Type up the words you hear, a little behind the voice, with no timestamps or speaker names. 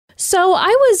So I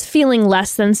was feeling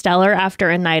less than stellar after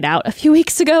a night out a few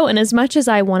weeks ago, and as much as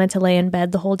I wanted to lay in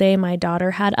bed the whole day, my daughter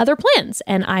had other plans,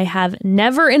 and I have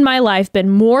never in my life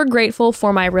been more grateful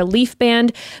for my relief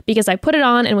band because I put it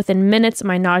on and within minutes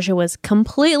my nausea was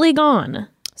completely gone.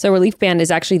 So Relief Band is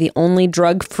actually the only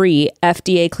drug-free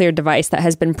FDA-cleared device that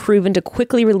has been proven to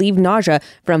quickly relieve nausea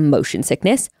from motion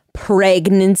sickness,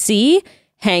 pregnancy,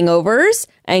 hangovers,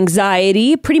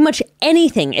 anxiety, pretty much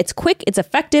anything. It's quick, it's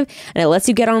effective, and it lets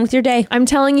you get on with your day. I'm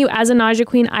telling you, as a nausea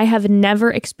queen, I have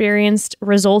never experienced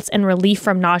results and relief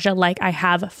from nausea like I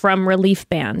have from Relief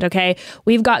Band, okay?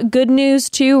 We've got good news,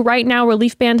 too. Right now,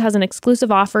 Relief Band has an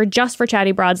exclusive offer just for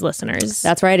Chatty Broads listeners.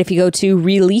 That's right. If you go to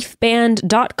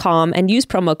reliefband.com and use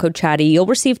promo code Chatty, you'll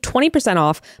receive 20%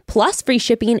 off, plus free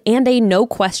shipping and a no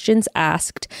questions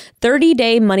asked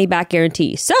 30-day money-back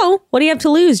guarantee. So, what do you have to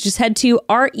lose? Just head to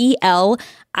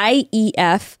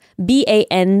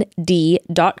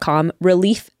reliefband.com,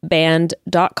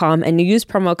 reliefband.com, and you use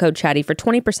promo code Chatty for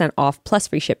 20% off plus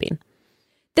free shipping.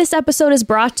 This episode is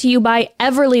brought to you by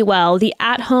Everlywell, the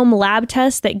at-home lab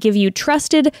tests that give you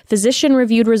trusted,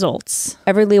 physician-reviewed results.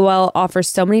 Everlywell offers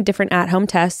so many different at-home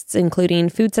tests, including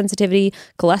food sensitivity,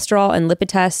 cholesterol and lipid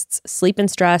tests, sleep and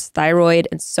stress, thyroid,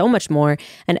 and so much more.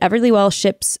 And Everlywell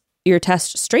ships your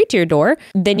test straight to your door.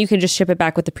 Then you can just ship it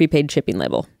back with the prepaid shipping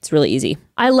label. It's really easy.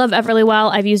 I love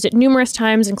Everlywell. I've used it numerous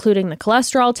times, including the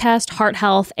cholesterol test, heart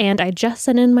health, and I just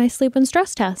sent in my sleep and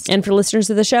stress test. And for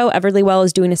listeners of the show, Everlywell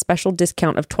is doing a special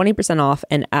discount of 20% off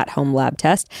an at-home lab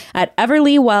test at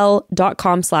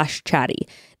everlywell.com/chatty.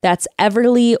 That's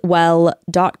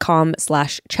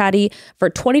everlywell.com/chatty for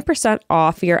 20%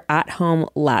 off your at-home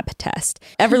lab test.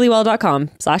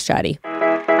 everlywell.com/chatty.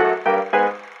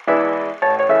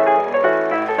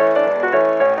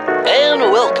 And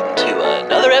welcome to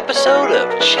another episode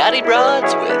of Chatty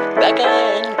Broads with Becca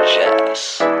and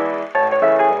Jess.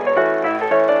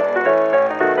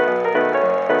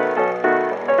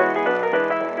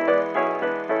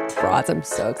 Broads, I'm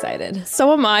so excited.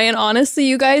 So am I, and honestly,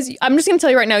 you guys, I'm just going to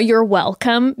tell you right now, you're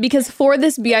welcome, because for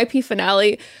this BIP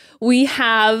finale, we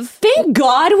have... Thank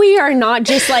God we are not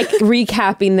just like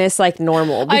recapping this like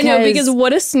normal. I know, because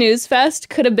what a snooze fest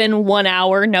could have been 1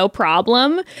 hour, no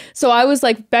problem. So I was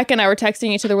like, Beck and I were texting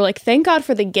each other. We're like, thank God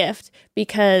for the gift,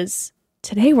 because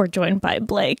today we're joined by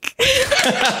Blake.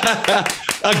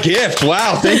 A gift.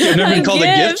 Wow. Thank you. I've never been called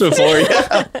a gift before.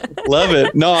 Yeah. Love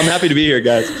it. No, I'm happy to be here,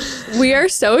 guys. We are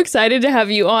so excited to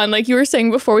have you on. Like you were saying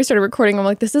before we started recording, I'm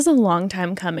like, this is a long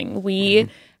time coming. We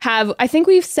have, I think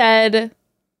we've said...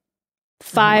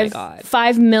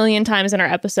 5 million times in our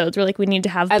episodes we're like, we need to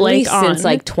have Blake at least on since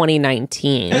like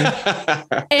 2019.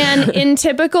 And in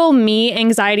typical me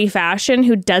anxiety fashion,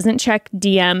 who doesn't check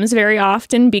DMs very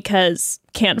often because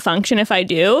can't function if I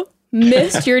do,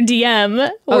 missed your DM.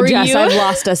 Oh, Jess, I've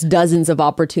lost us dozens of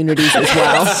opportunities as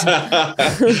well.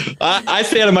 I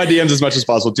stay out of my DMs as much as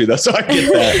possible too, though. So I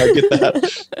get that.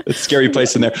 It's a scary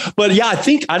place in there. But yeah,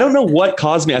 I don't know what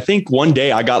caused me. I think one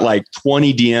day I got like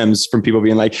 20 DMs from people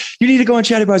being like, you need to go on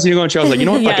Chatty Broads, you need to go on Chatty. I was like, you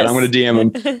know what? Fuck it. I'm going to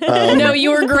DM them. No,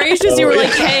 you were gracious. You were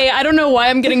like, hey, I don't know why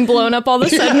I'm getting blown up all of a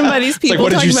sudden by these people.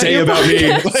 It's like, what did you say about me?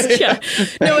 Yeah.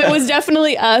 No, it was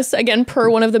definitely us. Again, per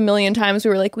one of the million times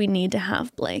we were like, we need to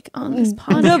have Blake on this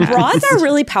podcast. The broads are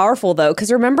really powerful though,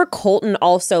 because remember Colton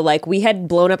also, like we had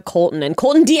blown up Colton and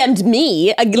Colton DM'd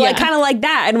me like kind of like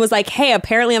that and was like, hey,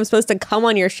 apparently I'm supposed to come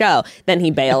on your show. Then he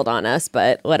bailed on us,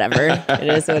 but whatever. It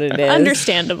is what it is.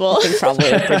 Understandable. It's probably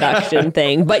a production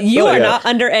thing, but you are not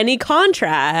under any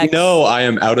contract. No, I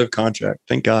am out of contract.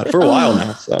 Thank God. For a while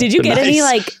now. So did you get any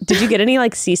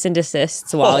like cease and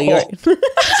desists while you're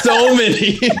so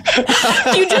many?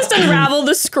 You just unraveled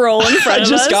the scroll in front of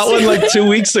us. I just got one like 2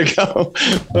 weeks ago.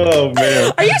 Oh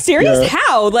man. Are you serious? Yeah.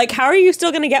 How? Like, how are you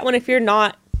still going to get one if you're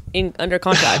not under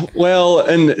contract? Well,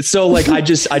 and so like I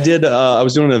was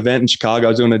doing an event in Chicago. I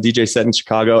was doing a DJ set in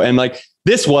Chicago, and like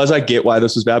I get why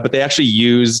this was bad, but they actually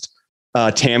used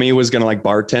Tammy was going to like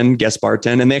guest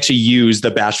bartend, and they actually used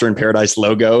the Bachelor in Paradise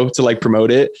logo to like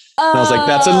promote it. And I was like,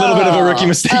 that's a little bit of a rookie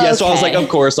mistake. Okay. Yeah, so I was like, of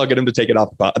course, I'll get him to take it off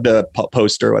the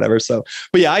poster or whatever. So,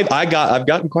 but yeah, I've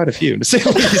gotten quite a few to say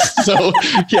the least. So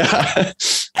yeah.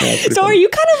 So are you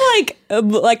kind of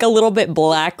like a little bit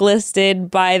blacklisted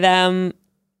by them?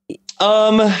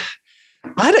 I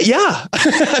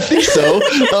think so.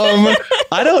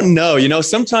 I don't know.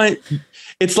 Sometimes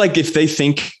it's like if they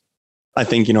think,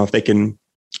 if they can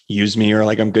use me or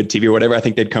like I'm good TV or whatever, I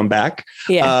think they'd come back.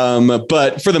 Yeah.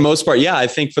 But for the most part, I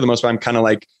think for the most part, I'm kind of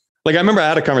like I remember I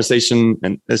had a conversation,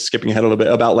 and skipping ahead a little bit,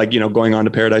 about like, going on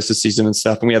to Paradise this season and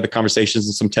stuff. And we had the conversations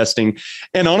and some testing.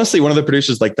 And honestly, one of the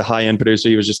producers, like the high end producer,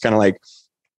 he was just kind of like,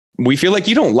 we feel like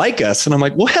you don't like us. And I'm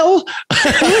like, well,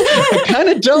 I kind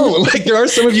of don't. Like, there are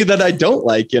some of you that I don't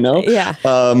like, Yeah.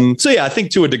 So yeah, I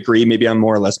think to a degree, maybe I'm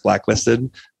more or less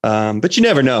blacklisted. But you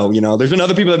never know, there's been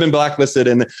other people that have been blacklisted,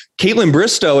 and Caitlin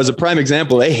Bristow is a prime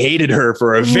example. They hated her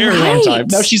for a very long time.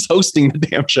 Now she's hosting the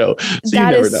damn show. So you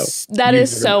never know. That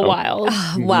is so wild.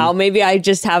 Wow. Maybe I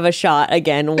just have a shot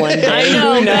again one day. I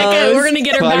know. Becca, we're going to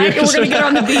get her back and we're going to get her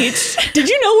on the beach. Did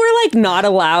you know we're like not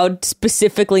allowed,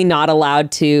 specifically not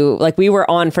allowed to, like we were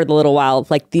on for the little while,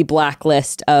 like the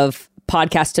blacklist of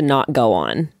podcasts to not go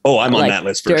on. Oh, I'm on like, that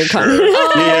list for sure.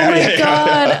 Oh my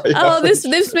God. Oh, this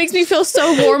makes me feel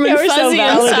so warm and fuzzy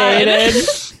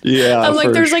inside. Yeah. I'm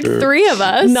like, there's like three of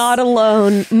us. Not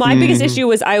alone. My biggest issue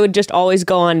was I would just always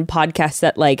go on podcasts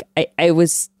that like I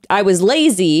was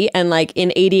lazy and like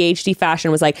in ADHD fashion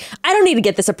was like, I don't need to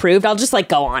get this approved. I'll just like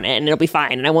go on it and it'll be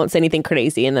fine. And I won't say anything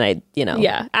crazy. And then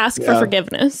Yeah. Ask for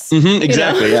forgiveness. Mm-hmm,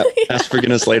 exactly. Yeah. Ask for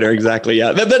forgiveness later. Exactly.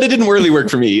 Yeah. That it didn't really work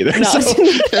for me either. No. So.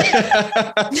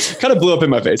 Kind of blew up in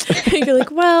my face. You're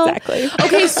like, well, exactly.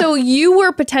 Okay. So you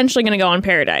were potentially going to go on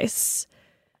Paradise.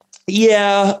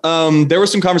 Yeah. There were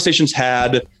some conversations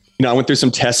had. I went through some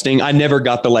testing. I never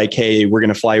got the like, hey, we're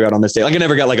going to fly you out on this day. Like I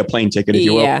never got like a plane ticket, if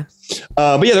you will. Yeah.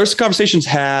 But yeah, there was some conversations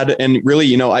had, and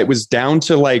really, I was down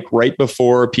to like right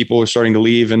before people were starting to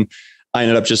leave, and I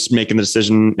ended up just making the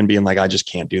decision and being like, I just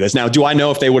can't do this. Now, do I know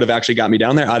if they would have actually got me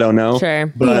down there? I don't know. Sure.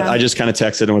 But I just kind of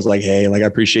texted and was like, hey, like I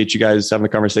appreciate you guys having the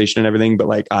conversation and everything, but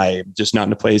like I'm just not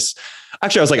in a place.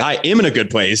 Actually, I was like, I am in a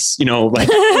good place, like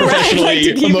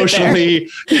professionally, like emotionally,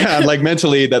 like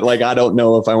mentally, that like I don't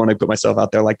know if I want to put myself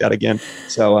out there like that again.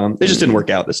 So it just didn't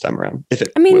work out this time around. If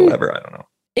it will ever, I don't know.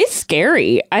 It's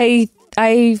scary. I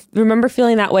remember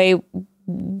feeling that way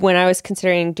when I was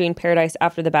considering doing Paradise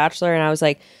after The Bachelor, and I was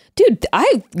like, dude,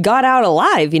 I got out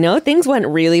alive, things went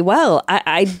really well.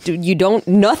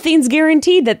 Nothing's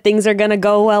guaranteed that things are going to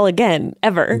go well again,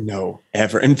 ever. No,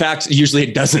 ever. In fact, usually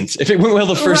it doesn't. If it went well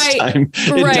the first time,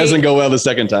 it doesn't go well the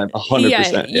second time.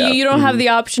 100%. Yeah. You don't have the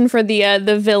option for the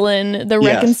villain, the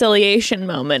reconciliation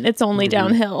moment. It's only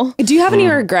downhill. Do you have any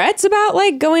regrets about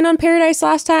like going on Paradise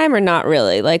last time or not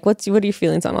really? Like what are your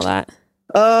feelings on all that?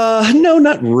 No,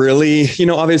 not really.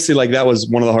 Obviously like that was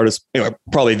one of the hardest,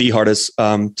 probably the hardest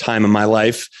time in my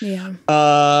life. Yeah.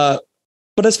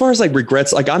 But as far as like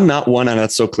regrets, like I'm not one, and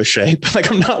that's so cliche, but like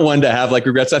I'm not one to have like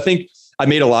regrets. I think I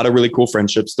made a lot of really cool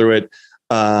friendships through it.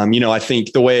 I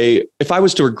think if I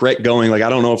was to regret going, like, I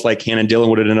don't know if like Hannah and Dylan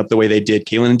would have ended up the way they did.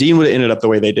 Kaylin and Dean would have ended up the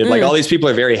way they did. Like all these people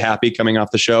are very happy coming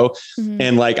off the show. Mm-hmm.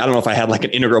 And like, I don't know if I had like an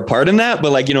integral part in that,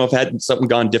 but like, if had something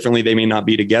gone differently, they may not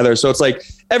be together. So it's like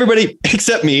everybody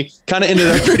except me kind of ended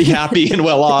up pretty happy and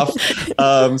well off.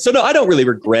 So no, I don't really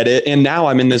regret it. And now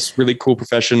I'm in this really cool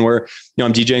profession where,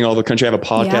 I'm DJing all over the country. I have a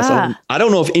podcast. Yeah. I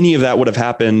don't know if any of that would have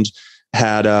happened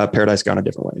had Paradise gone a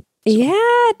different way. So.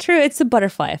 Yeah, true. It's the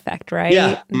butterfly effect, right?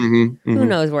 Yeah. Mm-hmm, mm-hmm. Who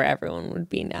knows where everyone would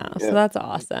be now? Yeah. So that's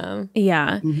awesome.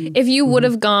 Yeah. Mm-hmm. If you would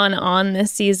have gone on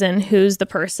this season, who's the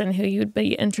person who you'd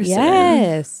be interested in?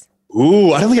 Yes.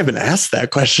 Ooh, I don't think I've been asked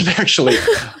that question, actually.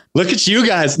 Look at you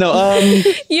guys. No,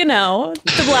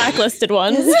 the blacklisted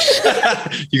ones.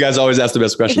 You guys always ask the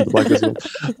best questions, the blacklisted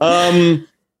ones.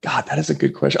 God, that is a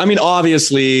good question. I mean,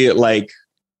 obviously, like,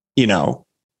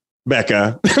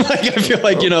 Becca. Like, I feel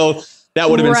like, that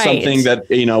would have been something that,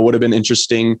 would have been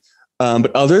interesting.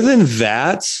 But other than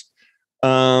that,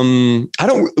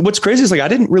 what's crazy is like, I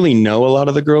didn't really know a lot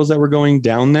of the girls that were going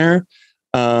down there.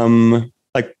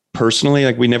 Like personally,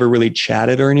 like we never really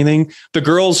chatted or anything. The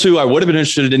girls who I would have been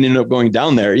interested in ended up going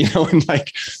down there, and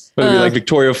like, whether it be like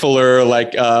Victoria Fuller,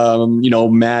 like,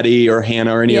 Maddie or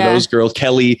Hannah or any of those girls,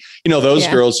 Kelly, those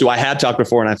girls who I had talked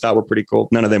before and I thought were pretty cool.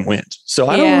 None of them went. So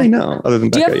I don't really know other than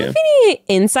Becca. Do you have any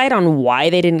insight on why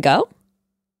they didn't go?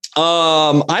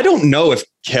 I don't know if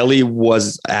Kelly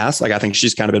was asked. Like, I think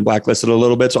she's kind of been blacklisted a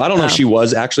little bit. So I don't know if she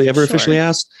was actually ever officially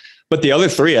asked. But the other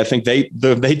three, I think they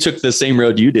took the same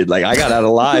road you did. Like, I got out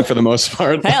alive for the most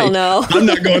part. Hell like, no. I'm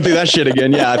not going through that shit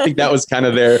again. Yeah, I think that was kind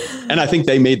of there. And I think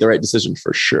they made the right decision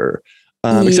for sure.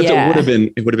 Except it would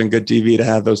have been good TV to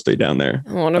have those three down there.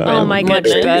 Oh my much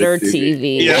goodness. better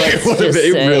TV. Yeah, it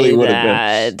really would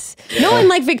have been. Yeah. No, and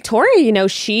like Victoria,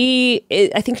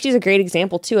 I think she's a great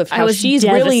example too of how she's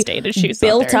really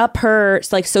built up her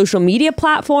like social media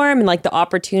platform and like the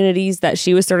opportunities that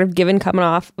she was sort of given coming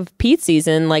off of Pete's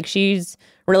season. Like she's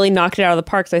really knocked it out of the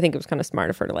park. So I think it was kind of smart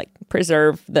of her to like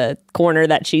preserve the corner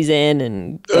that she's in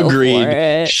and go Agreed. for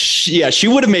it. She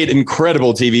would have made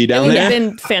incredible TV down It would there. have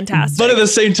been fantastic. But at the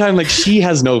same time, like she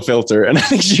has no filter. And I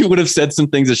think she would have said some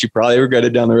things that she probably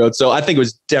regretted down the road. So I think it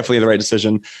was definitely the right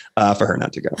decision for her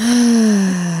not to go.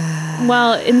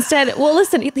 Well,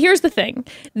 listen, here's the thing.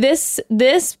 This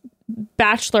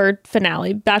Bachelor in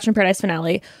Paradise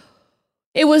finale,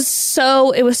 it was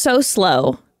so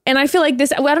slow. And I feel like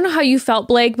I don't know how you felt,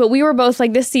 Blake, but we were both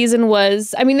like, this season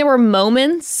was, I mean, there were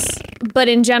moments, but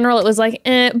in general, it was like,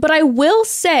 But I will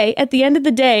say, at the end of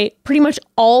the day, pretty much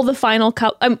all the final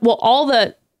couples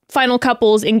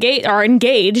are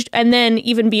engaged, and then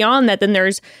even beyond that, then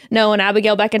there's Noah and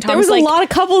Abigail, Beck and Thomas. There was a lot of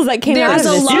couples that came out of this.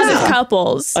 There was a lot of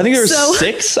couples. I think there were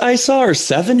 6 I saw, or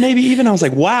 7 maybe even. I was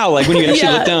like, wow. Like when you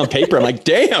actually look down on paper, I'm like,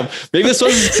 damn, maybe this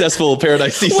was a successful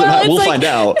Paradise season. We'll find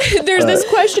out. There's this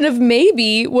question of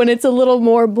maybe when it's a little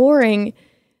more boring,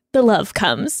 the love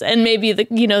comes, and maybe the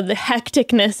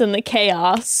hecticness and the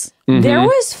chaos. Mm-hmm. There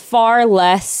was far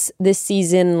less this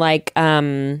season, like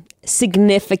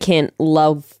significant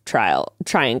love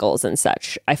triangles and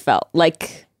such. I felt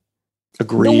like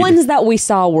Agreed. The ones that we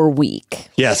saw were weak.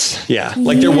 Yes. Yeah.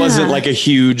 Like there wasn't like a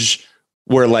huge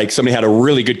where like somebody had a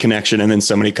really good connection and then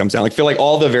somebody comes down. Like I feel like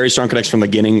all the very strong connections from the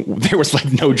beginning, there was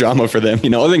like no drama for them,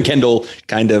 other than Kendall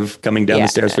kind of coming down the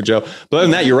stairs for Joe. But other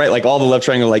than that, you're right. Like all the love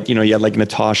triangle, like, you had like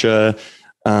Natasha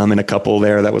and a couple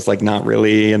there that was like not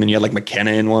really. And then you had like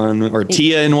McKenna in one or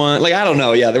Tia in one. Like, I don't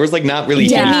know. Yeah. There was like not really.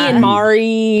 Demi and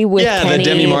Mari with Kenny, the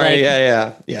Demi Mari.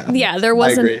 Like, Yeah.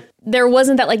 There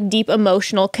wasn't that like deep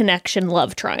emotional connection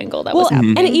love triangle that was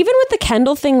happening. And even with the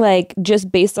Kendall thing, like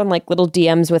just based on like little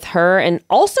DMs with her. And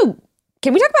also,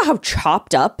 can we talk about how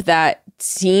chopped up that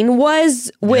scene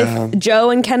was with Joe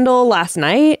and Kendall last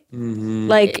night? Mm-hmm.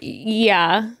 Like,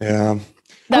 Yeah. That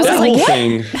whole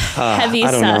thing. Heavy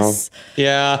I don't sus. know.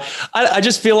 Yeah. I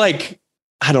just feel like,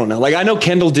 I don't know. Like, I know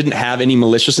Kendall didn't have any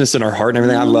maliciousness in her heart and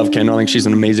everything. I love Kendall. I think she's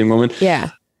an amazing woman.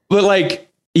 Yeah. But like,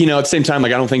 at the same time,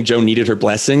 like, I don't think Joe needed her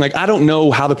blessing. Like, I don't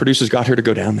know how the producers got her to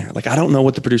go down there. Like, I don't know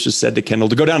what the producers said to Kendall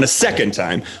to go down a second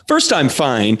time. First time,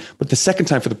 fine. But the second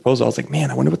time for the proposal, I was like,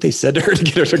 man, I wonder what they said to her to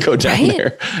get her to go down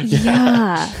there.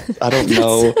 Yeah. I don't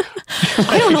know.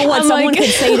 I don't know what someone could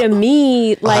say to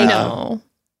me. Like, no.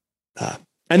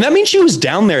 And that means she was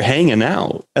down there hanging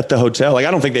out at the hotel. Like,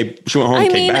 I don't think she went home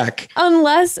and came back.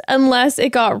 Unless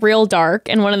it got real dark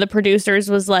and one of the producers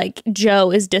was like,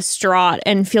 Joe is distraught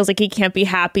and feels like he can't be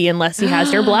happy unless he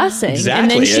has your blessing. Exactly.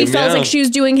 And then she felt like she was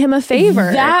doing him a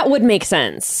favor. that would make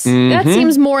sense. That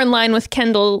seems more in line with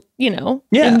Kendall,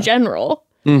 in general.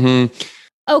 Mm-hmm.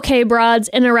 Okay, broads,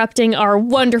 interrupting our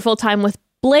wonderful time with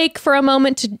Blake for a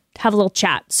moment to have a little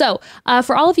chat. So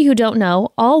for all of you who don't know,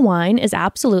 all wine is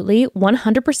absolutely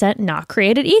 100% not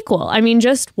created equal. I mean,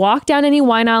 just walk down any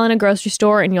wine aisle in a grocery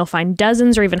store and you'll find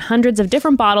dozens or even hundreds of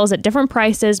different bottles at different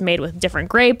prices made with different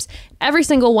grapes. Every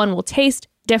single one will taste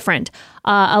different.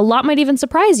 A lot might even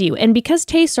surprise you. And because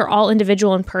tastes are all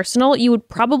individual and personal, you would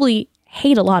probably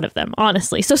hate a lot of them,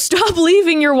 honestly. So stop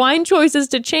leaving your wine choices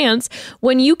to chance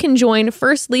when you can join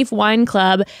First Leaf Wine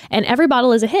Club and every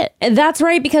bottle is a hit. And that's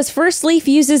right, because First Leaf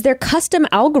uses their custom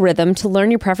algorithm to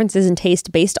learn your preferences and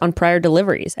taste based on prior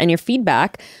deliveries and your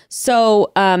feedback.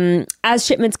 So as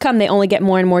shipments come, they only get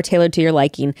more and more tailored to your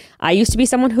liking. I used to be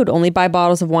someone who'd only buy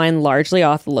bottles of wine largely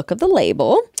off the look of the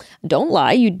label. Don't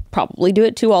lie, you'd probably do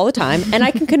it too all the time. And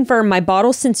I can confirm my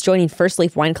bottles since joining First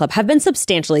Leaf Wine Club have been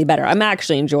substantially better. I'm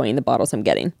actually enjoying the bottles I'm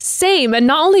getting. Same, and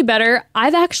not only better,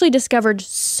 I've actually discovered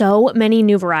so many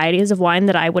new varieties of wine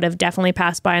that I would have definitely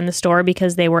passed by in the store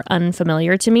because they were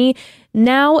unfamiliar to me.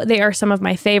 Now they are some of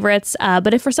my favorites,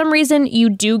 but if for some reason you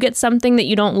do get something that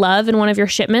you don't love in one of your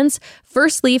shipments,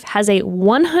 First Leaf has a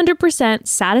 100%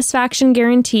 satisfaction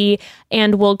guarantee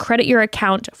and will credit your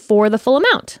account for the full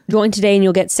amount. Join today and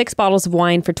you'll get 6 bottles of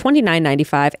wine for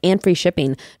 $29.95 and free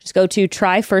shipping. Just go to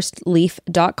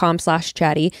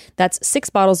tryfirstleaf.com/chatty. That's 6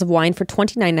 bottles of wine for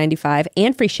 $29.95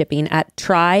 and free shipping at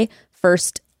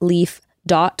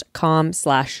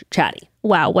tryfirstleaf.com/chatty.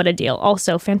 Wow, what a deal.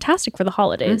 Also fantastic for the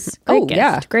holidays.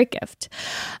 Mm-hmm. Great gift.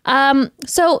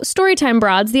 So story time,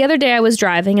 broads. The other day I was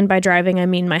driving, and by driving, I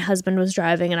mean my husband was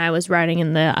driving and I was riding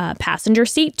in the passenger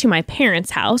seat to my parents'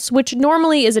 house, which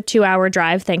normally is a 2-hour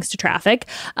drive thanks to traffic.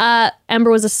 Ember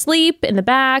was asleep in the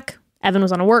back. Evan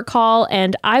was on a work call,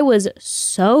 and I was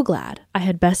so glad I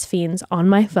had Best Fiends on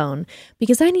my phone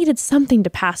because I needed something to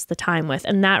pass the time with,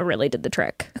 and that really did the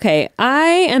trick. Okay, I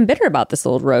am bitter about this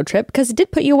old road trip because it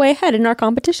did put you way ahead in our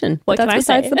competition. What That's can I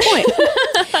besides say?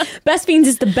 the point. Best Fiends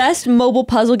is the best mobile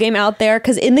puzzle game out there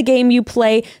because in the game you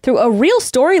play through a real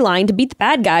storyline to beat the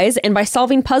bad guys, and by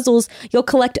solving puzzles, you'll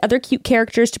collect other cute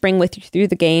characters to bring with you through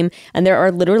the game, and there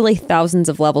are literally thousands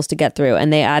of levels to get through,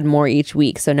 and they add more each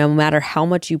week. So no matter how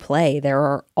much you play, there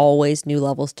are always new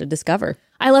levels to discover.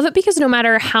 I love it because no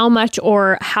matter how much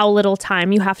or how little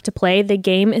time you have to play, the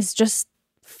game is just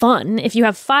fun. If you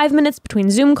have 5 minutes between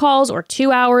Zoom calls or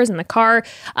 2 hours in the car,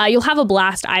 you'll have a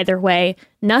blast either way.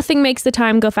 Nothing makes the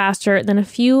time go faster than a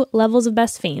few levels of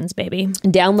Best Fiends, baby.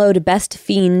 Download Best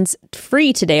Fiends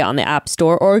free today on the App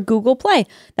Store or Google Play.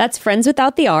 That's Friends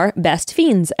Without the R, Best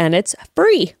Fiends, and it's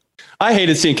free. I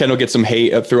hated seeing Kendall get some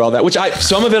hate up through all that, which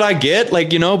some of it I get,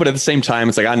 like, you know, but at the same time,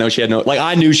 it's like, I know she had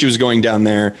I knew she was going down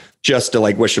there just to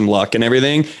like wish him luck and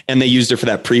everything. And they used her for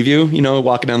that preview, you know,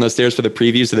 walking down those stairs for the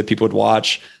preview so that people would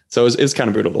watch. So it was kind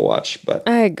of brutal to watch, but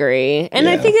I agree. And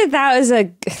I think that was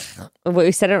what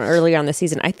we said earlier on the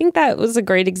season. I think that was a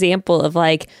great example of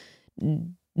like,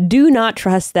 do not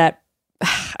trust that.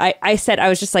 I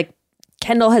was just like,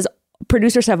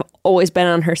 producers have always been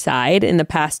on her side in the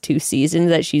past 2 seasons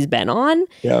that she's been on.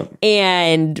 Yeah.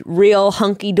 And real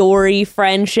hunky-dory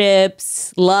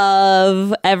friendships,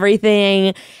 love,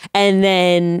 everything. And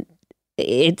then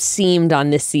it seemed on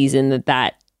this season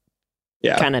that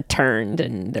kind of turned,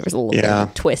 and there was a little bit of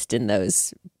a twist in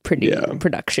those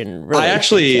production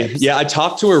relationships. I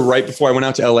talked to her right before I went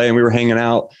out to LA, and we were hanging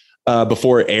out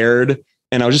before it aired.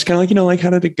 And I was just kind of like, you know, like, how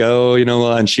did it go? You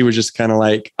know, and she was just kind of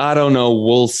like, I don't know,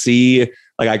 we'll see.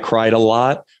 Like, I cried a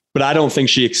lot, but I don't think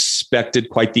she expected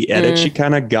quite the edit she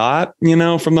kind of got, you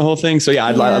know, from the whole thing. So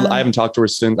I haven't talked to her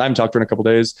since. I haven't talked to her in a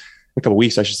couple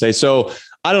weeks, I should say. So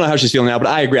I don't know how she's feeling now, but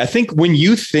I agree. I think when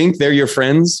you think they're your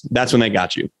friends, that's when they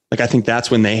got you. Like, I think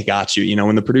that's when they got you, you know,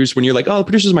 when you're like, oh, the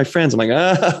producer's my friends. I'm like,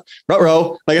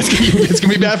 ruh-roh. Like, it's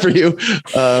gonna be bad for you.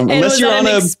 Unless you're on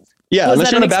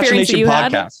a Bachelor Nation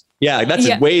podcast. Yeah,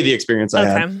 that's way the experience I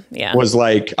had. Yeah. Was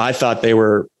like, I thought they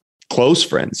were close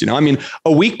friends. You know, I mean,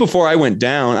 a week before I went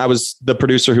down, I was the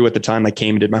producer who at the time like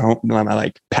came and did my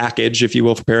like package, if you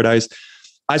will, for Paradise.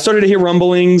 I started to hear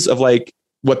rumblings of like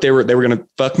what they were going to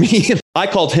fuck me. I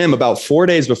called him about 4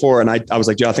 days before, and I was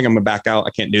like, Joe, I think I'm going to back out. I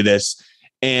can't do this.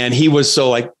 And he was so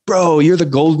like, bro, you're the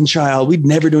golden child. We'd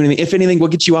never do anything. If anything, we'll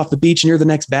get you off the beach and you're the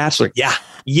next Bachelor. Yeah.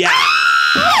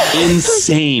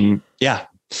 Insane. Yeah.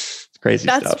 Crazy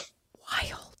stuff.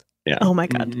 Wild. Yeah. Oh my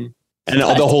God. Mm-hmm. And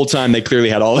the whole time they clearly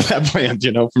had all of that planned,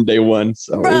 you know, from day one.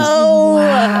 So Bro.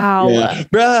 Wow. Yeah.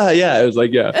 Bruh, yeah. It was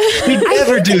like, yeah, we'd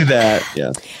never do that.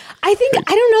 Yeah. I think,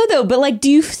 I don't know though, but like,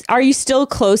 are you still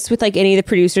close with like any of the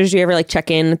producers? Do you ever like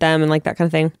check in with them and like that kind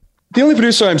of thing? The only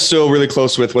producer I'm still really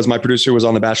close with was my producer who was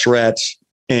on The Bachelorette,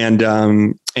 and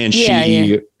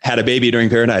she had a baby during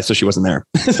Paradise, so she wasn't there.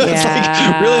 So it's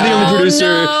like really the only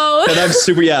producer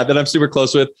that I'm super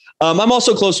close with. I'm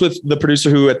also close with the producer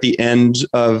who at the end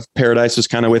of Paradise was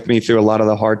kind of with me through a lot of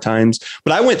the hard times.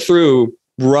 But I went through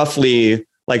roughly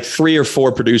like 3 or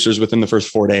 4 producers within the first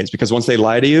 4 days, because once they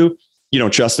lie to you, you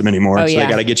don't trust them anymore. So they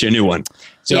got to get you a new one.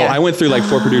 So I went through like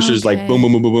 4 producers, like boom,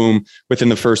 boom, boom, boom, boom, within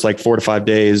the first like 4 to 5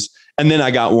 days. And then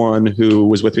I got one who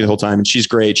was with me the whole time, and she's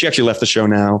great. She actually left the show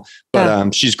now,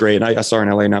 but she's great. And I saw her in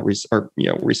LA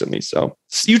recently. So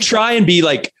you try and be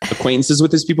like acquaintances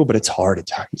with these people, but it's hard at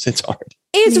times. It's hard.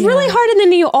 It's really hard. And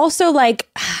then you also like,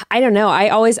 I don't know.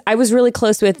 I was really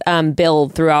close with Bill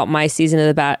throughout my season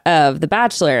of The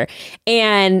Bachelor.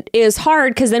 And it was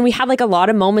hard because then we had like a lot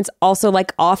of moments also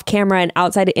like off camera and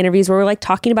outside of interviews where we're like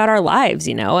talking about our lives,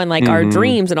 you know, and like our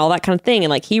dreams and all that kind of thing. And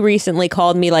like he recently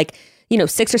called me like, you know,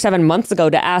 6 or 7 months ago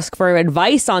to ask for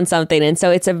advice on something. And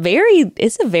so it's a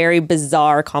very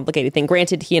bizarre, complicated thing.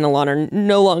 Granted, he and Alana are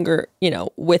no longer, you know,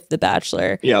 with The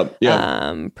Bachelor.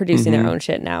 Producing their own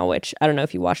shit now, which I don't know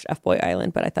if you watched F-Boy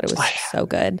Island, but I thought it was so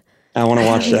good. I want to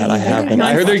watch that. I haven't.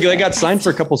 I heard they got signed for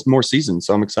a couple more seasons,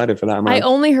 so I'm excited for that. I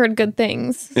only heard good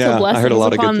things. So blessings I heard a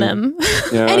lot upon of good them.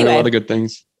 Yeah, anyway, I heard a lot of good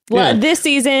things. Well, this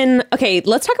season, okay,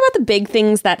 let's talk about the big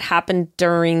things that happened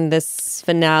during this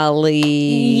finale.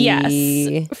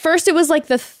 Yes. First, it was like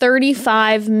the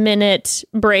 35-minute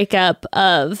breakup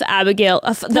of Abigail,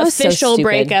 the official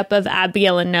breakup of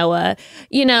Abigail and Noah.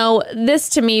 You know, this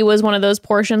to me was one of those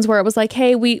portions where it was like,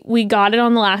 hey, we got it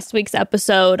on the last week's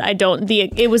episode. It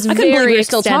was very extended. We were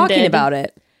still talking about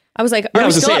it. I was like, I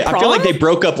feel like they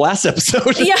broke up last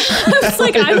episode. Yeah, I was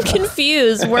like, I'm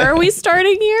confused. Where are we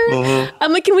starting here?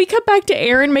 I'm like, can we cut back to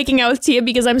Aaron making out with Tia,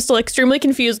 because I'm still extremely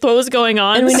confused what was going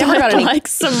on. And we never got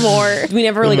some more. We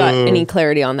never really got any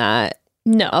clarity on that.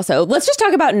 No. Also, let's just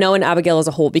talk about Noah and Abigail as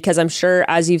a whole, because I'm sure,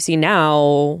 as you've seen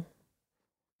now,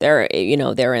 they're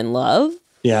in love.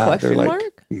 Yeah, they're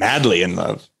like madly in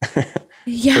love.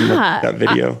 Yeah, that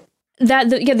video.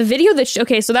 The video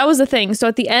okay, so that was the thing. So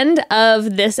at the end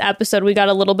of this episode, we got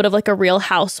a little bit of like a Real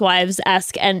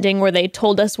Housewives-esque ending where they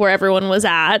told us where everyone was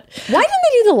at. Why didn't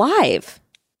they do the live?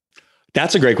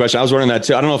 That's a great question. I was wondering that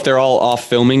too. I don't know if they're all off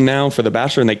filming now for The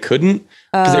Bachelor and they couldn't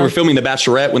because they were filming The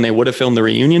Bachelorette when they would have filmed the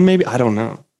reunion. Maybe, I don't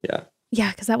know. Yeah.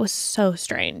 Yeah, because that was so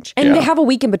strange. And they have a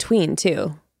week in between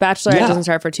too. Bachelorette doesn't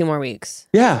start for 2 more weeks.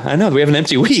 Yeah, I know. We have an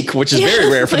empty week, which is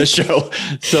very rare for the show.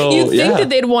 So you'd think that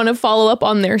they'd want to follow up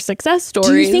on their success stories.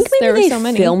 Do you think maybe there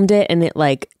they filmed it and it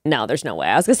no, there's no way.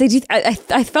 I was gonna say,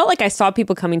 I felt like I saw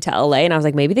people coming to LA and I was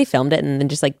like, maybe they filmed it and then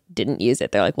just like didn't use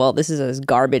it. They're like, well, this is as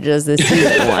garbage as this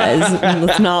season was.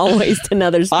 Let's not waste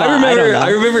another spot. I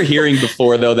remember hearing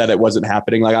before though that it wasn't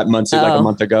happening like a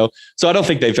month ago. So I don't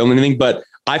think they filmed anything, but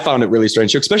I found it really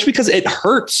strange, especially because it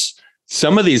hurts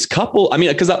some of these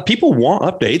because people want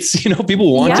updates,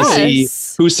 people want to see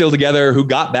who's still together, who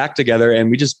got back together. And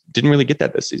we just didn't really get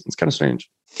that this season. It's kind of strange.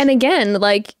 And again,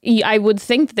 like I would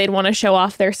think that they'd want to show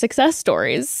off their success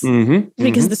stories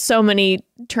because so many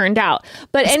turned out.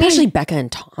 But especially Becca and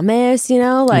Thomas,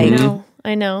 I know.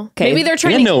 Okay. Maybe they're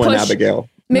trying to push Abigail.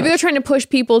 Maybe they're trying to push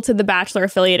people to the Bachelor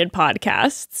affiliated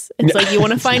podcasts. It's like, you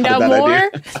want to find out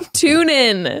more? Tune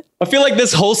in. I feel like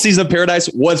this whole season of Paradise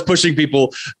was pushing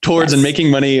people towards and making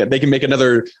money. They can make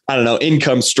another,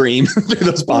 income stream through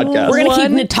those podcasts. We're going to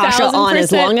keep Natasha on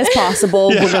as long as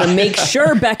possible. Yeah. We're going to make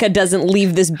sure Becca doesn't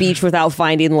leave this beach without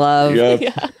finding love. Yep.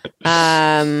 Yeah.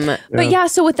 But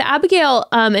so with the Abigail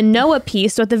and Noah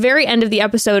piece, so at the very end of the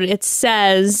episode, it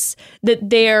says that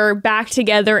they're back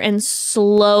together and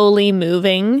slowly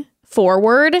moving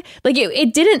forward. Like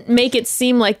it didn't make it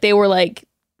seem like they were like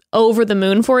over the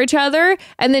moon for each other.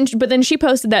 But then she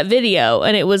posted that video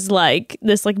and it was like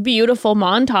this like beautiful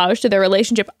montage to their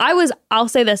relationship. I'll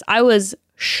say this, I was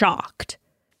shocked.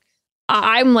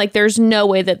 I'm like, there's no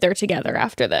way that they're together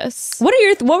after this. What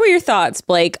were your thoughts,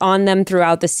 Blake, on them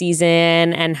throughout the season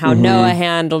and how Noah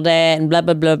handled it and blah,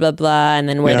 blah, blah, blah, blah, and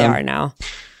then where they are now?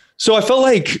 So I felt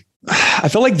like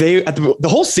they at the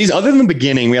whole season, other than the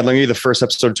beginning, we had like maybe the first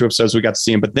episode, 2 episodes we got to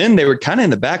see them, but then they were kind of in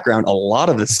the background a lot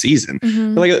of the season.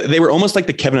 Like they were almost like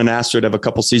the Kevin and Astrid of a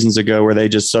couple seasons ago, where they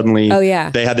just suddenly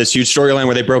they had this huge storyline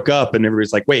where they broke up, and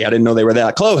everybody's like, "Wait, I didn't know they were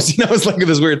that close." It's like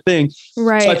this weird thing.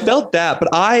 Right. So I felt that, but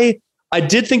I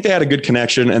did think they had a good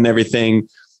connection and everything.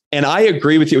 And I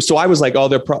agree with you. So I was like, oh,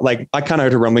 they're I kind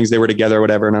of heard rumblings they were together or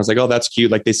whatever. And I was like, oh, that's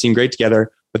cute. Like they seem great together.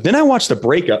 But then I watched the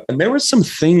breakup and there were some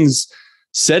things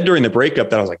said during the breakup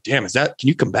that I was like, damn, can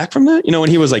you come back from that? And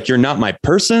he was like, you're not my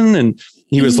person. And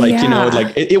he was like,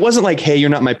 like, it wasn't like, hey, you're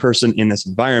not my person in this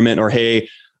environment, or, hey,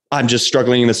 I'm just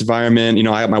struggling in this environment. I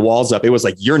got my walls up. It was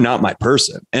like, you're not my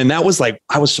person. And that was like,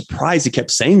 I was surprised he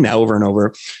kept saying that over and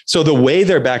over. So the way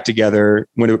they're back together,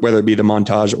 whether it be the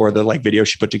montage or the like video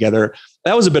she put together,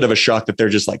 that was a bit of a shock that they're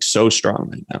just like so strong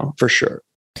right now, for sure.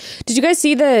 Did you guys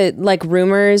see the like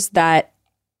rumors that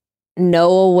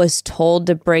Noah was told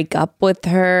to break up with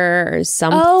her or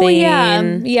something? Oh,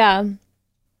 yeah.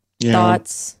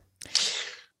 Thoughts?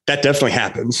 That definitely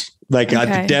happens. Like,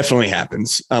 it definitely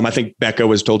happens. I think Becca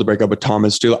was told to break up with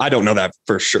Thomas too. I don't know that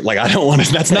for sure. Like, I don't want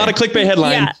to, that's not a clickbait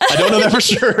headline. Yeah. I don't know that for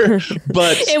sure.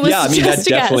 But that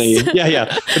definitely, But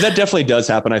that definitely does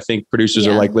happen. I think producers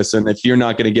are like, listen, if you're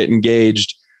not going to get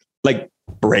engaged, like,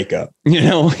 break up,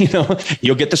 you'll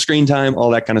get the screen time, all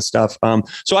that kind of stuff.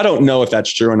 So I don't know if that's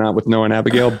true or not with Noah and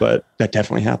Abigail, but that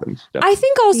definitely happens. Definitely. I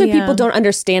think also people don't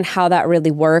understand how that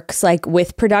really works. Like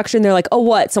with production, they're like, oh,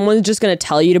 what? Someone's just going to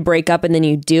tell you to break up and then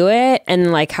you do it.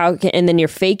 And like and then you're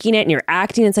faking it and you're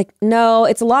acting. It's like, no,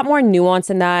 it's a lot more nuanced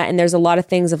than that. And there's a lot of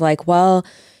things of like, well,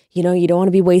 you don't want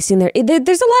to be wasting there's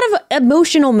a lot of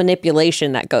emotional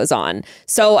manipulation that goes on.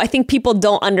 So I think people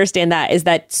don't understand is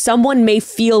that someone may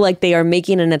feel like they are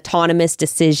making an autonomous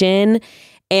decision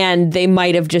and they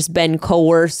might have just been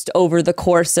coerced over the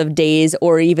course of days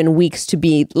or even weeks to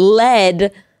be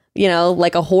led,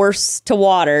 like a horse to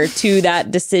water to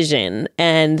that decision.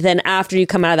 And then after you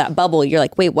come out of that bubble, you're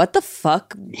like, wait, what the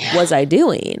fuck was I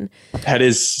doing? That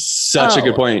is such a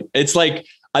good point. It's like,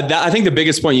 I think the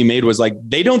biggest point you made was like,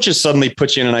 they don't just suddenly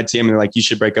put you in an ITM and they're like, you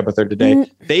should break up with her today.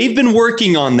 They've been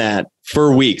working on that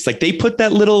for weeks. Like they put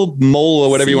that little mole or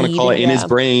whatever you want to call it in his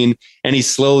brain. And he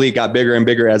slowly got bigger and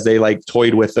bigger as they like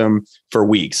toyed with him for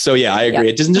weeks. So yeah, I agree.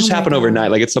 It doesn't just happen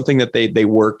overnight. Like it's something that they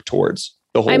work towards.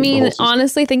 The whole, I mean, the whole season.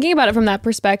 honestly, thinking about it from that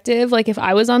perspective, like if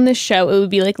I was on this show, it would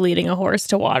be like leading a horse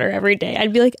to water every day.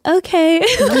 I'd be like, okay.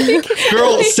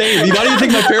 Girl, same. You don't even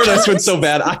think my paradise went so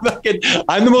bad.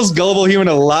 I'm the most gullible human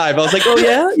alive. I was like, oh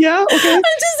yeah, okay. I'm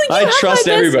just like, I trust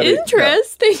everybody.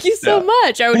 Interest. Yeah. Thank you so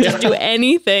much. I would just do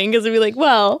anything because I'd be like,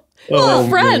 well,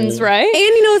 friends, man. right? And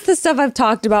you know, it's the stuff I've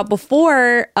talked about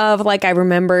before of like, I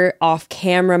remember off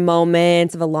camera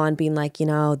moments of Alon being like, you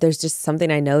know, there's just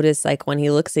something I notice like when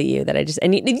he looks at you that I just,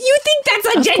 and you think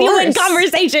that's a genuine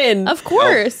conversation. Of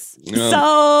course. No.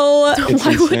 So It's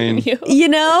Why insane. wouldn't you? you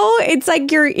know, it's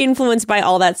like you're influenced by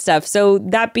all that stuff. So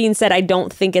that being said, I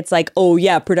don't think it's like, oh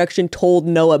yeah, production told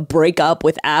Noah break up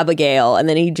with Abigail and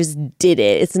then he just did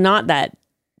it. It's not that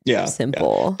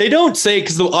simple. They don't say,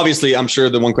 because obviously I'm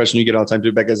sure the one question you get all the time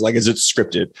to Becca is like, is it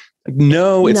scripted? Like,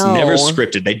 no, it's never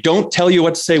scripted. They don't tell you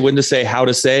what to say, when to say, how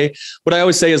to say. What I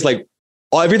always say is like,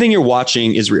 everything you're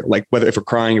watching is real. Like whether if we're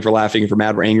crying, if we're laughing, if we're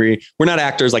mad, we're angry, we're not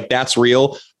actors, like that's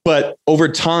real. But over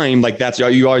time, like that's,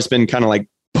 you always been kind of like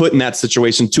put in that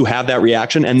situation to have that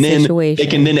reaction. And then they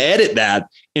can then edit that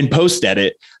in post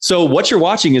edit. So what you're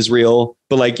watching is real,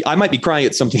 but like I might be crying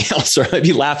at something else or I might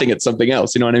be laughing at something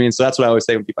else. You know what I mean? So that's what I always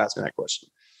say when people ask me that question.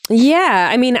 Yeah.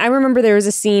 I mean, I remember there was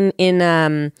a scene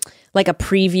in like a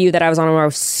preview that I was on where I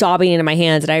was sobbing into my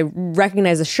hands and I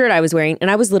recognized the shirt I was wearing.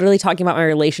 And I was literally talking about my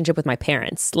relationship with my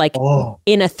parents, like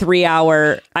in a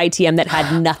 3-hour ITM that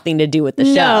had nothing to do with the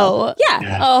show. No.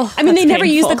 Yeah. Oh, I mean, they never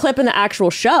painful. used the clip in the actual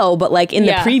show, but like in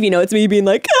the preview, it's me being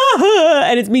like,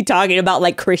 and it's me talking about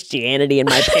like Christianity and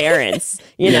my parents,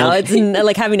 you know, it's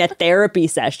like having a therapy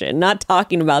session, not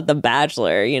talking about The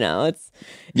Bachelor, you know,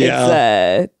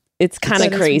 it's kind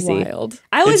of crazy. Wild.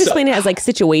 I always explain it as like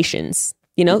situations.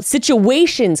 You know,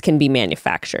 situations can be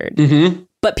manufactured,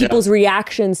 but people's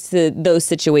reactions to those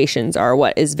situations are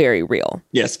what is very real.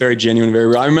 Yes, very genuine, very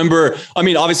real. I remember, I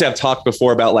mean, obviously I've talked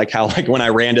before about like how like when I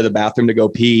ran to the bathroom to go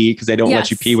pee because they don't let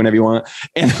you pee whenever you want.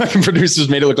 And the fucking producers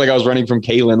made it look like I was running from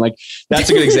Kaylin. Like that's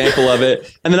a good example of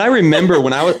it. And then I remember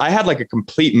when I had like a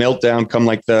complete meltdown come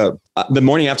like the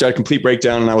morning after I had a complete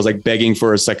breakdown and I was like begging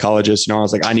for a psychologist. You know, I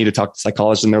was like, I need to talk to a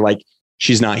psychologist. And they're like,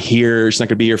 she's not here. She's not going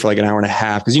to be here for like an hour and a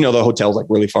half. Cause you know, the hotel's like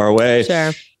really far away.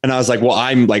 Sure. And I was like, well,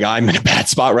 I'm in a bad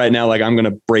spot right now. Like I'm going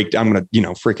to, you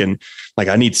know, freaking like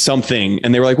I need something.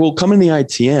 And they were like, well, come in the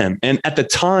ITM. And at the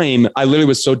time I literally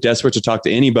was so desperate to talk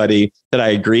to anybody that I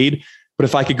agreed. But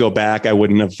if I could go back, I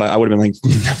would have been like,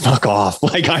 fuck off.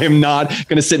 Like I am not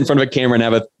going to sit in front of a camera and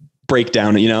have a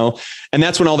breakdown, you know? And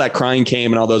that's when all that crying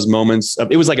came and all those moments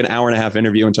it was like an hour and a half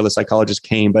interview until the psychologist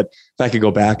came. But if I could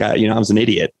go back, I was an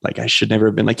idiot. Like I should never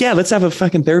have been like, yeah, let's have a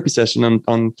fucking therapy session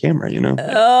on camera, you know?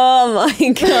 Oh my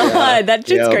God. That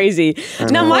shit's crazy.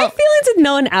 Now my feelings with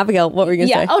Noah and Abigail, what were you going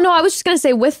to say? Oh no, I was just going to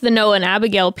say with the Noah and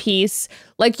Abigail piece,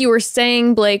 like you were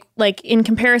saying, Blake, like in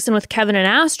comparison with Kevin and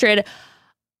Astrid,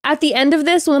 at the end of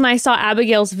this, when I saw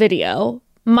Abigail's video,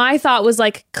 my thought was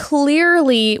like,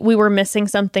 clearly we were missing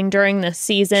something during this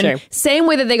season. Sure. Same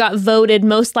way that they got voted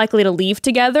most likely to leave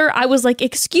together. I was like,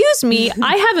 excuse me,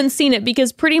 I haven't seen it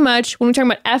because pretty much when we're talking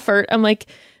about effort, I'm like,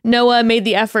 Noah made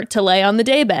the effort to lay on the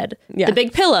daybed, the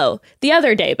big pillow, the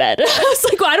other daybed. I was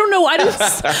like, well, I don't know.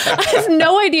 I have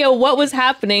no idea what was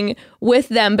happening with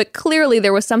them, but clearly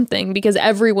there was something because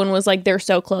everyone was like, they're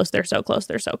so close, they're so close,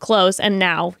 they're so close. And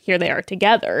now here they are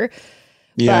together.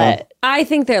 Yeah. But I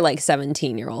think they're like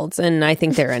 17-year-olds and I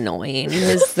think they're annoying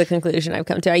is the conclusion I've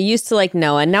come to. I used to like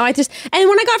Noah. Now I just, and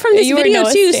when I got from this video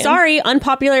too, sorry,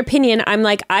 unpopular opinion, I'm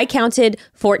like, I counted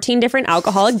 14 different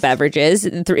alcoholic beverages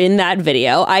in that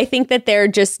video. I think that they're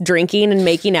just drinking and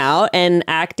making out and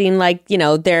acting like, you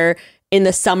know, they're in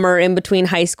the summer in between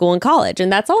high school and college. And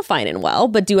that's all fine and well.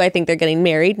 But do I think they're getting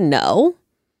married? No.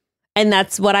 And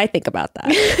that's what I think about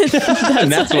that.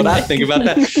 And that's what I think about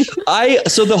that.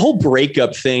 So the whole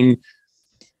breakup thing,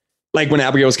 like when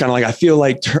Abigail was kind of like, I feel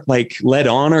like led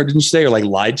on, or didn't you say, or like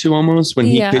lied to almost when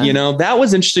he could, you know, that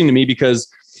was interesting to me because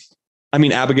I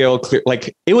mean, Abigail,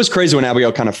 like it was crazy when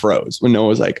Abigail kind of froze when Noah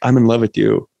was like, I'm in love with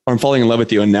you, or I'm falling in love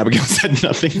with you. And Abigail said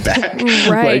nothing back.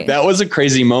 Right. Like that was a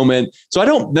crazy moment. So I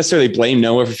don't necessarily blame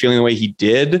Noah for feeling the way he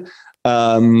did.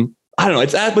 I don't know.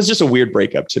 That was just a weird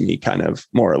breakup to me, kind of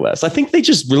more or less. I think they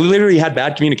just really literally had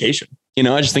bad communication. You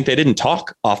know, I just think they didn't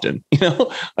talk often, you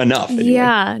know, enough. Anyway.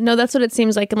 Yeah, no, that's what it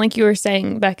seems like. And like you were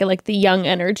saying, Becca, like the young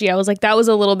energy, I was like, that was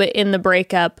a little bit in the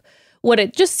breakup. What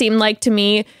it just seemed like to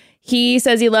me, he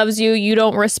says he loves you. You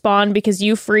don't respond because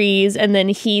you freeze. And then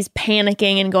he's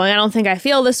panicking and going, I don't think I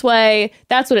feel this way.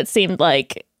 That's what it seemed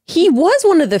like. He was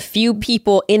one of the few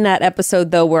people in that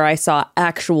episode, though, where I saw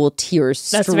actual tears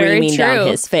streaming down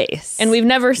his face. And we've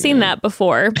never seen that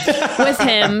before with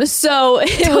him. So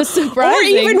it was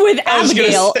surprising. Or even with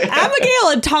Abigail. Abigail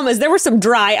and Thomas, there were some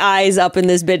dry eyes up in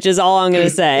this bitch is all I'm going to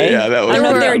say. Yeah, that was I don't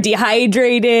know if they were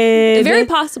dehydrated. Very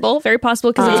possible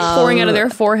because it was pouring out of their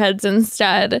foreheads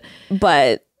instead.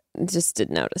 But just did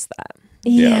notice that.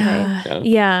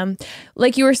 Yeah.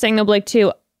 Like you were saying, though, Blake,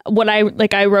 too. What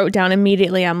I wrote down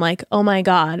immediately, I'm like, oh my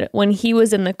God, when he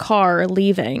was in the car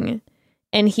leaving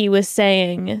and he was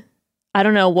saying, I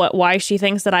don't know why she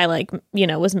thinks that I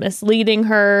was misleading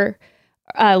her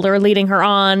or leading her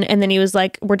on. And then he was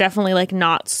like, we're definitely like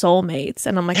not soulmates.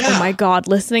 And I'm like, oh my God,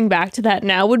 listening back to that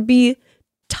now would be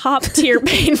top tier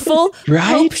painful. Right?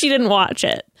 Hope she didn't watch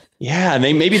it. Yeah. And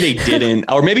maybe they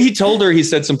didn't, or maybe he told her he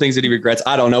said some things that he regrets.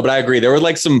 I don't know, but I agree. There were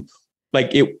like some,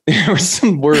 there were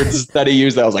some words that he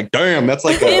used that I was like, damn, that's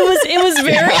like it was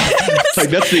very like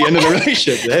that's the end of the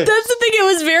relationship. That's the thing.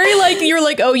 It was very like you're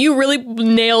like, oh, you really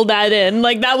nailed that in.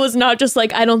 Like that was not just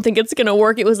like I don't think it's gonna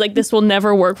work. It was like this will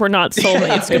never work. We're not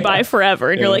soulmates. Goodbye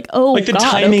forever. And you're like, oh, like the God,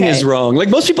 timing is wrong. Like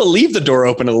most people leave the door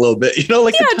open a little bit.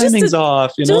 Like the timing's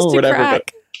off. Whatever.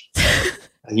 Crack.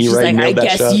 But she's like, I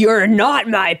guess you're not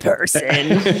my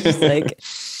person. She's like.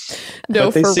 No,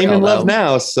 but they seem in love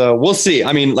now, so we'll see.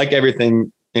 I mean, like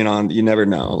everything, you never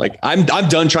know. Like I'm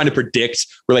done trying to predict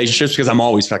relationships because I'm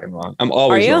always fucking wrong. I'm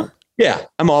always wrong. Yeah,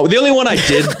 the only one I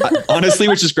did, honestly,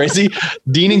 which is crazy.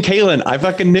 Dean and Kaylin, I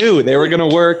fucking knew they were gonna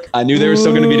work. I knew they were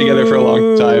still gonna be together for a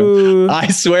long time. I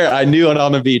swear, I knew it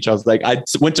on the beach. I was like, I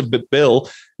went to Bill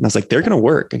and I was like, they're gonna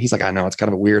work, and he's like, I know, it's kind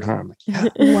of a weird, huh? I'm like, yeah.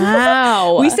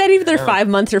 Wow. We said either 5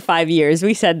 months or 5 years.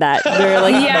 We said that. They're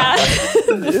like, yeah.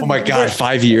 Oh my God,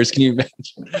 5 years? Can you imagine?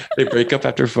 They break up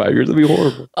after 5 years? That'd be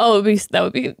horrible. Oh, that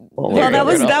would be. Well,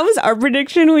 that was our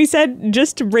prediction. We said,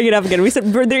 just to bring it up again, we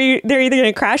said they're either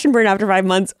gonna crash and burn after 5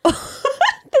 months.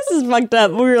 This is fucked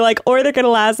up. We were like, or they're gonna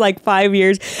last like 5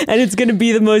 years, and it's gonna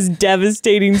be the most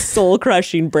devastating, soul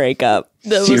crushing breakup.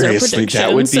 Seriously,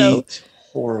 that would be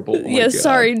horrible. Oh yeah,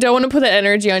 sorry, don't want to put that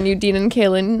energy on you, Dean and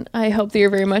Kaylin. I hope that you're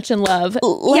very much in love.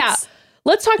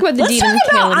 Let's talk about the Dean and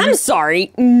Kaylin. I'm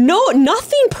sorry,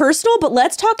 nothing personal, but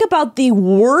let's talk about the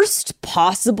worst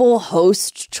possible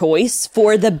host choice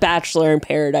for the Bachelor in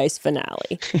Paradise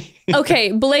finale.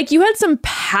 Okay, Blake, you had some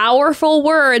powerful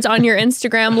words on your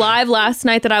Instagram live last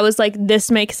night that I was like, this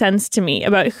makes sense to me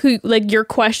about who, like your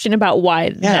question about why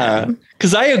them.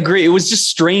 Because I agree. It was just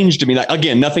strange to me. Like,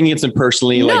 again, nothing against him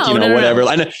personally, whatever.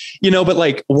 No. But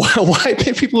like, why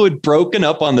people who had broken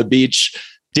up on the beach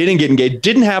didn't get engaged,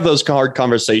 didn't have those hard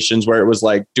conversations where it was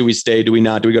like, do we stay? Do we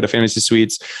not? Do we go to fantasy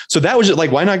suites? So that was just like,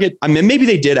 why not get, I mean, maybe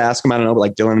they did ask him, I don't know, but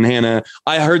like Dylan and Hannah,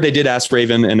 I heard they did ask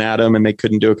Raven and Adam and they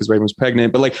couldn't do it because Raven was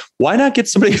pregnant, but like, why not get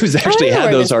somebody who's actually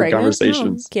had those hard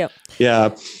conversations? Cute.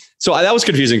 Yeah. So that was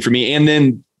confusing for me. And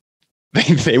then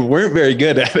they weren't very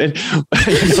good at it.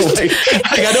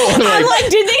 I don't want to I'm like,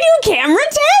 did they do camera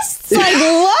tests? Like,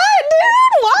 what, dude?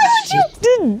 Why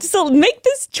would you make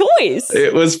this choice?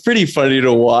 It was pretty funny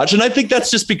to watch. And I think that's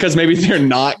just because maybe they're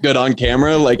not good on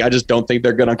camera. Like, I just don't think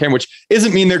they're good on camera, which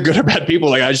isn't mean they're good or bad people.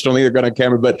 Like, I just don't think they're good on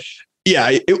camera. But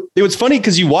yeah, it was funny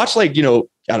because you watch like, I don't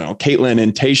know, Caitlyn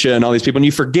and Tayshia and all these people, and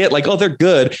you forget like, oh, they're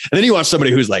good. And then you watch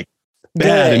somebody who's like, bad,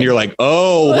 good. And you're like,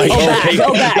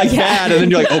 bad, and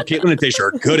then you're like, oh, Caitlyn and Tayshia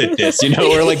are good at this,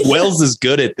 or like Wells is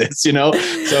good at this, so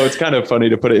it's kind of funny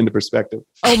to put it into perspective.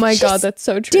 Oh my God, that's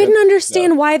so true. Didn't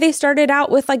understand why they started out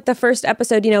with like the first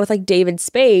episode, with like David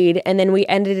Spade, and then we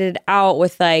ended it out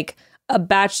with like a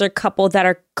bachelor couple that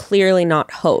are clearly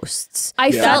not hosts.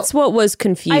 That's what was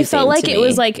confusing. I felt like it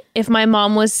was like if my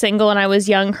mom was single and I was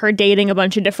young, her dating a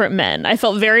bunch of different men. I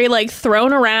felt very like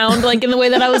thrown around, like in the way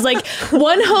that I was like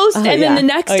one host and then the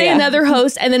next day another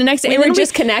host and then the next day. We were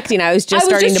just connecting. I was just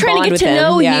starting to bond with them. I was just trying to get to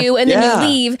know you, and then you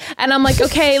leave, and I'm like,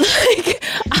 okay, like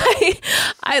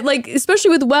I like,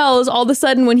 especially with Wells, all of a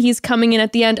sudden when he's coming in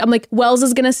at the end, I'm like, Wells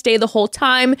is gonna stay the whole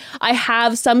time. I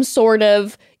have some sort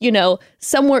of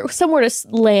somewhere to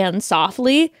land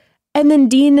softly. And then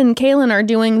Dean and Kaylin are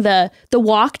doing the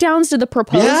walk downs to the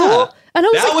proposal. Yeah, and I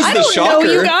was like, I don't know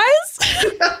you guys.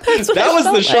 That was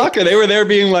the shocker. They were there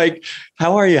being like,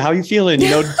 how are you? How are you feeling? For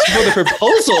the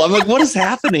proposal. I'm like, what is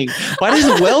happening? Why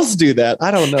doesn't Wells do that?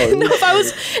 I don't know. No, if I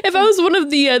was one of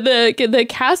the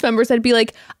cast members, I'd be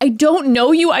like, I don't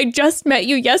know you. I just met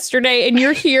you yesterday and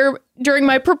you're here during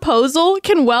my proposal.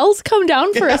 Can Wells come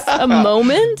down for a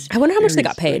moment? I wonder how much they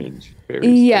got paid.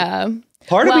 Yeah.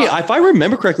 Part of me, if I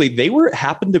remember correctly,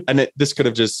 and this could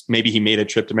have just, maybe he made a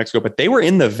trip to Mexico, but they were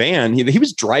in the van. He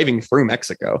was driving through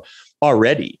Mexico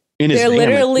already in his They're van.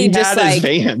 literally he just had his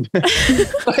van.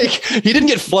 Like he didn't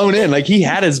get flown in. Like he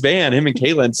had his van, him and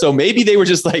Caitlin. So maybe they were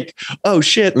just like, oh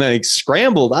shit, and like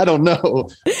scrambled. I don't know.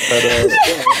 But,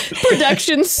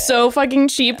 Production's so fucking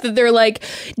cheap that they're like,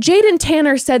 Jade and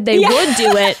Tanner said they would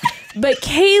do it. But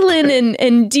Kaylin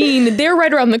and Dean, they're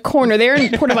right around the corner. They're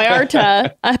in Puerto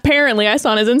Vallarta. Apparently, I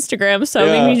saw on his Instagram, so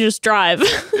maybe you just drive.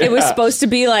 It was supposed to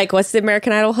be like, what's the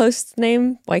American Idol host's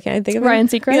name? Why can't I think of it? Ryan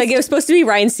Seacrest? Like, it was supposed to be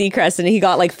Ryan Seacrest, and he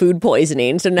got like food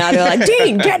poisoning. So now they're like,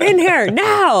 Dean, get in here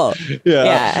now.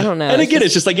 Yeah, I don't know. And again,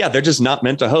 it's just like, they're just not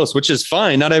meant to host, which is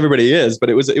fine. Not everybody is, but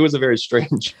it was a very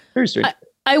strange.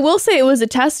 I will say it was a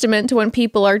testament to when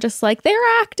people are just like,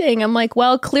 they're acting. I'm like,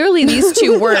 well, clearly these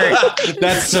two weren't.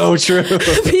 That's so true.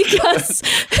 Because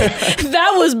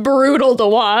that was brutal to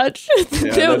watch.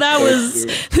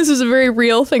 This was a very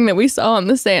real thing that we saw on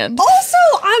the sand. Also,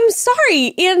 I'm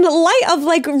sorry, in light of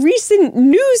like recent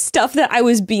news stuff that I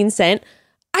was being sent,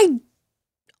 I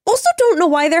also don't know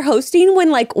why they're hosting when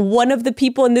like one of the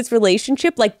people in this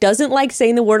relationship like doesn't like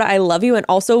saying the word I love you, and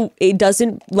also it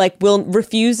doesn't like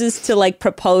refuses to like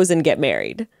propose and get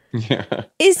married. Yeah.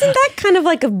 Isn't that kind of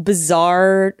like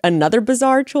another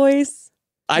bizarre choice?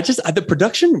 The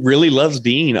production really loves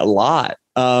Dean a lot.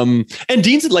 And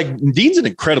Dean's an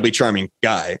incredibly charming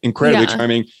guy,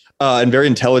 charming and very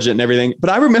intelligent and everything. But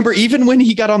I remember even when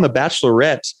he got on The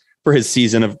Bachelorette for his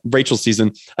season of Rachel's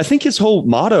season, I think his whole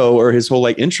motto or his whole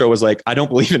like intro was like, I don't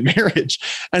believe in marriage.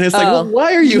 And it's like, well,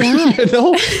 why are you, you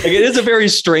know, like it is a very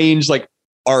strange, like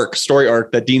story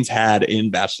arc that Dean's had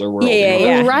in Bachelor World.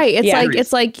 Yeah. Right.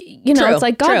 It's like, you know, it's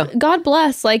like God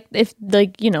bless. Like if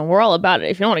like, you know, we're all about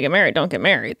it. If you don't want to get married, don't get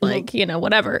married. Like, you know,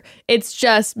 whatever. It's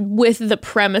just with the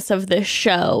premise of this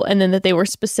show. And then that they were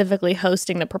specifically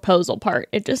hosting the proposal part.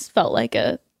 It just felt like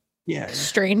a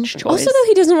strange choice. Also, though,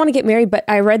 he doesn't want to get married, but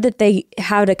I read that they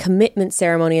had a commitment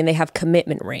ceremony and they have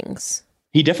commitment rings.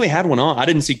 He definitely had one on. I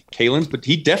didn't see Kaylin's, but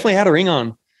he definitely had a ring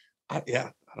on. I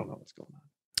don't know what's going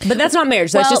on. But that's not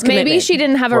marriage. That's just commitment. Maybe she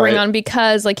didn't have a ring on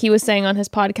because, like he was saying on his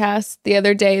podcast the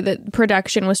other day, that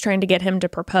production was trying to get him to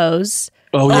propose.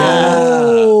 Oh,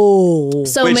 yeah.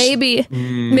 So maybe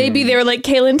they were like,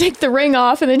 Kaylin, take the ring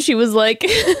off. And then she was like,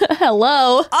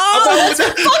 hello. Oh, that's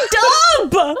fucked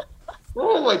up.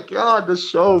 Oh my God, this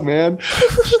show, man.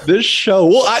 This show.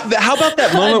 Well, how about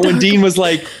that moment when Dean was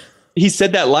like, he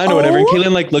said that line or whatever, and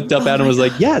Kaylin like looked up at him and was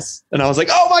like, yes. And I was like,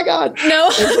 oh my God. No.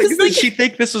 Did she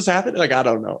think this was happening? Like, I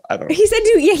don't know. He said,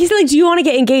 he said, like, do you want to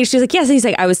get engaged? She's like, yes. And he's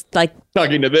like, I was like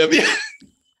talking to them.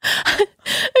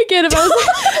 Again, if I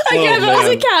was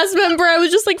a cast member, I was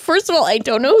just like, first of all, I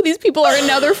don't know who these people are, and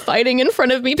now they're fighting in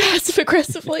front of me passive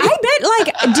aggressively. I bet,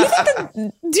 like, do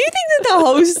you think that the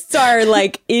hosts are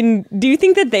like do you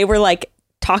think that they were like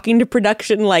talking to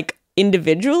production like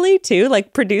individually too,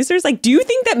 like producers? Like, do you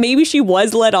think that maybe she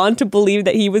was led on to believe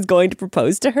that he was going to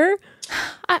propose to her?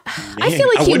 I feel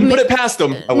like I wouldn't put it past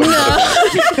him. I wouldn't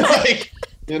put it past him. Like,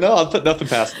 you know, I'll put nothing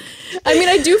past him. I mean,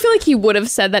 I do feel like he would have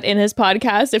said that in his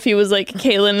podcast if he was like,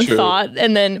 Kaylin thought,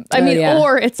 and then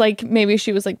or it's like maybe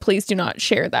she was like, please do not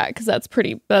share that because that's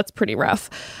pretty rough.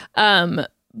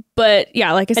 But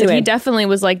yeah, like I said, he definitely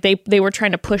was like they were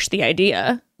trying to push the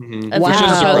idea. Mm-hmm.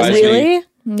 Wow, really?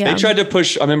 Yeah. They tried to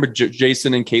push. I remember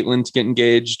Jason and Caitlin to get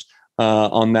engaged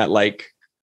on that like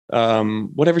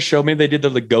whatever show. Maybe they did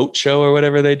the GOAT show or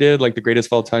whatever they did, like the greatest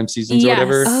of all time seasons or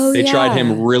whatever. They tried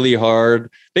him really hard.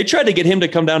 They tried to get him to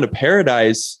come down to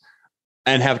Paradise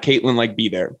and have Caitlin like be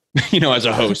there, you know, as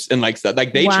a host and like stuff.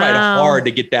 Like they tried hard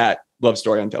to get that love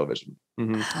story on television.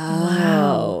 Mm-hmm.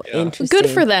 Wow. Yeah. Interesting. Good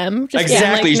for them. Just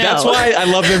exactly. Like, no. That's why I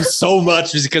love them so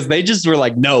much, is because they just were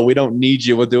like, no, we don't need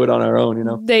you. We'll do it on our own, you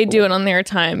know? They do it on their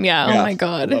time. Yeah. Oh my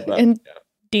God. And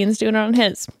Dean's doing it on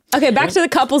his. Okay. Back to the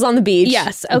couples on the beach.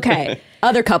 Yes. Okay.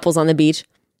 Other couples on the beach.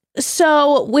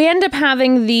 So we end up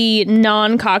having the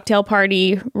non-cocktail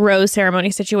party rose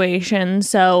ceremony situation.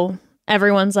 So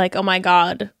everyone's like, oh my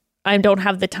God, I don't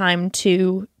have the time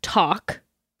to talk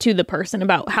to the person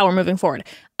about how we're moving forward.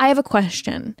 I have a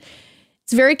question.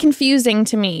 It's very confusing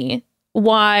to me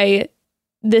why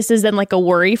this is then like a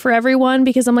worry for everyone,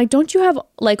 because I'm like, don't you have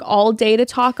like all day to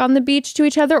talk on the beach to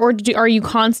each other? Or are you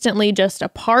constantly just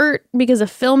apart because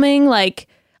of filming? Like,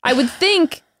 I would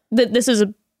think that this is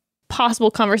a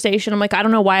possible conversation. I'm like, I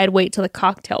don't know why I'd wait till the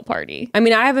cocktail party. I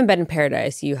mean, I haven't been in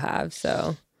Paradise. You have,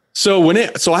 so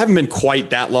I haven't been quite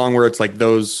that long where it's like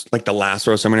those, like the last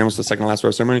rose ceremony, almost the second last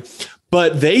rose ceremony,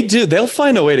 but they'll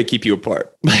find a way to keep you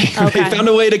apart. They found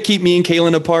a way to keep me and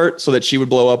Kaylin apart so that she would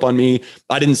blow up on me.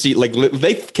 I didn't see, like,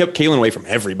 they kept Kaylin away from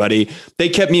everybody. They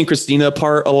kept me and Christina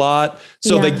apart a lot.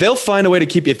 So they'll find a way to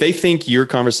keep you. If they think your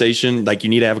conversation, like you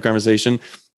need to have a conversation,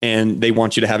 and they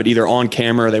want you to have it either on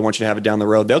camera or they want you to have it down the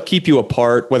road. They'll keep you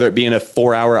apart, whether it be in a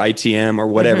 4-hour ITM or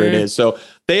whatever it is. So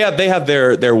they have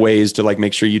their ways to like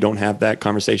make sure you don't have that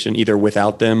conversation either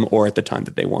without them or at the time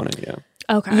that they want it. Yeah.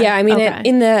 Okay. Yeah, I mean,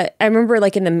 I remember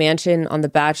like in the mansion on The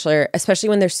Bachelor, especially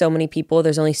when there's so many people,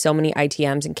 there's only so many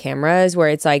ITMs and cameras where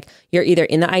it's like you're either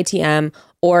in the ITM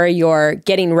or you're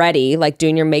getting ready, like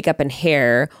doing your makeup and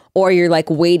hair, or you're like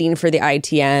waiting for the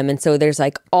ITM. And so there's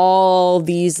like all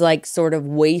these like sort of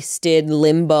wasted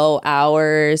limbo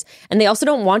hours. And they also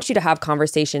don't want you to have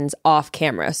conversations off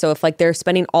camera. So if like they're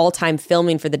spending all time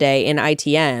filming for the day in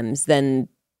ITMs, then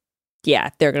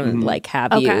yeah, they're going to like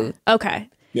have you. Okay.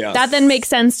 Yeah. That then makes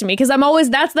sense to me because I'm always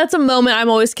that's a moment I'm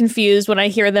always confused when I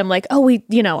hear them like, oh,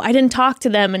 I didn't talk to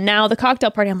them and now the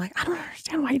cocktail party. I'm like, I don't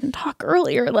understand why you didn't talk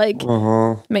earlier. Like,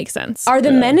 makes sense. Are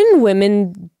the men and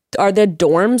women, are the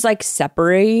dorms like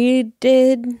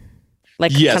separated?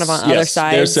 Like kind of on other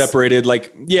sides? They're separated,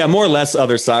 like, yeah, more or less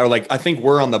other side. Or like, I think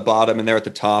we're on the bottom and they're at the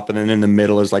top. And then in the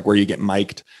middle is like where you get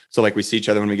mic'd. So like we see each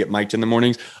other when we get mic'd in the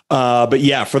mornings. But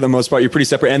yeah, for the most part, you're pretty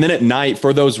separate. And then at night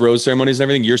for those rose ceremonies and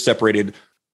everything, you're separated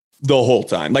the whole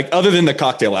time. Like other than the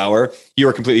cocktail hour, you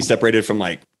are completely separated from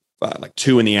like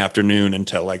 2 p.m.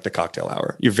 until like the cocktail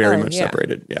hour. You're very much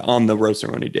separated. Yeah. On the rose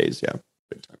ceremony days. Yeah.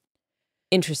 Big time.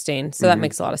 Interesting. So that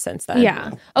makes a lot of sense then. Yeah.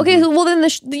 Okay. Well, then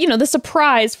the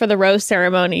surprise for the rose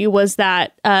ceremony was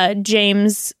that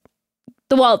James,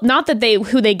 not that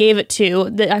who they gave it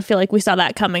to. I feel like we saw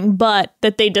that coming, but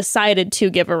that they decided to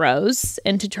give a rose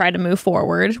and to try to move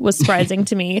forward was surprising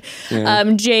to me. Yeah.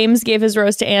 James gave his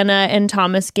rose to Anna, and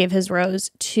Thomas gave his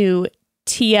rose to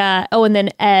Tia. Oh, and then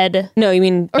Ed. No, you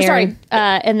mean Aaron. Sorry.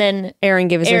 And then Aaron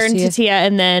gave his rose to Tia,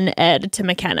 and then Ed to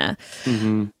McKenna.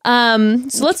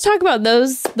 So let's talk about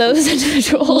those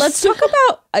individuals. Let's talk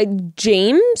about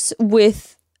James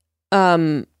with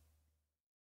oh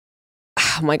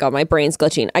my God, my brain's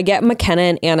glitching. I get McKenna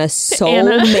and Anna mixed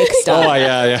up. Oh,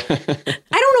 yeah.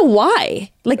 I don't know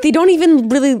why. Like, they don't even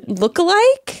really look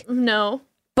alike. No.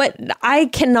 But I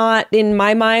cannot, in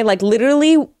my mind, like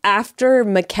literally after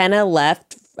McKenna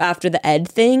left after the Ed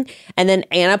thing, and then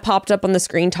Anna popped up on the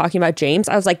screen talking about James,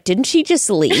 I was like, didn't she just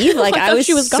leave? Like, I was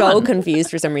so gone. Confused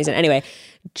for some reason. Anyway,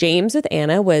 James with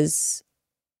Anna I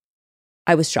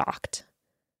was shocked.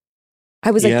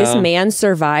 I was like, this man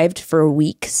survived for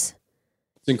weeks.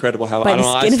 It's incredible how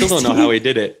I still don't know how he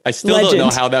did it. I still don't know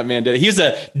how that man did it. He was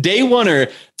a day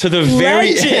oneer to the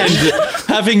very end,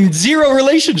 having zero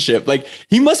relationship. Like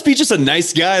he must be just a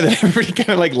nice guy that everybody kind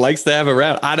of like likes to have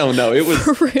around. I don't know. It was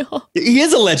for real. He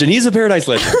is a legend. He's a Paradise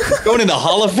legend. He's going in the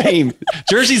Hall of Fame.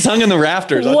 Jersey's hung in the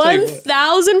rafters.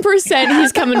 1,000%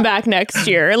 he's coming back next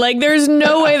year. Like there's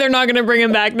no way they're not going to bring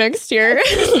him back next year.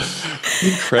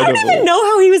 Incredible. I don't even know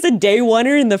how he was a day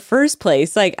oneer in the first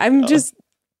place. Like I'm just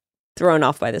thrown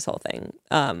off by this whole thing.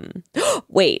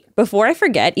 Wait, before I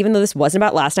forget, even though this wasn't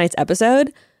about last night's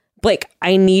episode, Blake,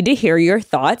 I need to hear your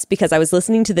thoughts because I was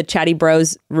listening to the Chatty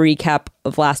Bros recap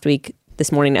of last week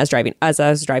this morning as I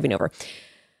was driving over.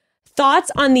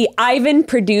 Thoughts on the Ivan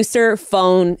producer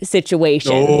phone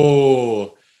situation?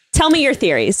 Oh, tell me your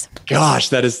theories. Gosh,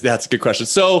 that's a good question.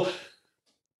 So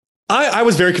I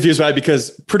was very confused by it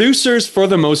because producers, for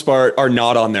the most part, are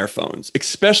not on their phones,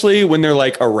 especially when they're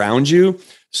like around you.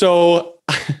 So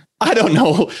I don't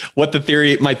know what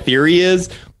my theory is,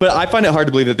 but I find it hard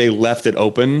to believe that they left it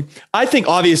open. I think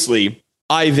obviously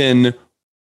Ivan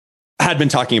had been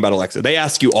talking about Alexa. They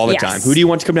ask you all the time, who do you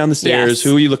want to come down the stairs? Yes.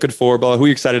 Who are you looking for? Blah, who are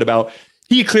you excited about?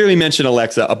 He clearly mentioned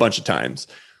Alexa a bunch of times.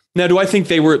 Now, do I think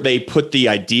they put the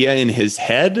idea in his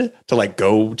head to like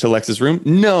go to Alexa's room?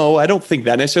 No, I don't think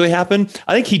that necessarily happened.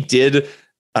 I think he did,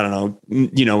 I don't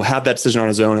know, have that decision on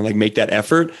his own and like make that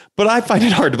effort. But I find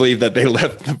it hard to believe that they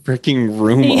left the freaking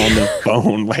room on the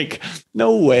phone. Like,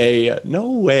 no way. I don't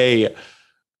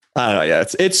know. Yeah,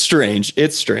 it's strange.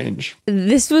 It's strange.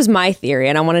 This was my theory,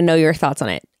 and I want to know your thoughts on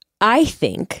it. I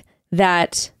think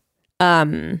that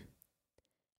a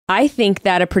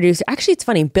producer, actually, it's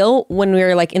funny. Bill, when we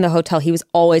were like in the hotel, he was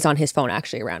always on his phone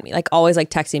actually around me, like always like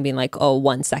texting, being like, oh,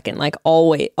 1 second, like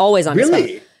always on his phone.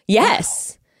 Really?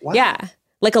 Yes. Wow. Yeah.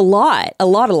 Like a lot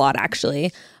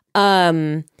actually.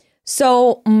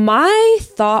 So my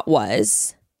thought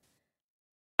was,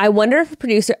 I wonder if a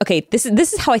producer, okay, this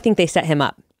is how I think they set him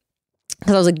up.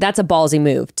 Because I was like, that's a ballsy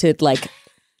move to like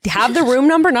have the room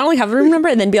number, not only have the room number,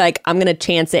 and then be like, I'm going to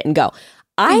chance it and go.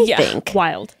 I think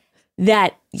wild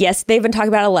that, yes, they've been talking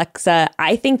about Alexa.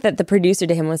 I think that the producer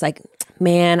to him was like,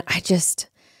 man,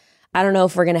 I don't know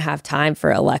if we're going to have time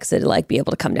for Alexa to like be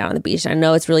able to come down on the beach. I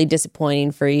know it's really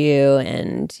disappointing for you.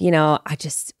 And,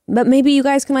 but maybe you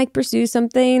guys can like pursue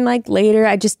something like later.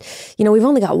 We've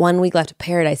only got 1 week left of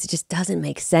Paradise. It just doesn't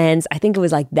make sense. I think it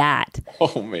was like that.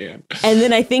 Oh, man. And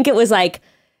then I think it was like,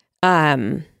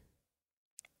 whether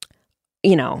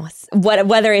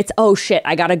it's, oh shit,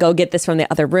 I got to go get this from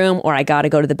the other room or I got to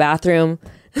go to the bathroom.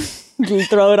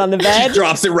 Throw it on the bed. She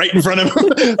drops it right in front of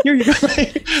him. Here you go.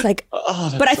 It's like,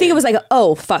 but I think it was like,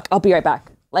 oh, fuck, I'll be right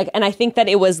back. Like, and I think that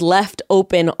it was left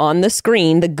open on the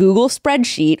screen, the Google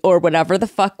spreadsheet or whatever the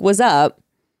fuck was up.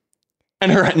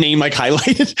 And her name like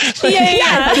highlighted.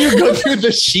 Yeah. How do you go through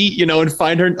the sheet, and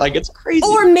find her? Like, it's crazy.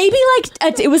 Or maybe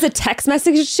like it was a text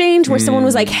message exchange where someone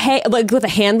was like, hey, like with a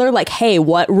handler, like, hey,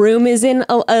 what room is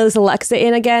Alexa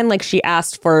in again? Like she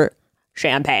asked for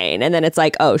champagne. And then it's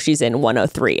like, oh, she's in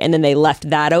 103. And then they left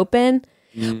that open.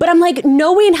 But I'm like,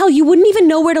 no way in hell, you wouldn't even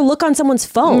know where to look on someone's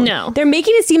phone. No. They're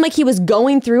making it seem like he was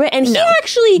going through it. And he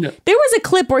actually, there was a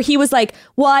clip where he was like,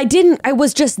 well, I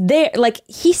was just there. Like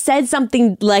he said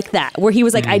something like that, where he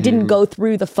was like, I didn't go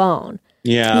through the phone.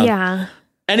 Yeah. Yeah.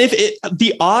 And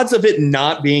the odds of it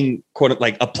not being quote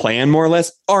like a plan, more or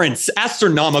less, are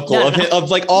astronomical. Of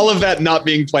like all of that not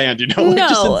being planned, No,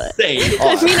 just insane.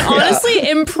 I mean, honestly,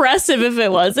 impressive if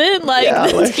it wasn't.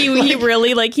 Like, he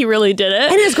really did it.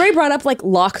 And it was great. Brought up like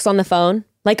locks on the phone.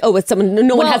 Like, oh, it's someone.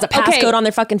 No one has a passcode on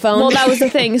their fucking phone. Well, that was the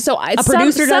thing. So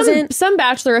producer doesn't. Some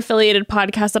Bachelor affiliated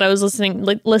podcast that I was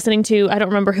listening to. I don't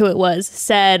remember who it was.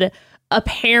 Said,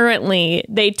 apparently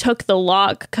they took the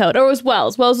lock code, or it was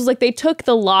Wells. Wells was like, they took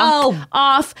the lock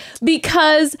off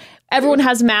because everyone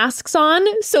has masks on,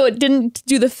 so it didn't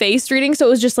do the face reading, so it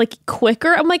was just like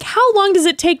quicker. I'm like, how long does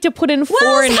it take to put in four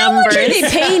numbers? How much are they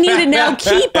paying you to now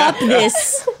keep up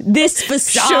this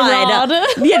facade? Charade.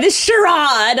 Yeah, this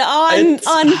charade on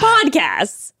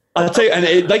podcasts. I'll tell you,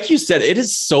 and like you said, it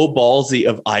is so ballsy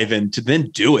of Ivan to then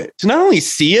do it, to not only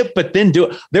see it, but then do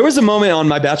it. There was a moment on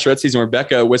my Bachelorette season where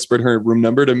Becca whispered her room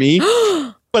number to me,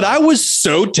 but I was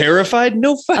so terrified.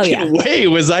 No fucking way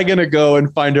was I going to go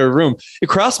and find her room. It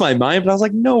crossed my mind, but I was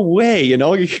like, no way, you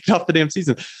kicked off the damn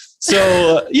season.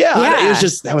 So it was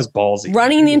just, that was ballsy.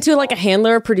 Running into like a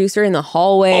handler or producer in the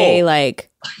hallway,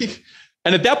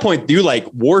 And at that point, you like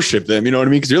worship them, you know what I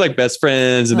mean? Because you're like best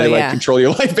friends and they like control your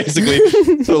life basically.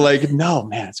 So like, no,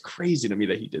 man, it's crazy to me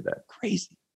that he did that.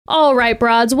 Crazy. All right,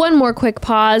 broads, one more quick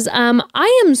pause.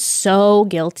 I am so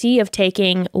guilty of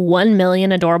taking 1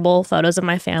 million adorable photos of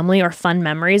my family or fun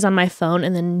memories on my phone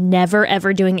and then never,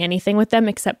 ever doing anything with them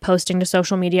except posting to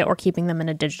social media or keeping them in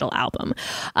a digital album.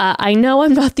 I know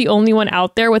I'm not the only one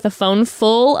out there with a phone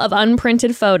full of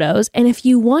unprinted photos. And if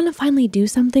you want to finally do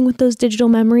something with those digital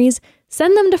memories,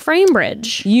 send them to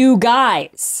FrameBridge. You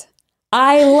guys,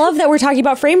 I love that we're talking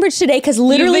about FrameBridge today because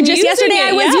literally just yesterday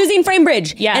I was using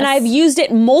FrameBridge. Yes. And I've used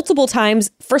it multiple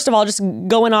times. First of all, just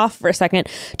going off for a second,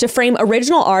 to frame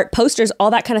original art, posters,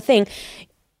 all that kind of thing.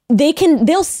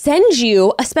 They'll send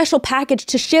you a special package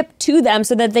to ship to them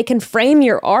so that they can frame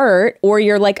your art or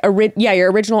your your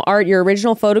original art, your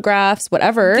original photographs,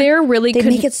 whatever. They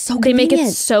make it so convenient. They make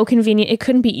it so convenient. It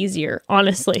couldn't be easier,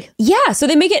 honestly. Yeah, so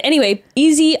they make it anyway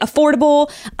easy,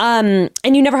 affordable, and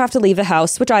you never have to leave the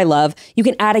house, which I love. You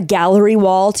can add a gallery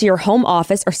wall to your home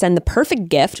office or send the perfect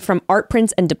gift from art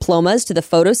prints and diplomas to the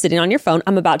photos sitting on your phone.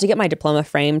 I'm about to get my diploma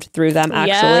framed through them,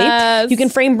 actually. Yes. You can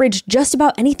FrameBridge just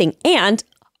about anything. And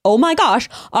oh my gosh,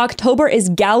 October is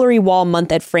Gallery Wall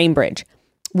Month at FrameBridge,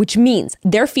 which means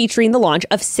they're featuring the launch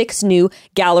of 6 new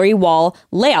gallery wall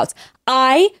layouts.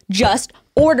 I just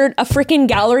ordered a freaking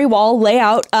gallery wall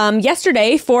layout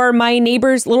yesterday for my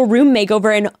neighbor's little room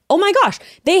makeover. And oh my gosh,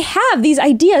 they have these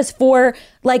ideas for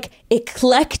like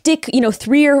eclectic,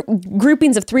 3 or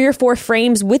groupings of 3 or 4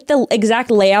 frames with the exact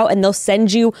layout. And they'll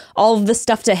send you all of the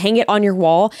stuff to hang it on your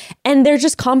wall. And they're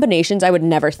just combinations I would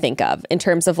never think of in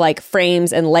terms of like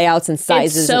frames and layouts and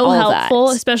sizes. It's so and all helpful,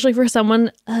 that. Especially for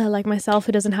someone like myself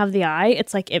who doesn't have the eye.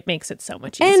 It's like, it makes it so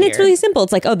much easier. And it's really simple.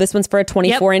 It's like, oh, this one's for a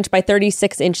 24 inch by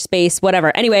 36 inch space,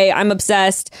 whatever. Anyway, I'm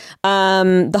obsessed.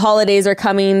 The holidays are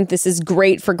coming. This is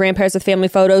great for grandparents with family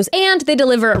photos. And they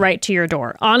deliver it right to your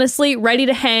door. Honestly, ready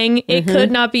to hang. It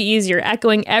could not be easier.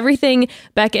 Echoing everything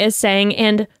Becca is saying.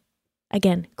 And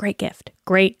again, great gift.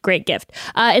 great gift.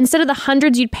 Instead of the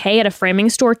hundreds you'd pay at a framing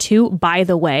store too, by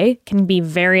the way, can be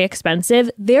very expensive.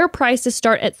 Their prices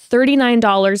start at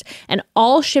 $39 and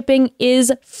all shipping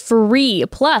is free.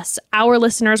 Plus, our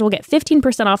listeners will get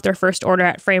 15% off their first order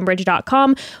at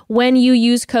framebridge.com when you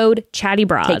use code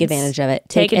ChattyBroads. Take advantage of it.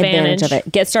 Take advantage of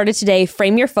it. Get started today.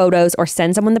 Frame your photos or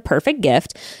send someone the perfect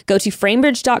gift. Go to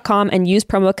framebridge.com and use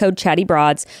promo code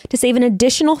ChattyBroads to save an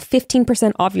additional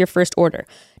 15% off your first order.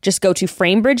 Just go to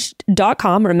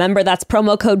framebridge.com. Remember, that's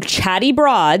promo code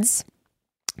ChattyBroads.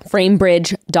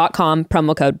 Framebridge.com,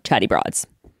 promo code ChattyBroads.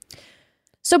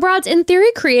 So, Broads, in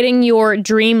theory, creating your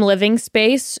dream living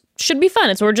space should be fun.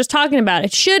 It's what we're just talking about.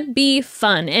 It should be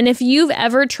fun. And if you've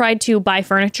ever tried to buy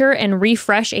furniture and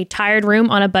refresh a tired room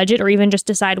on a budget, or even just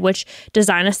decide which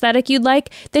design aesthetic you'd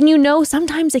like, then you know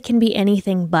sometimes it can be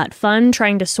anything but fun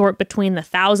trying to sort between the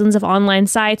thousands of online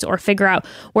sites or figure out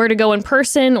where to go in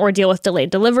person or deal with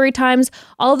delayed delivery times.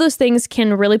 All of those things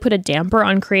can really put a damper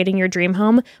on creating your dream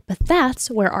home, but that's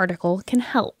where Article can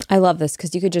help. I love this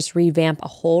because you could just revamp a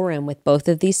whole room with both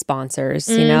of these sponsors,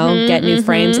 you know, get new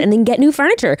frames and then get new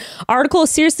furniture. Article is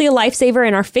seriously a lifesaver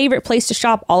and our favorite place to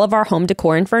shop all of our home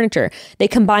decor and furniture. They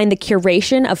combine the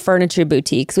curation of furniture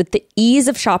boutiques with the ease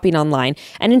of shopping online.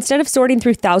 And instead of sorting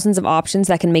through thousands of options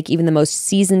that can make even the most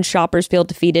seasoned shoppers feel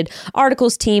defeated,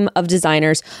 Article's team of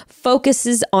designers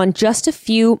focuses on just a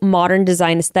few modern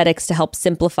design aesthetics to help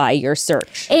simplify your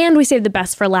search. And we saved the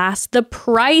best for last, the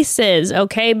prices,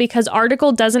 okay? Because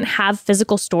Article doesn't have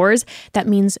physical stores. That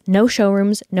means no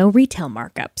showrooms, no retail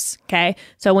markups, okay?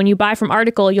 So when you buy from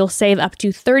Article, you'll save up to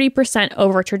 30%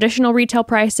 over traditional retail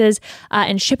prices,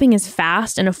 and shipping is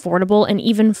fast and affordable and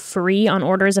even free on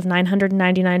orders of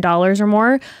 $999 or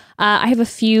more. I have a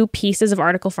few pieces of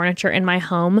Article furniture in my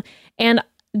home, and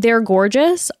they're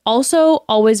gorgeous. Also,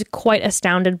 always quite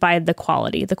astounded by the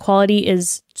quality. The quality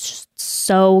is just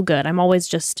so good. I'm always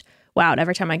just wowed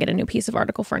every time I get a new piece of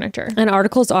Article furniture. And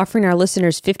Article's offering our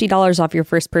listeners $50 off your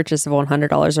first purchase of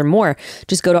 $100 or more.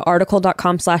 Just go to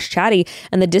article.com/chatty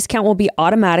and the discount will be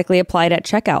automatically applied at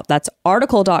checkout. That's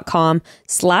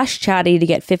article.com/chatty to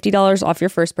get $50 off your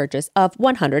first purchase of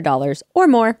 $100 or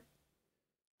more.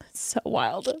 So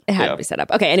wild. It had to be set up.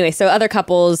 Okay, anyway, so other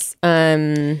couples.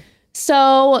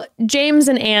 So James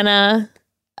and Anna.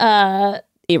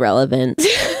 Irrelevant.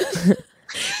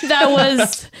 That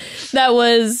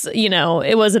was, you know,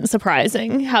 it wasn't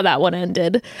surprising how that one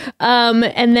ended.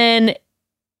 And then,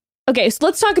 okay, so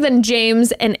let's talk then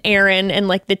James and Aaron and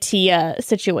like the Tia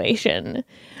situation.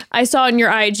 I saw on your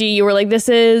IG, you were like, this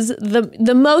is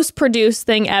the most produced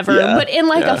thing ever, but in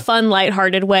like a fun,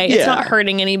 lighthearted way. It's not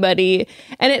hurting anybody.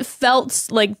 And it felt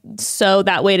like so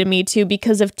that way to me too,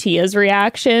 because of Tia's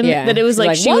reaction, that it was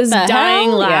like she was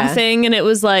dying laughing. And it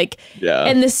was like,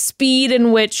 and the speed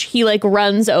in which he like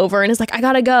runs over and is like, I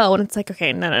gotta go. And it's like,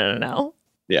 okay, no.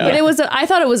 Yeah. But it was, I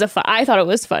thought it was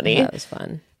funny. Yeah, it was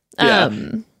fun.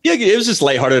 Yeah, it was just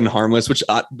lighthearted and harmless, which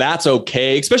that's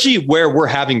okay, especially where we're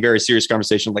having very serious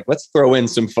conversation. Like, let's throw in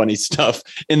some funny stuff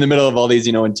in the middle of all these,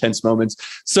 you know, intense moments.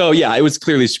 So yeah, it was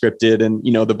clearly scripted and,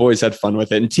 you know, the boys had fun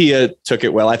with it and Tia took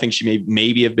it well. I think she may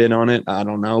maybe have been on it. I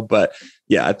don't know. But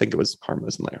yeah, I think it was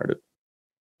harmless and lighthearted.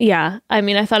 Yeah, I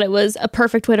mean, I thought it was a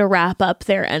perfect way to wrap up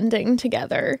their ending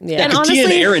together. Yeah, and honestly, Tia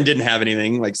and Aaron didn't have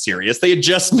anything like serious. They had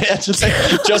just met,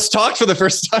 just talked for the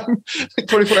first time like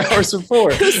 24 hours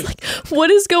before. It was like, what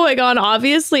is going on?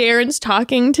 Obviously, Aaron's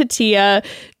talking to Tia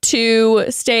to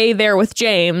stay there with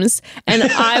James. And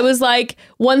I was like,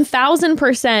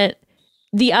 1000%.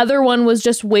 The other one was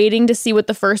just waiting to see what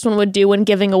the first one would do when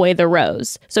giving away the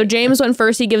rose. So James went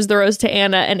first, he gives the rose to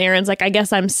Anna, and Aaron's like, I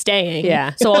guess I'm staying.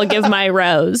 Yeah. So I'll give my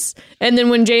rose. And then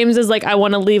when James is like, I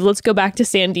want to leave, let's go back to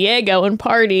San Diego and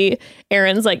party,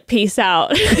 Aaron's like, peace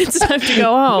out. It's time to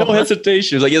go home. No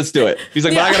hesitation. He's like, yeah, let's do it. He's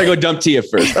like, well, I gotta go dump Tia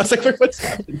first. I was like, what's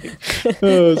happening?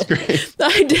 Oh, it's great.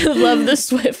 I did love the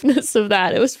swiftness of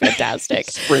that. It was fantastic.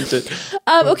 Sprinted.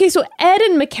 Okay, so Ed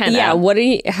and McKenna. Yeah, what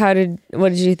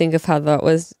did you think of how that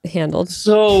was handled?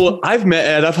 So I've met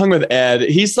Ed. I've hung with Ed.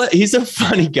 He's a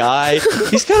funny guy.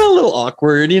 He's kind of a little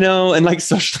awkward, you know, and like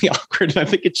socially awkward. And I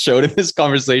think it showed in this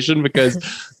conversation because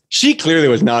she clearly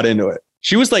was not into it.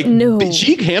 She was like, no.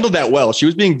 She handled that well. She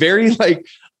was being very like,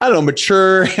 I don't know,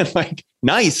 mature and like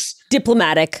nice.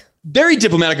 Diplomatic. Very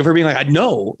diplomatic of her being like, I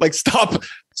know, like, stop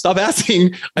stop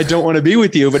asking. I don't want to be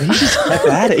with you. But he just kept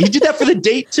at it. He did that for the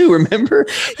date too. Remember?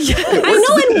 Yeah. I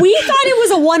know. And we thought it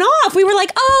was a one-off. We were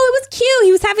like, oh, it was cute.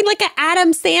 He was having like an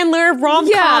Adam Sandler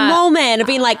rom-com moment of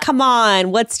being like, come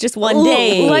on, what's just one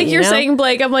day? Like you're saying,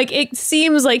 Blake, I'm like, it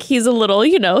seems like he's a little,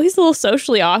 he's a little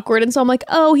socially awkward. And so I'm like,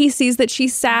 oh, he sees that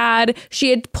she's sad. She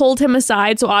had pulled him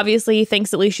aside. So obviously he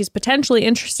thinks at least she's potentially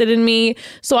interested in me.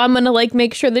 So I'm going to like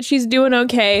make sure that she's doing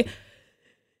okay.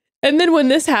 And then when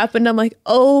this happened, I'm like,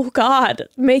 oh God,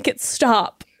 make it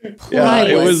stop. Yeah,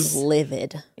 it was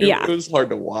livid. It was hard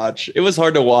to watch. It was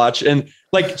hard to watch. And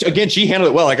like, again, she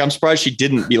handled it well. Like, I'm surprised she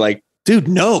didn't be like, dude,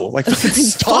 no, like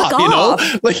stop,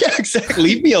 like, yeah, exactly.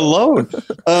 Leave me alone.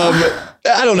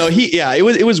 I don't know.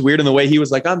 It was weird in the way he was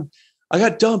like, I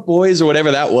got dumped, boys, or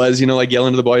whatever that was, like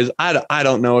yelling to the boys. I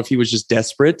don't know if he was just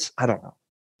desperate. I don't know.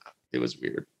 It was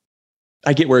weird.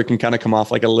 I get where it can kind of come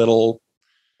off like a little,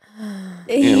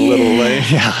 It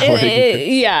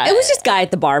was just guy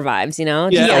at the bar vibes,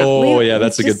 Yeah.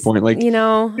 That's a good point. Like,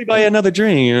 we buy another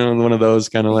drink, one of those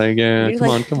kind of like,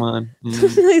 come on.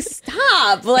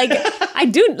 Stop. Like, I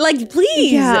do, like,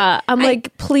 please. Yeah. I'm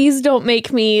like, please don't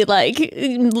make me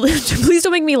please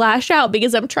don't make me lash out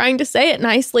because I'm trying to say it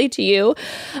nicely to you.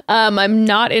 I'm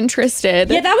not interested.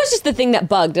 Yeah, that was just the thing that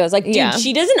bugged. I was like, dude,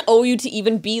 she doesn't owe you to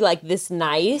even be like this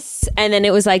nice. And then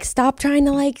it was like, stop trying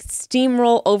to like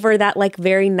steamroll over that like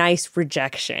very nice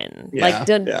rejection.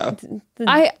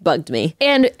 I bugged me.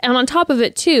 And on top of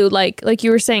it too, like you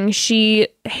were saying, she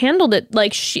handled it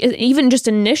like she even just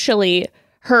initially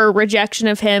her rejection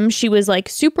of him, she was like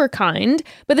super kind.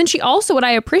 But then she also, what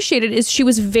I appreciated is she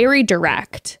was very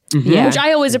direct, which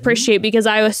I always appreciate because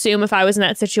I assume if I was in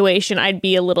that situation, I'd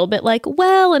be a little bit like,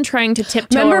 and trying to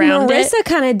tiptoe around it. Marissa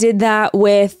kind of did that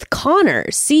with Connor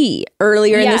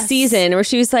earlier in the season where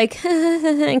she was like,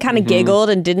 and kind of giggled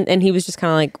and he was just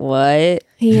kind of like, what?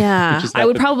 Yeah, I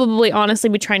would probably honestly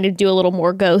be trying to do a little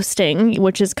more ghosting,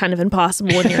 which is kind of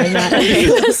impossible when you're in that.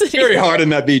 It's very hard in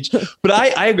that beach. But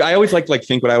I always like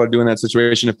think what I would do in that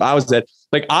situation if I was that.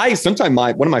 Like sometimes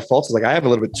one of my faults is like I have a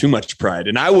little bit too much pride,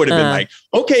 and I would have been like,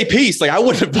 okay, peace. Like I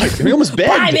would have like almost begged.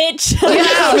 Bye, bitch.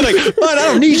 I'd be like, but I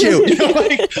don't need you.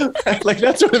 Like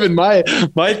that's would have been my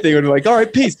thing. Would be like, all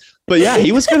right, peace. But yeah,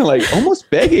 he was kind of like almost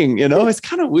begging, It's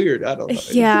kind of weird. I don't know.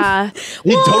 Yeah.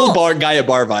 Total guy at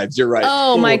bar vibes. You're right.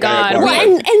 Oh my God. And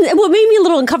what made me a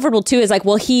little uncomfortable too is like,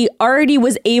 he already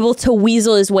was able to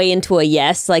weasel his way into a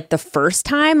yes like the first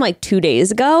time, like 2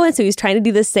 days ago. And so he's trying to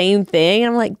do the same thing. And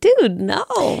I'm like, dude, no.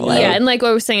 And like what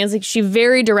I was saying is like she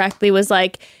very directly was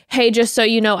like, hey, just so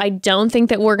you know, I don't think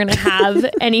that we're going to have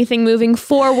anything moving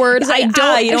forward. Like, you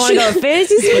don't want to go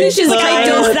fantasy suite? She's like, I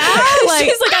don't.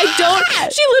 She's like, I don't.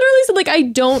 She literally said, like, I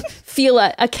don't feel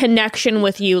a connection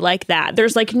with you like that.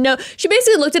 There's like no. She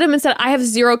basically looked at him and said, I have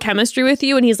zero chemistry with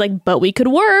you. And he's like, but we could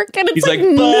work. And it's like,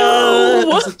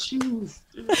 no.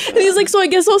 And he's like, so I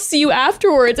guess I'll see you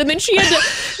afterwards. And then she had to,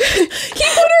 he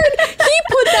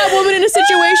put that woman in a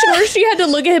situation where she had to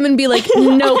look at him and be like,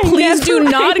 no, please do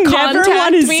not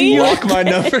contact me. Block my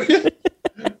number.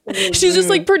 She's just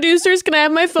like, producers, can I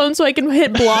have my phone so I can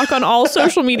hit block on all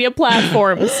social media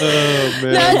platforms? Oh,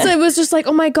 man. It was just like,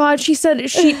 oh my God. She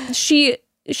said she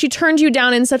turned you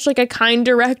down in such like a kind,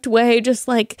 direct way. Just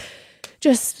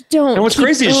don't. And what's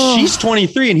crazy is she's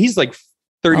 23 and he's like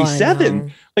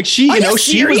 37. Like she was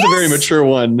the very mature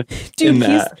one. Dude, in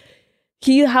that.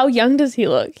 How young does he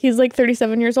look? He's like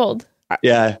 37 years old.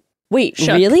 Yeah. Wait,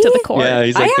 really? To the core. Yeah,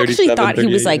 he's like I actually thought he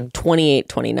was like 28,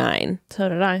 29. So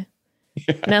did I.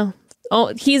 Yeah. No.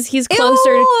 Oh, he's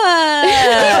closer.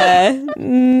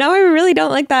 No, I really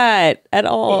don't like that at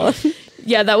all.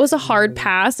 Yeah, that was a hard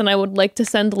pass, and I would like to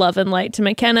send love and light to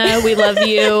McKenna. We love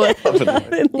you.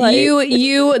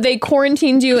 They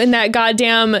quarantined you in that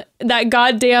goddamn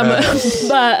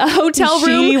hotel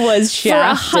room. She was for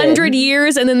 100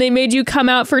 years, and then they made you come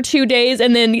out for 2 days,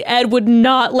 and then Ed would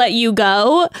not let you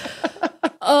go.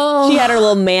 Oh, she had her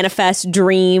little manifest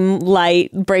dream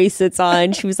light bracelets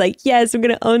on. She was like, "Yes, I'm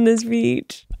gonna own this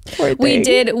beach." We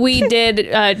did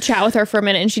chat with her for a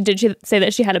minute, and she did say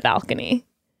that she had a balcony.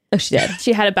 Oh, she did.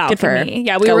 She had a balcony.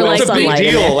 Yeah, we were like, that's a big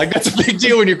deal. Like that's a big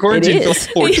deal when you're quarantined for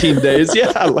 14 days.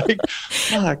 Yeah, like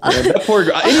fuck, man. That poor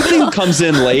girl. Anybody who comes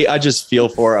in late, I just feel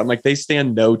for her. I'm like, they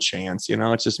stand no chance.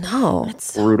 It's just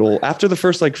brutal. After the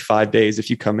first like 5 days, if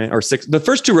you come in, or 6, the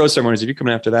first 2 rose ceremonies, if you come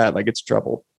in after that, like it's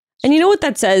trouble. And you know what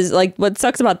that says? Like, what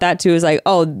sucks about that too is like,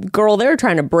 oh, girl, they were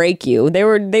trying to break you. They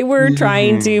were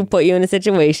trying to put you in a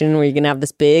situation where you're gonna have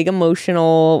this big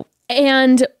emotional.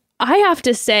 And I have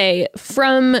to say,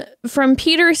 from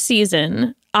Peter's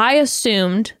season, I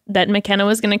assumed that McKenna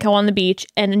was going to go on the beach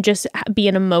and just be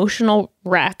an emotional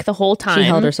wreck the whole time. She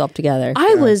held herself together.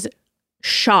 I was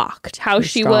shocked how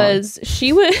she was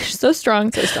so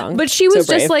strong. So strong. But she was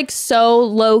So just brave. like so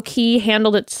low key,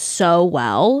 handled it so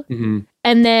well.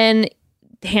 And then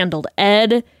handled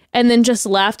Ed and then just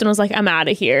left and was like, I'm out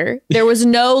of here. There was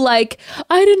no like,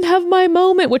 I didn't have my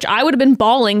moment, which I would have been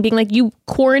bawling, being like, you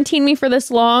quarantined me for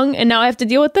this long and now I have to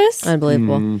deal with this.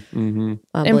 Unbelievable.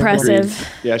 Impressive. Agreed.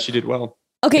 Yeah, she did well.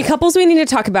 Okay, couples we need to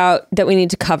talk about that we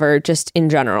need to cover just in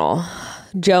general.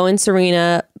 Joe and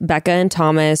Serena, Becca and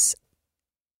Thomas,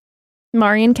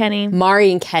 Mari and Kenny.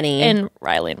 Mari and Kenny, And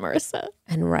Riley and Marissa.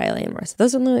 and Riley and Marissa.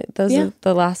 Those are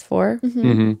the last four.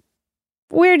 Mm-hmm.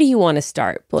 Where do you want to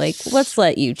start, Blake? Let's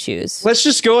let you choose. Let's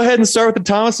just go ahead and start with the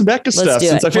Thomas and Becca stuff. do it.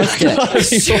 Since I feel Let's like do a lot of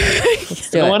people Let's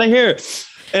do don't it. want to hear it.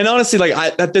 And honestly, like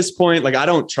at this point, like I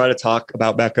don't try to talk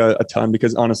about Becca a ton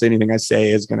because honestly, anything I say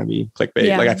is going to be clickbait.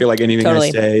 Yeah. Like I feel like anything Totally.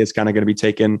 I say is kind of going to be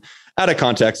taken out of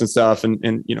context and stuff,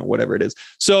 and you know whatever it is.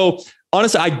 So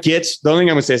honestly, the only thing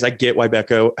I'm going to say is I get why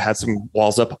Becca had some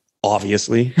walls up.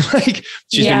 Obviously, like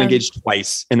she's been engaged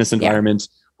twice in this environment.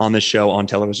 On the show on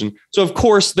television. So of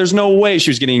course there's no way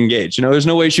she was getting engaged. You know, there's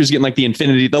no way she was getting like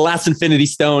the last Infinity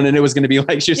Stone and it was going to be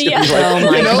like, she was going to be like, Oh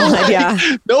my you know, God, like, yeah.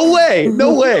 no way.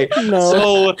 No.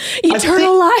 So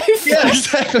Eternal life. yeah,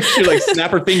 exactly. She like snap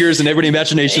her fingers and everybody's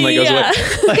imagination like goes away.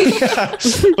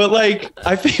 Like, but like,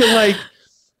 I feel like,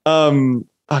 oh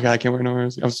God, I can't remember.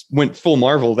 I went full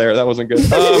Marvel there. That wasn't good.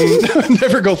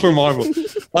 Never go for Marvel.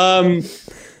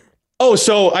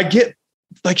 So I get,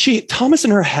 like Thomas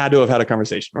and her had to have had a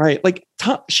conversation, right? Like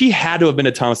she had to have been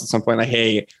to Thomas at some point, like,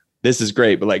 hey, this is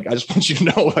great, but like, I just want you to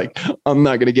know, like, I'm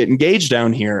not going to get engaged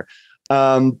down here.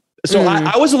 I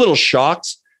was a little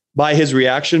shocked by his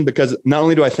reaction because not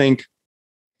only do I think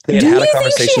they had a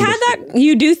conversation.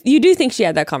 You do think she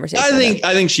had that conversation?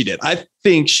 I think she did. I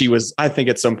think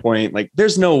at some point, like,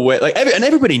 there's no way, like, and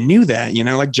everybody knew that, you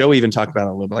know, like Joe even talked about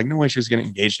it a little bit, like, no way she was getting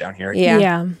engaged down here.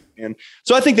 Yeah. And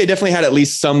so I think they definitely had at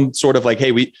least some sort of like,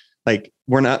 hey, we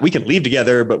can leave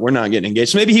together, but we're not getting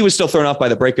engaged. So maybe he was still thrown off by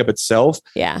the breakup itself.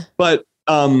 Yeah. But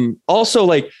also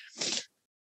like,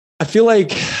 I feel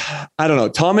like, I don't know,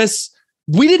 Thomas,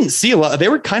 we didn't see a lot. They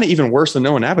were kind of even worse than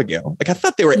Noah and Abigail. Like I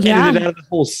thought they were edited out of the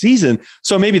whole season.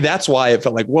 So maybe that's why it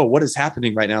felt like, whoa, what is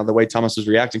happening right now? The way Thomas was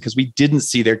reacting, because we didn't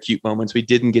see their cute moments. We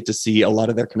didn't get to see a lot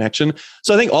of their connection.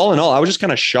 So I think all in all, I was just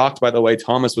kind of shocked by the way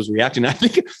Thomas was reacting. I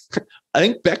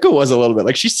think Becca was a little bit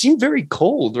like, she seemed very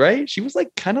cold, right? She was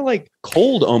like kind of like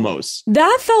cold almost.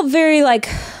 That felt very like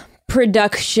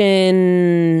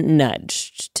production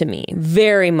nudged to me.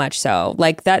 Very much so.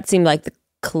 Like that seemed like the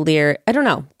clear, I don't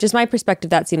know, just my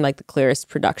perspective, that seemed like the clearest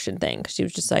production thing. She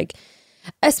was just like,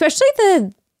 especially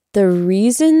the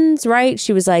reasons, right?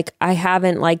 She was like, I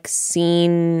haven't like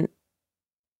seen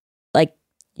like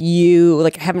you,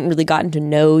 like I haven't really gotten to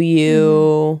know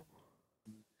you.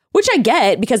 Which I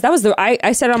get, because that was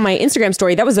I said on my Instagram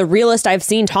story, that was the realest I've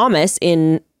seen Thomas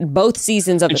in both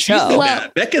seasons of the show.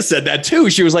 Becca said that too.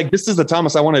 She was like, this is the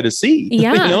Thomas I wanted to see.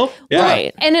 Yeah. You know? Yeah.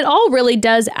 Right. And it all really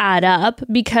does add up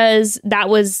because that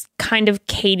was kind of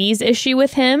Katie's issue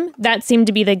with him. That seemed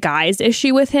to be the guy's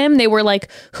issue with him. They were like,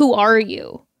 who are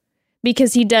you?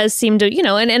 Because he does seem to, you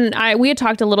know, we had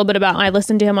talked a little bit about, I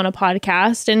listened to him on a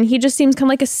podcast and he just seems kind of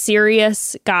like a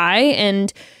serious guy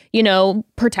and, you know,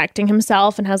 protecting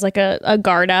himself and has like a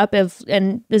guard up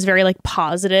and is very like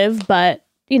positive, but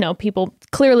you know, people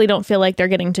clearly don't feel like they're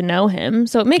getting to know him.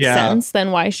 So it makes sense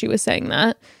then why she was saying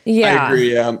that. Yeah. I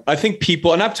agree. I think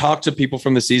people, and I've talked to people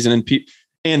from the season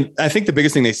and I think the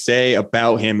biggest thing they say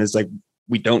about him is like,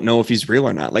 we don't know if he's real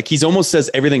or not. Like he's almost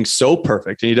says everything so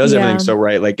perfect and he does everything so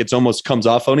right. Like it's almost comes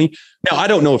off phony. Now, I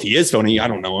don't know if he is phony. I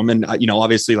don't know him. And you know,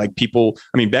 obviously like people,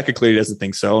 I mean, Becca clearly doesn't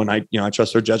think so. And I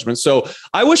trust her judgment. So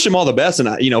I wish him all the best.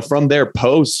 And you know, from their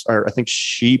posts, or I think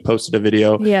she posted a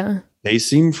video. Yeah. They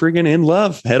seem friggin' in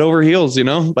love, head over heels, you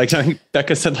know, like I think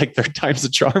Becca said like third time's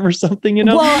a charm or something, you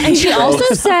know? Well, and she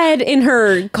also said in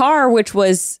her car, which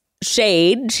was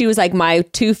shade, she was like, my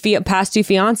past two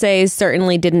fiancés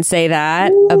certainly didn't say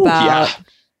that. About a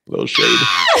little shade.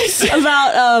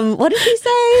 About what did he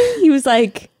say? He was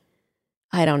like,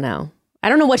 I don't know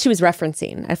what she was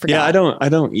referencing. I forgot. Yeah, I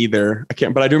don't either. I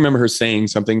can't, but I do remember her saying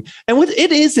something. And what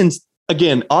it is,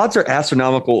 again, odds are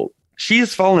astronomical. She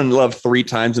has fallen in love 3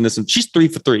 times in this, and she's 3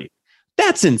 for 3.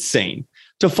 That's insane.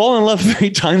 To fall in love 3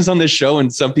 times on this show,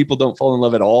 and some people don't fall in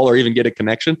love at all or even get a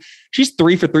connection. She's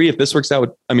 3 for 3. If this works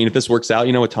out, if this works out,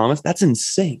 you know, with Thomas, that's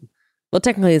insane. Well,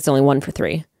 technically, it's only 1 for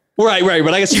 3. Right.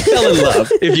 But I guess she fell in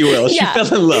love, if you will. She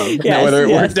fell in love. Yes, now, whether it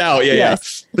worked out. Yeah.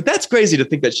 Yes. But that's crazy to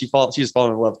think that she's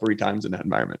fallen in love 3 times in that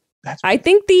environment. I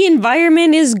think the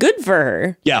environment is good for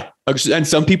her. Yeah. And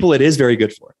some people it is very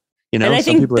good for. You know, and I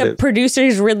some think people the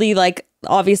producers really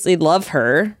obviously love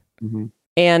her. Mm-hmm.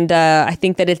 And I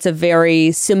think that it's a very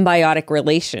symbiotic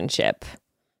relationship.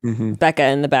 Mm-hmm. Becca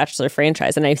and the Bachelor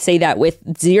franchise. And I say that with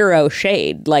zero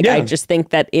shade. I just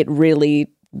think that it really,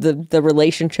 the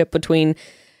relationship between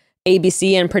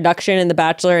ABC and production and the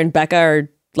Bachelor and Becca are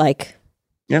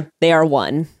they are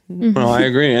one. Oh, I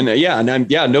agree. And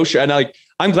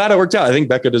I'm glad it worked out. I think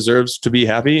Becca deserves to be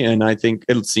happy. And I think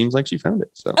it seems like she found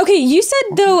it. So okay. You said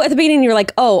though at the beginning, you're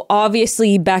like, oh,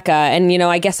 obviously Becca. And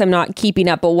I guess I'm not keeping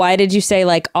up, but why did you say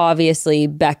obviously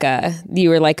Becca?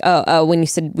 You were like, oh, when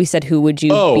we said, who would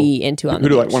you be into on who the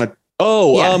do beach? I want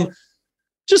to,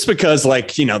 just because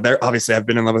they're obviously I've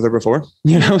been in love with her before,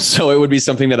 so it would be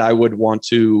something that I would want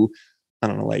to, I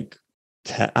don't know, I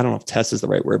don't know if test is the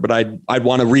right word, but I'd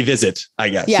want to revisit, I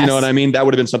guess. Yes. You know what I mean? That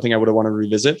would have been something I would have wanted to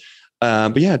revisit.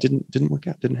 But yeah, it didn't work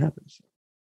out. Didn't happen.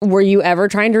 Were you ever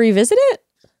trying to revisit it?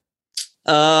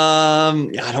 I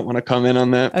don't want to comment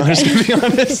on that. Okay. I'm just gonna be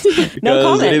honest. No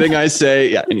comment. Anything I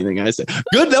say.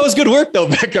 Good. That was good work though,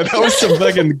 Becca. That was some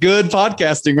fucking good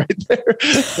podcasting right there.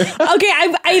 Okay.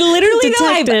 I literally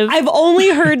I've only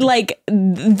heard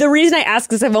the reason I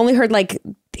ask is I've only heard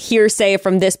hearsay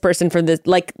from this person for this,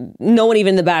 no one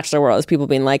even in the Bachelor world is people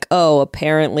being like, oh,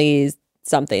 apparently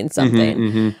something.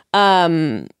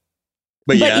 Mm-hmm.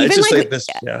 But yeah, it's just this.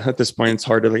 Yeah, at this point, it's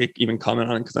hard to even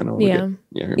comment on it because I know. Oh,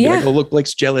 look,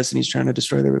 Blake's jealous and he's trying to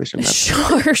destroy the relationship.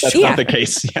 That's not the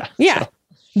case. Yeah.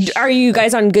 So. Are you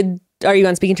guys on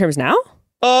on speaking terms now?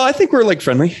 I think we're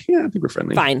friendly. Yeah, I think we're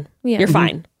friendly. Fine. Yeah. You're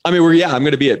fine. I mean, I'm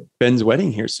going to be at Ben's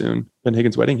wedding here soon. Ben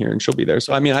Higgins' wedding here, and she'll be there.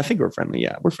 So I mean, I think we're friendly.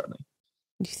 Yeah, we're friendly.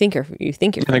 You think you're I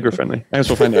think we're friendly. I guess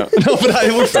we'll find out. No, but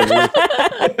we're friendly. We're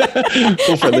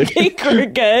friendly. I think we're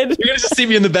good. You're going to just see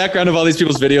me in the background of all these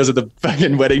people's videos at the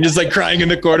fucking wedding, just crying in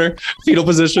the corner, fetal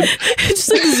position.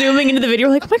 Just zooming into the video.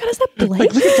 We're like, oh my God, is that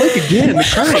Blake? Look at Blake again,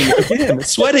 crying again,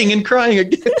 sweating and crying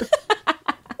again.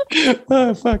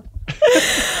 Oh, fuck.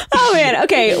 Oh, man.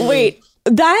 Okay, wait.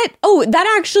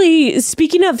 That actually,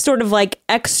 speaking of sort of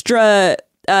extra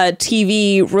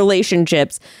TV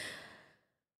relationships,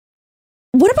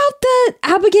 what about the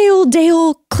Abigail,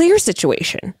 Dale, Claire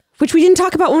situation? Which we didn't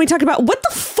talk about when we talked about what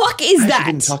the fuck is that? I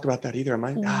didn't talk about that either.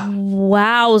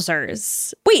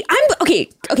 Wowzers. Wait, okay.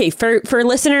 For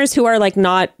listeners who are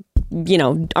not,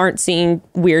 aren't seeing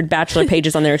weird Bachelor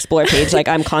pages on their Explore page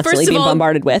I'm constantly being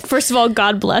bombarded with. First of all,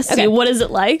 God bless you. What is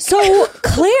it like? So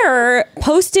Claire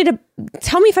posted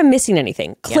tell me if I'm missing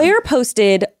anything. Claire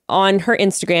posted on her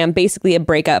Instagram basically a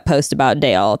breakup post about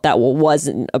Dale that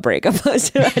wasn't a breakup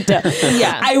post about Dale.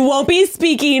 I won't be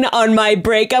speaking on my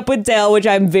breakup with Dale, which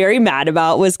I'm very mad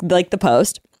about, was the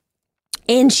post.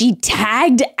 And she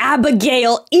tagged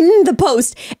Abigail in the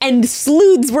post, and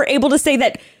sleuths were able to say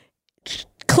that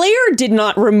Claire did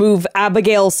not remove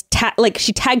Abigail's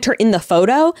she tagged her in the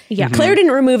photo. Yeah. Claire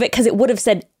didn't remove it because it would have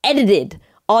said edited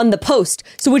on the post.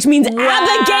 So which means Abigail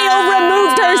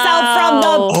removed herself from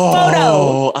the photo.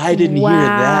 Oh, I didn't hear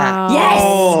that. Yes.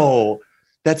 Oh,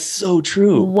 that's so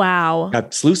true. Wow.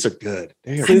 God, sleuths are good.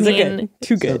 Sleuths are good.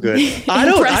 Too good. So good.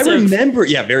 I remember.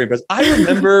 Yeah, very impressive. I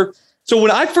remember. So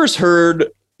when I first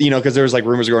heard, because there was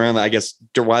rumors going around that I guess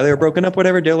why they were broken up,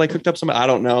 whatever, Dale hooked up somebody. I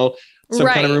don't know. Some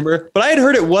kind of rumor, but I had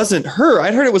heard it wasn't her.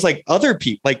 I heard it was other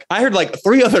people. I heard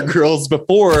 3 other girls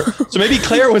before. So maybe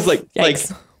Claire was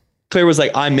Claire was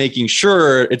I'm making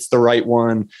sure it's the right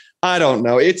one. I don't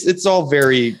know. It's all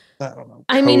very, I don't know.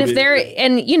 I mean,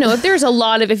 if there's a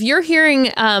lot of, if you're hearing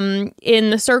in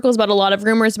the circles about a lot of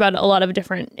rumors about a lot of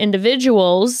different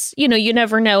individuals, you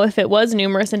never know if it was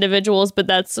numerous individuals, but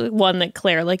that's one that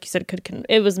Claire, like you said,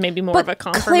 it was maybe more of a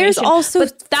confirmation. Claire's also,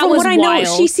 but that from was what I wild.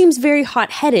 know, she seems very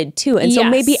hot-headed too. And so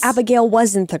maybe Abigail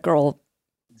wasn't the girl.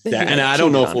 And I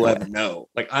don't know if we'll ever know.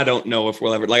 I don't know if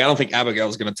we'll ever, I don't think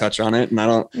Abigail's going to touch on it. And I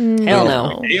don't. Hell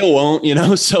no. Dale won't,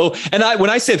 So, and when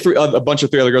I said a bunch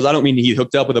of 3 other girls, I don't mean he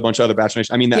hooked up with a bunch of other Bachelor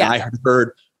Nation. I mean that I had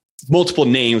heard multiple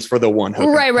names for the one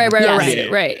hookup.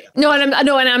 Right. No, and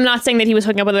I'm not saying that he was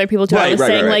hooking up with other people too. I was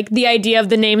saying the idea of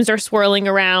the names are swirling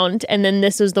around, and then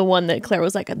this was the one that Claire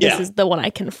was this is the one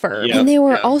I confirmed. And they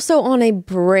were also on a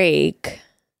break.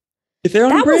 If they're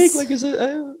on a break, is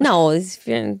it? No, it's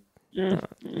been. Yeah.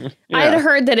 I had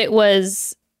heard that it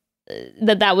was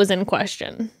that was in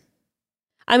question.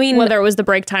 I mean, whether it was the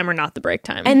break time or not the break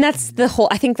time. And that's the whole,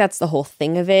 I think that's the whole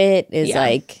thing of it is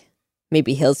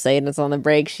maybe he'll say it's on the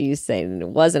break. She's saying it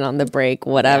wasn't on the break,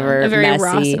 whatever. A very messy.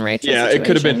 Ross and Rachel it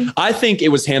could have been. I think it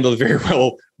was handled very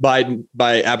well by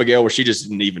Abigail, where she just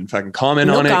didn't even fucking comment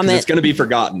on it. 'Cause it's going to be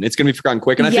forgotten. It's going to be forgotten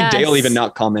quick. And I think Dale even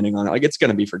not commenting on it, like it's going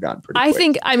to be forgotten pretty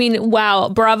quick. I mean, wow,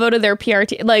 bravo to their PR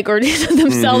team, like, or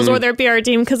themselves or their PR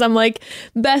team. Cause I'm like,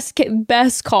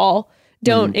 best call.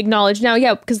 Don't acknowledge now.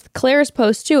 Yeah. Because Claire's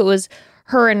post too, it was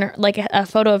her and like a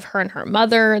photo of her and her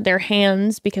mother, their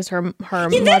hands, because her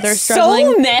mother's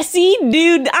struggling. So messy,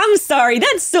 dude. I'm sorry.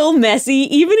 That's so messy.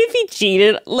 Even if he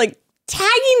cheated, like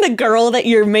tagging the girl that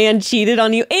your man cheated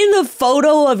on you in the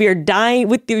photo of your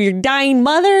dying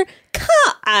mother.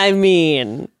 I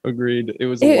mean, agreed. It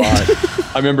was a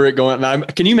lot. I remember it going.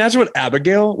 Can you imagine what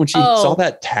Abigail, when she saw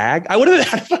that tag? I would have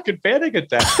had a fucking panic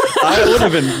attack. I would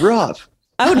have been rough.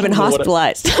 I would have been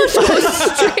hospitalized.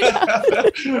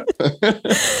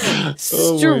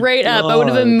 Straight up. I would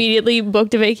have immediately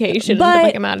booked a vacation. But and been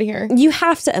like, I'm out of here. You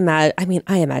have to imagine. I mean,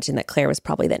 I imagine that Claire was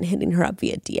probably then hitting her up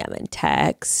via DM and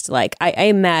text. Like, I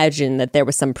imagine that there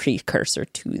was some precursor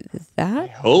to that. I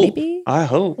hope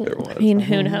there was. I mean,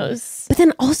 who knows? But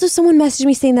then also someone messaged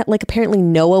me saying that like apparently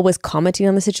Noah was commenting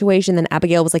on the situation. Then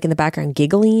Abigail was like in the background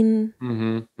giggling.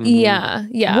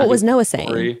 Yeah. What was Noah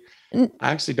saying?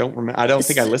 I actually don't remember. I don't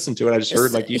think I listened to it. I just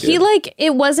heard like you did.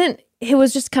 It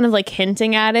was just kind of like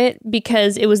hinting at it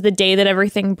because it was the day that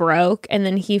everything broke. And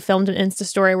then he filmed an Insta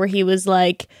story where he was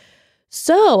like,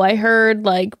 so I heard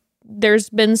like there's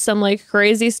been some like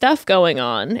crazy stuff going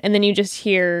on. And then you just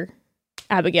hear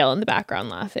Abigail in the background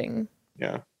laughing.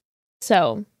 Yeah.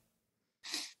 So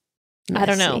messy. I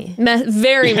don't know.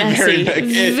 Very messy.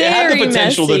 It had the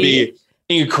potential to be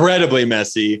incredibly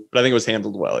messy, but I think it was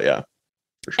handled well. Yeah.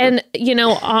 Sure. And, you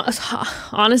know,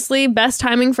 honestly, best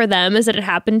timing for them is that it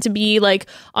happened to be like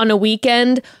on a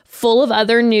weekend full of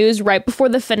other news right before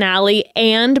the finale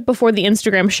and before the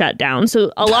Instagram shutdown.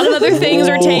 So a lot of other things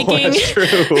are taking, that's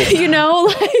true. You know,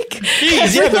 like.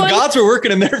 Jeez, yeah, the gods were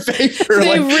working in their favor.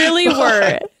 They really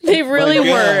were. They really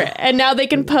were. And now they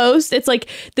can post. It's like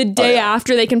the day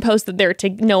after they can post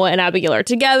that Noah and Abigail are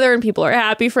together and people are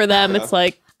happy for them. It's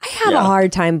like. I have a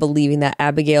hard time believing that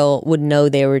Abigail would know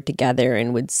they were together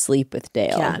and would sleep with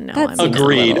Dale. Yeah, no.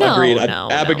 Agreed. No,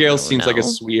 Abigail seems like a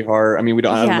sweetheart. I mean,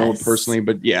 I don't know personally,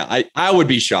 but yeah, I would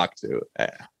be shocked too.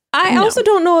 I also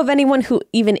don't know of anyone who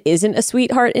even isn't a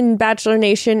sweetheart in Bachelor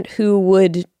Nation who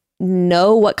would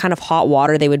know what kind of hot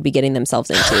water they would be getting themselves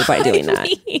into by doing that.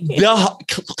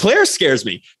 Claire scares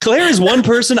me. Claire is one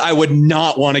person I would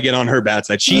not want to get on her bad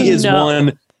side. She is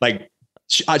one like.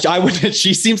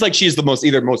 She seems like she's the most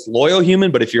loyal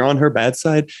human, but if you're on her bad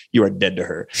side, you are dead to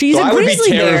her. She's a grizzly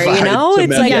bear, you know?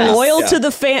 It's like loyal to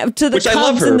the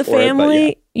cubs in the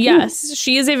family. Yes,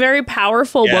 she is a very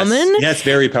powerful woman. Yes,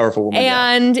 very powerful woman.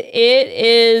 And it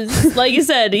is, like you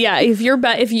said,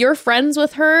 if you're friends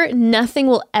with her, nothing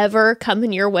will ever come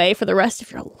in your way for the rest of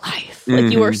your life.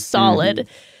 Like you are solid.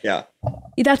 Yeah.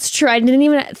 That's true. I didn't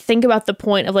even think about the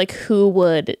point of like who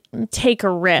would take a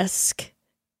risk.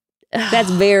 That's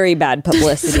very bad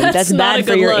publicity. That's bad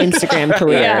for your Instagram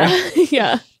career.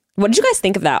 Yeah. What did you guys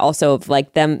think of that also, of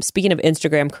like them, speaking of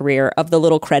Instagram career, of the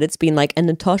little credits being like, and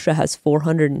Natasha has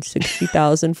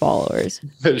 460,000 followers.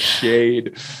 The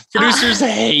shade. Producers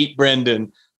hate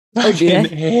Brendan. Fucking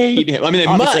hate him. I mean,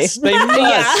 they must. They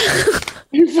must.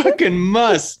 You fucking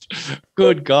must.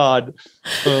 Good God.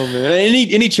 Oh man.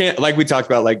 Any chance, like we talked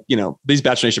about, like, you know, these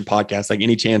Bachelor Nation podcasts, like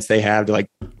any chance they have to like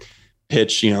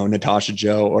pitch, you know, Natasha,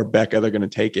 Joe, or Becca, they're going to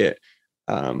take it.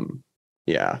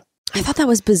 Yeah. I thought that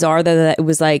was bizarre though, that it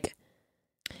was like,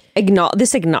 I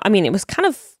mean, it was kind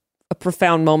of a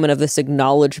profound moment of this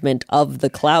acknowledgement of the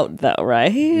clout though,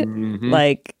 right?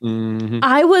 Like,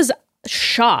 I was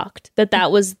shocked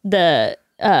that was the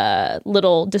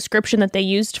little description that they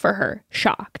used for her.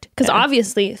 Shocked. Because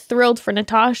obviously thrilled for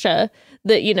Natasha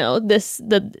that, you know,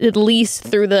 at least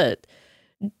through the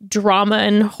drama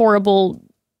and horrible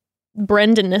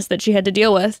Brendanness that she had to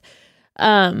deal with,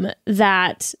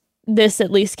 that this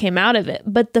at least came out of it.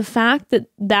 But the fact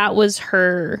that was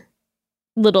her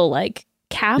little like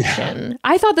caption,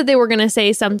 I thought that they were going to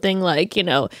say something like, you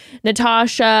know,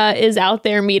 Natasha is out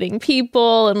there meeting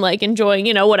people and like enjoying,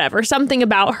 you know, whatever, something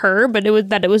about her, but it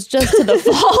was just to the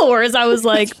followers. I was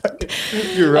like,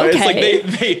 you're right. Okay.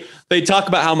 It's like they talk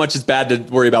about how much it's bad to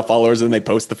worry about followers, and they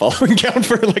post the following count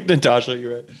for like Natasha.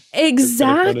 You're right.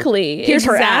 Exactly. Here's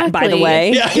her ad, by the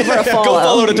way. Yeah, give her a follow. Go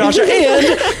follow Natasha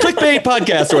and Clickbait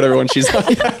Podcast or whatever one she's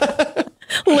on.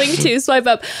 Link to swipe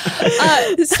up.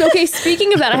 So, okay,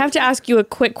 speaking of that, I have to ask you a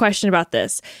quick question about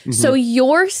this. So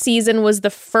your season was the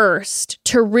first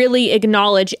to really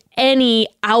acknowledge any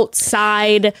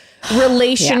outside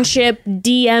relationship,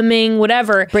 DMing,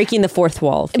 whatever. Breaking the fourth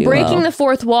wall. Breaking the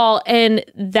fourth wall. And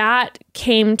that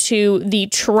came to the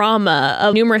trauma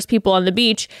of numerous people on the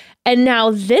beach. And now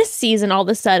this season, all of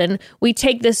a sudden, we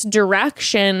take this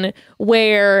direction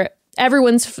where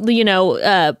everyone's,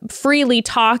 freely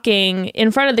talking in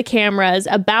front of the cameras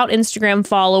about Instagram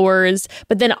followers,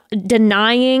 but then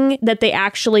denying that they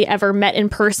actually ever met in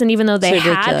person, even though they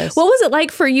had. What was it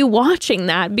like for you watching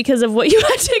that because of what you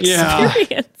had to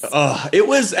experience? It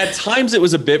was, at times, it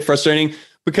was a bit frustrating.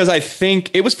 Because I think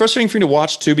it was frustrating for me to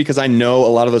watch too, because I know a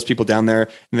lot of those people down there,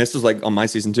 and this was like on my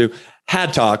season too,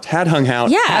 had talked, had hung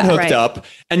out, had hooked up,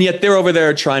 and yet they're over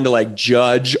there trying to like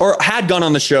judge, or had gone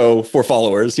on the show for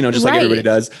followers, just like everybody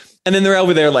does. And then they're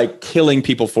over there like killing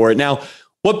people for it. Now,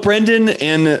 what Brendan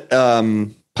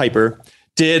and Piper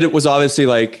did was obviously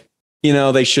like,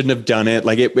 they shouldn't have done it.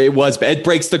 Like it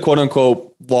breaks the quote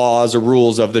unquote laws or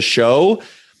rules of the show.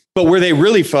 But where they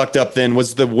really fucked up then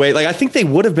was the way, like, I think they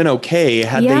would have been okay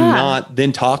had they not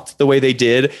then talked the way they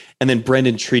did. And then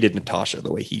Brendan treated Natasha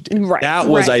the way he did. Right. That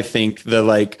was, I think, the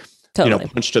like,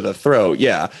 punch to the throat.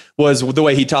 Yeah. Was the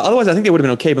way he talked. Otherwise, I think they would have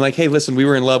been okay. But like, hey, listen, we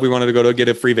were in love. We wanted to go to get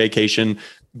a free vacation.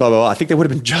 Blah, blah, blah. I think they would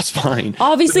have been just fine.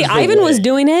 Obviously, Ivan was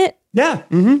doing it. Yeah.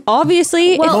 Mm-hmm.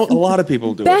 Obviously. Well, a lot of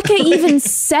people do Becca it. even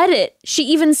said it. She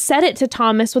even said it to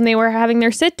Thomas when they were having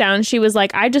their sit down. She was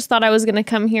like, I just thought I was going to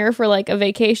come here for like a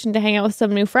vacation to hang out with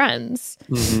some new friends.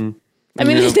 Mm-hmm. I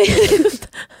mean,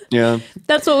 yeah,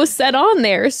 that's what was said on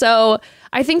there. So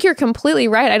I think you're completely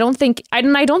right. I don't think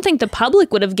the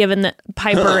public would have given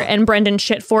Piper and Brendan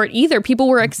shit for it either. People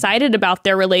were excited about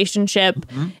their relationship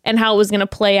and how it was going to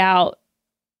play out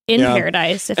in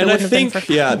paradise. And I think,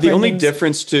 the only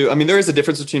difference there is a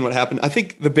difference between what happened. I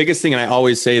think the biggest thing, and I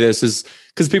always say this, is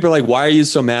because people are like, why are you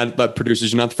so mad about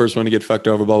producers? You're not the first one to get fucked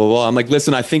over, blah, blah, blah. I'm like,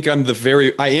 listen, I think I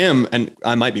am, and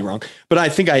I might be wrong, but I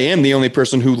think I am the only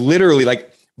person who literally,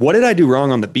 like, what did I do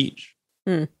wrong on the beach?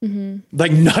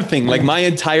 Like nothing. Like my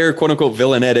entire quote unquote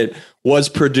villain edit was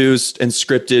produced and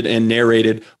scripted and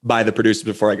narrated by the producers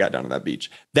before I got down to that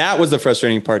beach. That was the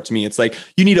frustrating part to me. It's like,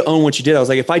 you need to own what you did. I was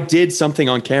like, if I did something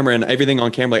on camera and everything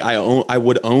on camera, like I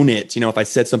would own it, if I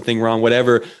said something wrong,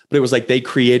 whatever. But it was like, they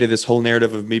created this whole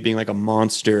narrative of me being like a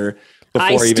monster.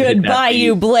 I stood by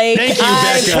you, Blake. Thank you,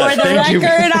 Becca. For the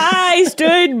record, I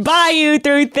stood by you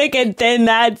through thick and thin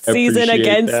that season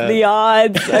against the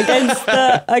odds, against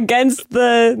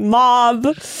the mob.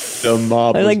 The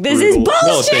mob. I'm like, this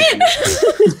brutal. is bullshit.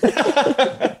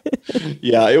 No,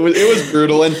 yeah, it was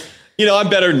brutal, and I'm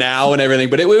better now and everything,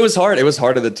 but it was hard. It was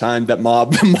hard at the time. The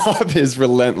mob is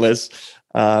relentless.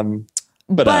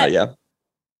 But yeah.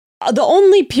 The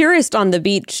only purist on the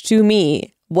beach to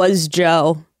me was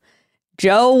Joe.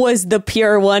 Joe was the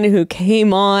pure one who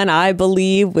came on, I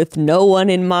believe, with no one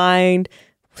in mind.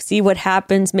 See what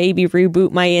happens, maybe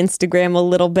reboot my Instagram a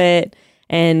little bit.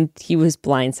 And he was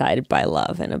blindsided by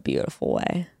love in a beautiful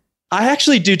way. I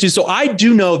actually do too. So I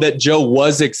do know that Joe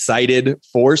was excited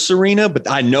for Serena, but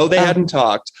I know they hadn't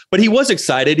talked. But he was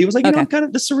excited. He was like, I'm kind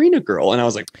of the Serena girl. And I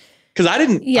was like, because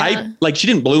she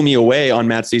didn't blow me away on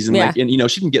Matt's season. Yeah. Like, and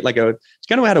she didn't get she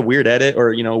kind of had a weird edit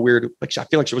or, weird, like, I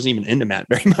feel like she wasn't even into Matt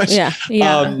very much. Yeah.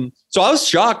 So I was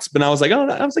shocked, but I was like,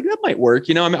 that might work.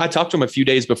 I talked to him a few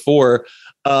days before,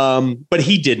 but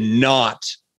he did not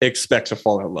expect to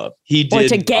fall in love. He did. Or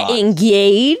to get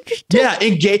engaged. Yeah,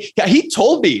 engaged. Yeah, he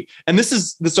told me, and this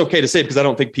is okay to say because I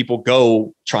don't think people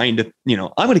go trying to,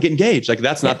 I'm going to get engaged. Like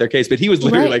that's not their case. But he was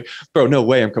literally like, bro, no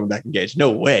way, I'm coming back engaged.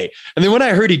 No way. And then when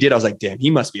I heard he did, I was like, damn,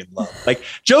 he must be in love. Like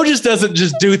Joe just doesn't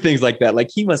just do things like that. Like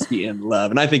he must be in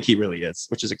love, and I think he really is,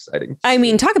 which is exciting. I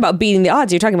mean, talk about beating the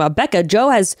odds. You're talking about Becca. Joe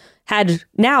has had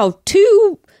now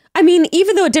 2. I mean,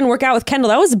 even though it didn't work out with Kendall,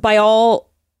 that was by all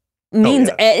means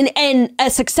and a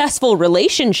successful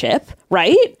relationship,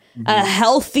 right? Mm-hmm. A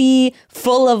healthy,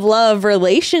 full of love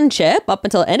relationship up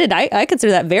until it ended. I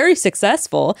consider that very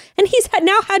successful. And he's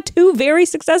now had 2 very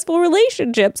successful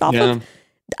relationships off of the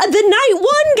night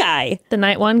one guy. The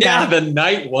night one guy. Yeah, the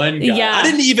night one guy. Yeah. I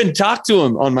didn't even talk to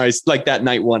him on my, that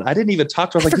night one. I didn't even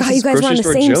talk to him. I forgot you guys were on the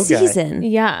same season. Guy.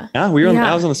 Yeah. Yeah,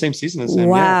 I was on the same season as him.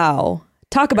 Wow.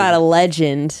 Talk about a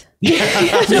legend. For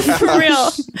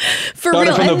real.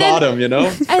 Started from the bottom,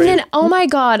 And then, oh my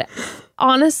God,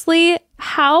 honestly,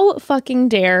 how fucking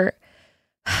dare.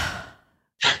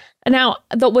 Now,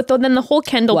 then the whole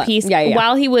Kendall piece,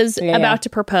 while he was about to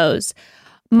propose,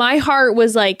 my heart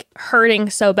was like hurting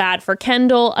so bad for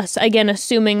Kendall. Again,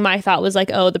 assuming my thought was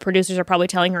like, oh, the producers are probably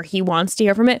telling her he wants to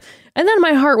hear from it. And then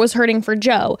my heart was hurting for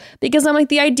Joe because I'm like,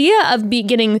 the idea of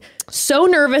getting so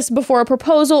nervous before a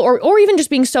proposal or even just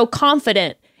being so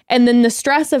confident and then the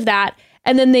stress of that.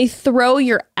 And then they throw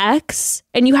your ex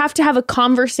and you have to have a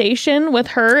conversation with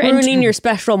her. Ruining your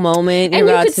special moment. And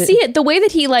you could see it. The way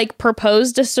that he like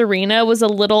proposed to Serena was a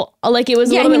little like it was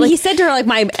a little bit like he said to her like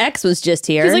my ex was just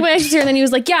here. He's like, my ex is here. And then he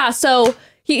was like, yeah. So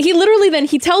he literally then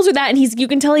he tells her that and you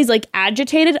can tell he's like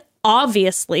agitated.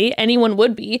 Obviously, anyone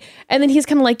would be. And then he's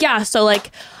kind of like, yeah, so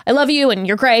like, I love you and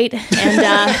you're great. And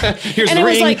Here's and the it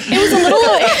was ring. like, it was a little,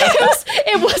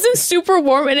 it wasn't super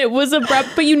warm and it was abrupt,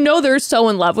 but you know they're so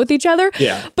in love with each other.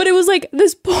 Yeah. But it was like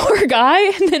this poor guy,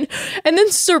 and then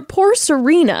poor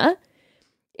Serena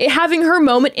having her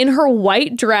moment in her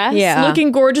white dress,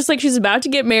 looking gorgeous like she's about to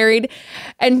get married,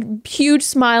 and huge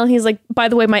smile. And he's like, by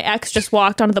the way, my ex just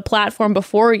walked onto the platform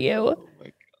before you. Oh my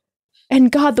God.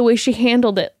 And God, the way she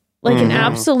handled it. Like an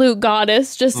absolute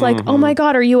goddess, just like, oh my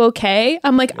God, are you okay?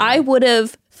 I'm like, I would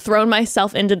have thrown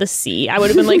myself into the sea. I would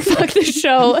have been like, fuck this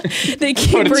show. They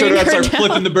keep bringing her down. Start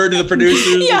flipping the bird to the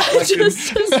producers. Yeah,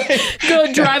 just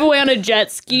go drive away on a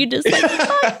jet ski, just like,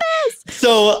 fuck this.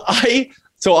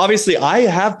 So obviously I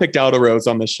have picked out a rose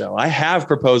on this show. I have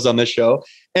proposed on this show.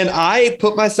 And I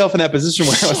put myself in that position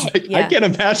where I was like, I can't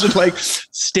imagine like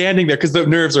standing there because the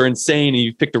nerves are insane and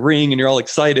you picked a ring and you're all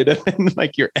excited. And then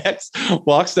like your ex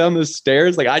walks down the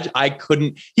stairs. Like I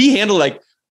couldn't, he handled like,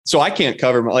 so I can't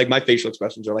cover my facial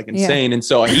expressions are like insane. And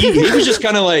so he was just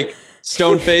kind of like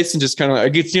stone faced and just kind of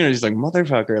like, he's like,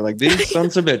 motherfucker, like these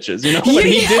sons of bitches, when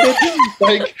he did it,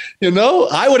 like,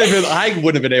 I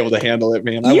wouldn't have been able to handle it,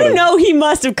 man. He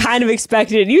must have kind of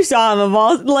expected it. You saw him of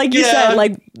all, like you said,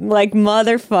 like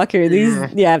motherfucker. These,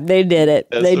 they did it.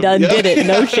 Did it.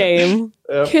 No shame.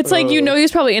 It's like,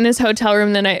 he's probably in his hotel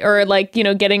room the night or like,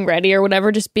 getting ready or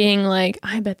whatever, just being like,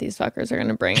 I bet these fuckers are going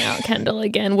to bring out Kendall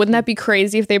again. Wouldn't that be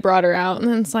crazy if they brought her out? And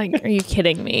then it's like, are you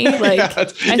kidding me? Like,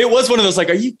 it was one of those, like,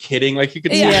 are you kidding? Like you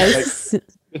could see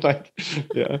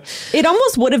It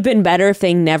almost would have been better if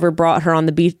they never brought her on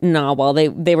the beach. No, well,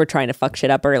 they were trying to fuck shit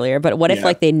up earlier. But what if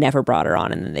like they never brought her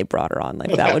on and then they brought her on?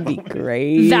 Like that would be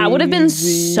great. That would have been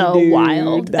so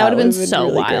wild. That would have been so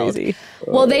really wild. Crazy.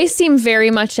 Well, they seem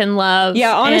very much in love.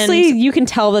 Yeah, honestly, you can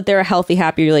tell that they're a healthy,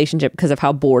 happy relationship because of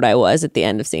how bored I was at the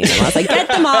end of seeing them. I was like, get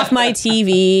them off my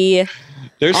TV.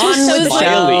 They're so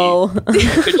smiley.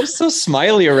 They're just so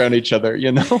smiley around each other,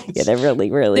 Yeah, they're really.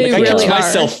 They I really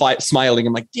catch myself smiling.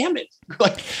 I'm like, damn it.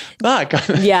 Like, fuck.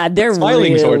 Yeah, they're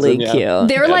smiling really cute.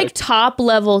 They're like top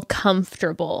level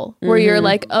comfortable, where you're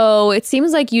like, oh, it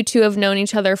seems like you two have known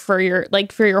each other for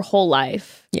your whole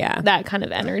life. Yeah, that kind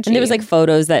of energy. And there was like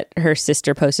photos that her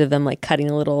sister posted of them like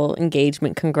cutting a little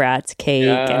engagement congrats cake,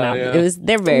 and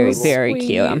they're very very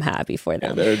cute. I'm happy for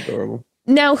them. Yeah, they're adorable.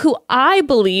 Now, who I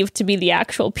believe to be the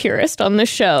actual purist on the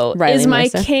show is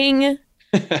Melissa. my king,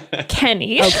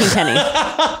 Kenny. Oh, King Kenny.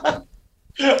 I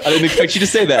didn't expect you to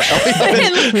say that.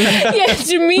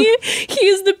 To me, he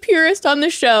is the purist on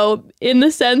the show in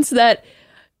the sense that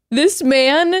this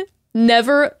man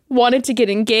never wanted to get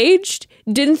engaged,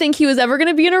 didn't think he was ever going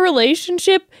to be in a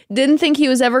relationship, didn't think he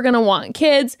was ever going to want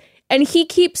kids. And he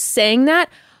keeps saying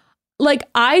that. Like,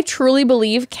 I truly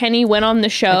believe Kenny went on the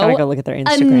show I gotta go look at their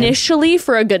Instagram. Initially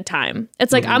for a good time.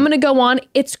 It's like, I'm going to go on.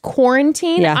 It's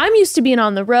quarantine. Yeah. I'm used to being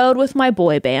on the road with my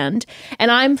boy band,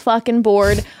 and I'm fucking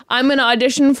bored. I'm going to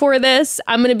audition for this.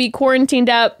 I'm going to be quarantined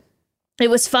up. It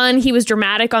was fun. He was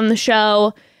dramatic on the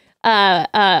show,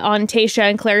 on Tayshia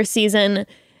and Claire's season.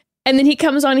 And then he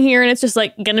comes on here and it's just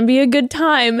like gonna be a good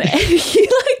time. And he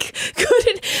like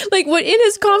couldn't like what in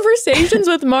his conversations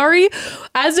with Mari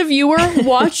as a viewer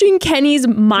watching Kenny's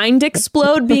mind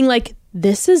explode, being like,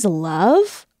 this is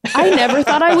love? I never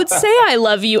thought I would say I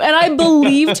love you. And I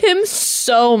believed him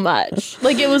so much.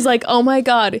 Like it was like, oh my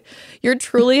God, you're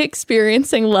truly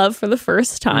experiencing love for the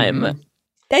first time.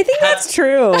 I think that's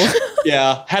true.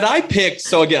 Yeah. Had I picked,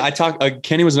 so again,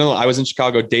 Kenny was I was in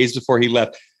Chicago days before he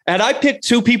left. And I picked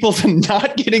two people to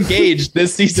not get engaged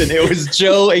this season. It was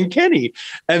Joe and Kenny.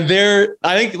 And they're,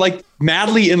 I think, like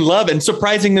madly in love and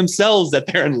surprising themselves that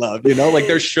they're in love, like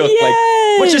they're shook. Yes.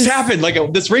 Like, what just happened? Like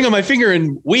this ring on my finger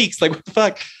in weeks. Like, what the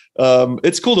fuck?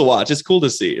 It's cool to watch. It's cool to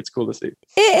see.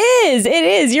 It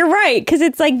is. You're right. Because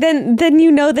it's like, then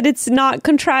you know that it's not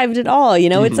contrived at all.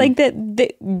 It's like that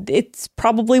it's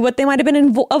probably what they might have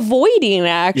been avoiding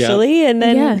actually. Yeah. And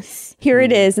then here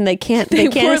it is, and they can't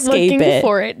weren't escape looking it.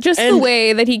 for it. Just the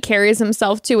way that he carries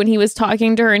himself too when he was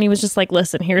talking to her, and he was just like,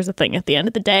 listen, here's the thing. At the end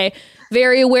of the day,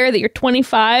 very aware that you're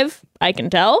 25, I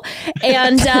can tell,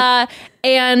 and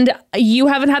you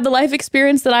haven't had the life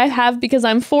experience that I have because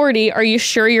I'm 40. Are you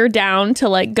sure you're down to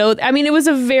like go? I mean, it was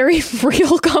a very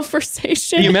real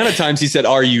conversation. The amount of times he said,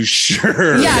 "Are you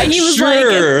sure?" Yeah, he was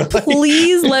like,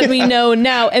 please let me know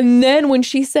now. And then when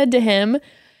she said to him,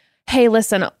 hey,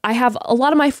 listen, I have a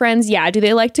lot of my friends. Yeah, do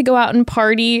they like to go out and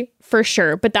party? For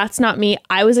sure. But that's not me.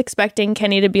 I was expecting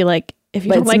Kenny to be like, if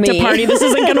you don't like to party, this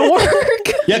isn't going to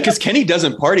work. Yeah, because Kenny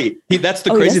doesn't party. That's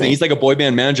the crazy thing. He's like a boy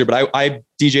band manager, but I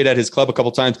DJ'd at his club a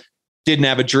couple times. Didn't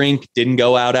have a drink. Didn't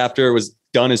go out after. Was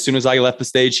done as soon as I left the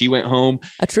stage. He went home.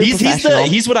 A true professional.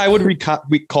 He's what I would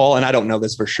recall, and I don't know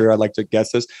this for sure. I'd like to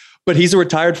guess this, but he's a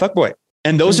retired fuckboy.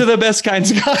 And those are the best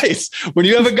kinds of guys. When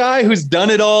you have a guy who's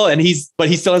done it all and he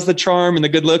still has the charm and the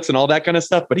good looks and all that kind of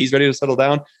stuff, but he's ready to settle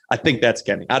down. I think that's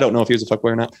Kenny. I don't know if he was a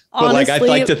fuckboy or not, but honestly, I'd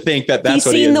like to think that's what he is.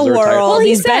 He's seen the world. Well,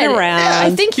 he's been around. Yeah,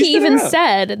 I think he even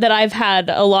said that I've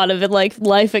had a lot of it, like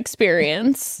life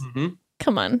experience. Mm-hmm.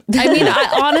 Come on. I mean,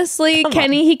 honestly,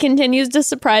 Kenny, he continues to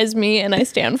surprise me and I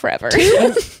stand forever.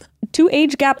 Two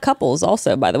age gap couples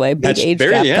also, by the way. Big age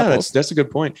gap couples. That's a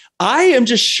good point. I am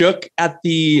just shook at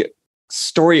the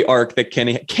story arc that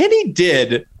Kenny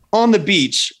did on the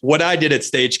beach what I did at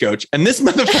Stagecoach, and this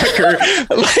motherfucker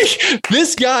like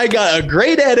this guy got a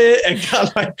great edit and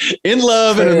got like in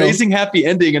love and an amazing happy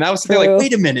ending, and I was there like,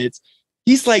 wait a minute,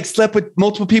 he's like slept with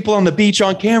multiple people on the beach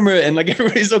on camera and like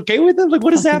everybody's okay with it. Like,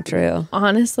 what is happening? True.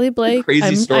 Honestly, Blake,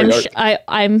 crazy story arc.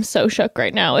 I'm so shook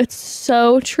right now. It's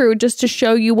so true, just to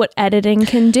show you what editing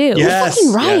can do. Yes,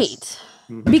 you're fucking right.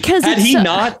 Yes. Because had he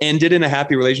not ended in a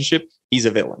happy relationship, he's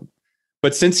a villain.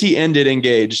 But since he ended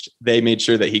engaged, they made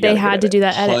sure that they had to do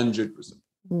that edit. 100%.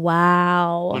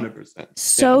 Wow. 100%.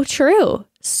 So true.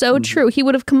 So true. He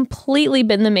would have completely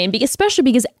been the main, especially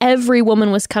because every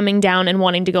woman was coming down and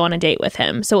wanting to go on a date with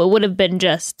him. So it would have been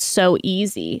just so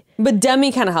easy. But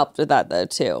Demi kind of helped with that though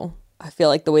too. I feel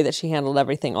like the way that she handled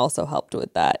everything also helped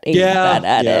with that. That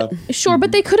edit. Yeah. Sure,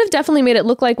 but they could have definitely made it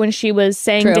look like when she was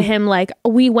saying to him, like,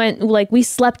 we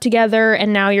slept together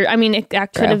and now you're, I mean,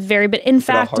 that could have very, but in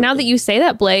fact, now that you say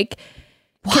that, Blake,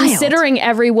 considering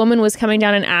every woman was coming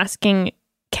down and asking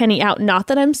Kenny out, not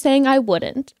that I'm saying I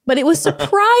wouldn't, but it was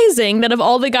surprising that of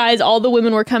all the guys, all the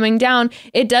women were coming down.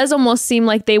 It does almost seem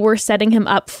like they were setting him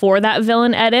up for that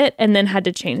villain edit and then had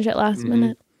to change it last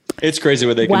minute. It's crazy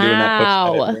what they can do in that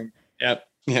post-edit room.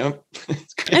 Yep.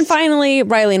 And finally,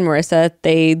 Riley and Marissa,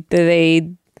 they're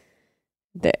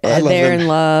in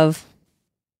love.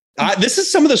 This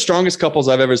is some of the strongest couples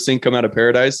I've ever seen come out of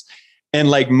Paradise. And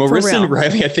like Marissa and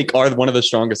Riley, I think are one of the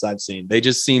strongest I've seen. They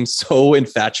just seem so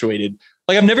infatuated.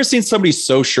 Like I've never seen somebody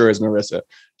so sure as Marissa.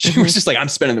 She was just like, I'm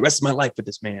spending the rest of my life with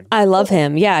this man. I love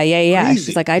him. Yeah. Crazy.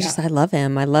 She's like, I love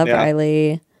him. I love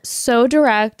Riley. So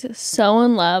direct, so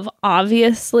in love.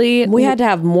 Obviously, we had to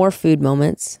have more food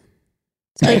moments.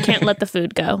 They can't let the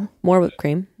food go. More whipped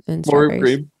cream and more whipped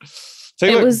cream.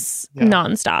 It was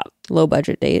nonstop. Low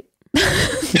budget date.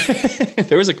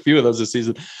 There was a few of those this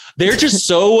season. They're just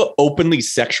so openly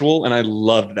sexual, and I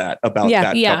loved that about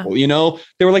that couple. You know,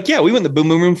 they were like, "Yeah, we went to the boom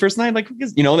boom room first night." Like,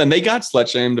 you know, then they got slut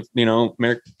shamed. You know,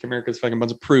 America's fucking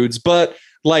bunch of prudes. But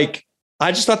like,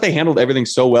 I just thought they handled everything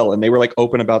so well, and they were like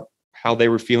open about how they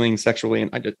were feeling sexually,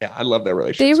 and I love their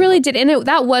relationship. They really did, and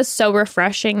that was so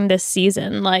refreshing this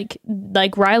season. Like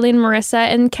Riley and Marissa,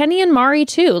 and Kenny and Mari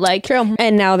too. Like, true.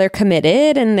 And now they're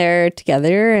committed and they're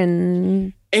together,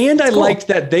 and I liked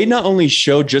that they not only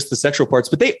showed just the sexual parts,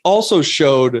 but they also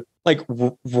showed like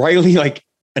Riley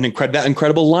that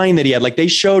incredible line that he had. Like they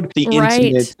showed the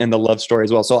intimate and the love story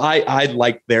as well. So I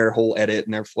liked their whole edit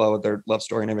and their flow, their love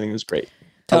story, and everything was great.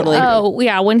 Totally. Oh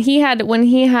yeah, when he had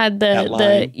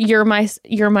the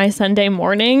you're my Sunday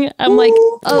morning, I'm like,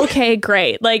 okay,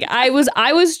 great. Like I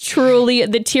was truly,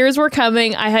 the tears were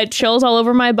coming. I had chills all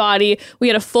over my body. We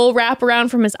had a full wraparound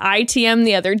from his ITM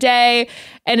the other day,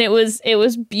 and it was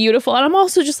beautiful. And I'm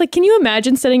also just like, can you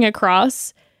imagine sitting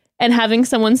across and having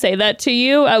someone say that to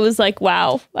you? I was like,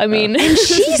 wow. I mean, and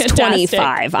she's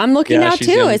 25. I'm looking now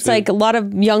too. It's like a lot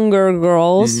of younger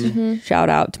girls. Mm-hmm. Shout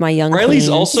out to my young Riley's queens.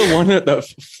 Also wanted the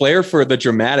flair for the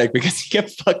dramatic because he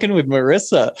kept fucking with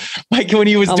Marissa. Like when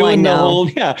he was doing the whole,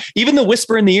 even the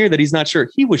whisper in the ear that he's not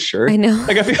sure. He was sure. I know.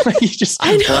 Like I feel like he just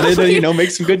wanted to, make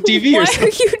some good TV or something. Why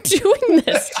are you doing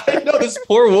this? I know, this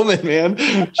poor woman, man.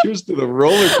 She was to the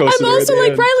roller coaster. I'm also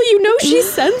like, Riley, she's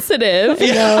sensitive.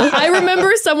 I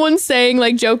remember someone everyone's saying,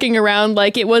 like, joking around,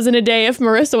 like, it wasn't a day if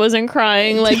Marissa wasn't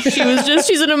crying. Like,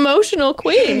 she's an emotional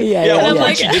queen. Yeah, Yeah, well,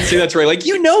 like, she did say that's right. Like,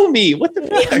 you know me. What the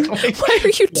fuck? Like, why are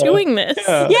you doing this?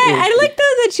 Yeah, I like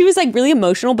that she was like really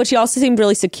emotional, but she also seemed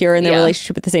really secure in their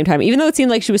relationship at the same time. Even though it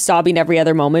seemed like she was sobbing every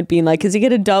other moment, being like, "Is he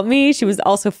gonna dump me?" She was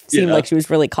also seemed like she was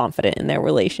really confident in their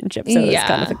relationship. So it's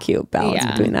kind of a cute balance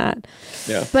between that.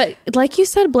 Yeah. But like you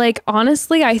said, Blake,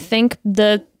 honestly, I think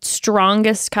the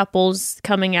strongest couples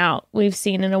coming out we've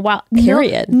seen in a while.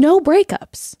 Period. No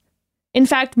breakups. In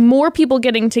fact, more people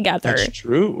getting together. That's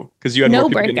true. Because you had more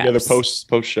people getting together post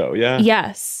show. Yeah.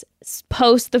 Yes.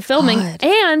 Post the filming. God.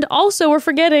 And also we're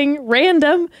forgetting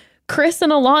random Chris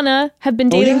and Alana have been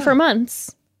dating for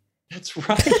months. That's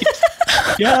right.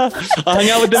 Yeah. I hung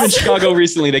out with them in Chicago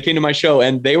recently. They came to my show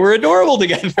and they were adorable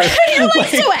together. So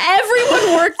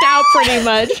everyone worked out pretty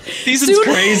much. Season's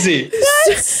crazy.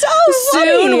 That's so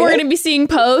Soon we're going to be seeing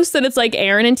posts and it's like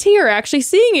Aaron and T are actually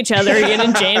seeing each other again,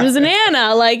 and James and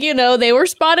Anna, like, you know, they were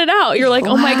spotted out. You're like,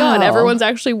 oh my God, everyone's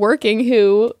actually working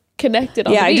who connected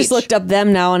on the beach. I just looked up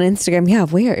them now on Instagram. Yeah,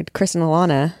 weird. Chris and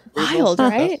Alana. Wild,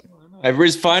 right?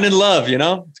 Everybody's finding love, you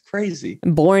know? It's crazy.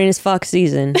 Boring as fuck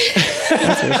season.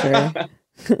 That's for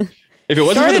sure. If it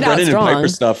wasn't for the Started out Brendan and strong. Piper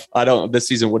stuff, this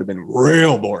season would have been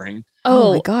real boring.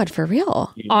 Oh my God, for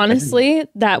real. Honestly,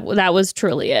 that was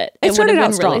truly it. It started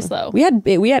out strong. Really slow. We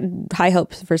had high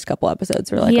hopes the first couple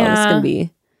episodes. We're like, oh, this is gonna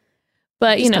be,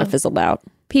 but you just know, kind of fizzled out.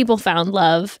 people found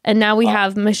love, and now we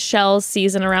have Michelle's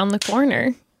season around the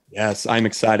corner. Yes, I'm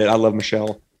excited. I love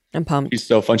Michelle. I'm pumped. She's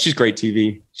so fun. She's great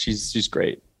TV. She's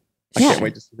great. I can't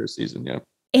wait to see her season. Yeah.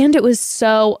 And it was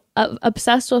so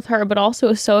obsessed with her, but also it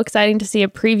was so exciting to see a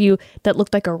preview that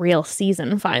looked like a real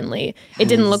season. Finally, it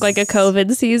didn't look like a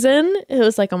COVID season. It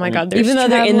was like, oh my God, there's even though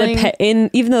they're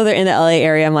even though they're in the LA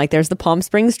area, I'm like, there's the Palm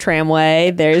Springs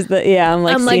tramway. There's the I'm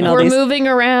like we're moving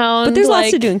around, but there's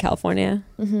lots to do in California.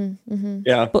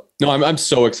 Yeah. No, I'm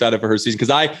so excited for her season because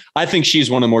I think she's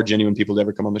one of the more genuine people to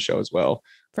ever come on the show as well.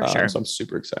 For sure. So I'm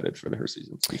super excited for her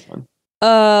season. It's gonna be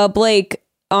fun. Blake,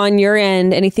 on your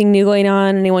end, anything new going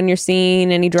on? Anyone you're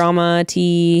seeing? Any drama?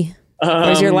 Tea?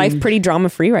 Or is your life pretty drama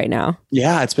free right now?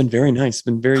 Yeah, it's been very nice. It's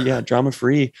been very drama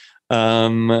free.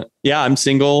 Yeah, I'm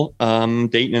single,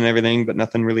 dating and everything, but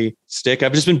nothing really stick.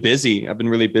 I've just been busy. I've been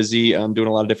really busy, doing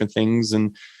a lot of different things,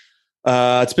 and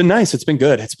it's been nice. It's been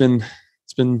good. It's been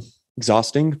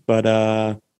exhausting,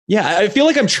 but yeah, I feel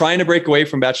like I'm trying to break away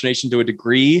from Bachelor Nation to a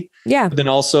degree. Yeah. But then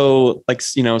also like,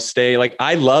 you know, stay like,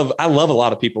 I love a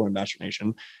lot of people in Bachelor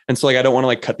Nation. And so like, I don't want to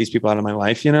like cut these people out of my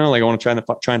life, you know, like I want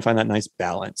to try and find that nice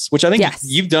balance, which I think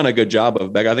you've done a good job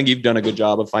of, Becca. I think you've done a good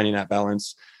job of finding that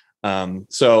balance.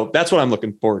 So that's what I'm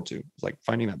looking forward to, is like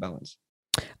finding that balance.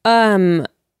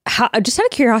 Just out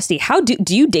of curiosity, how do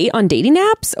you date on dating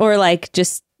apps, or like,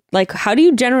 just like, how do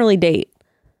you generally date?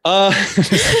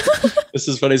 This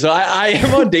is funny. So I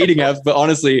am on dating apps, but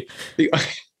honestly, the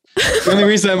only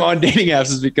reason I'm on dating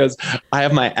apps is because I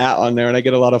have my @ on there and I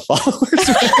get a lot of followers.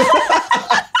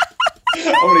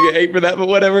 I'm gonna get hate for that, but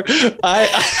whatever. Why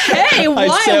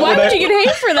would you get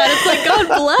hate for that? It's like, God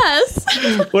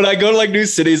bless. When I go to like new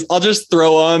cities, I'll just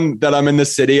throw on that I'm in the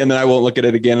city and then I won't look at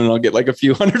it again, and I'll get like a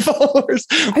few hundred followers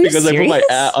because I put my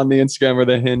 @ on the Instagram or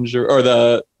the Hinge or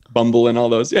the Bumble and all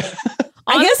those. Yeah.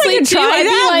 I guess I could try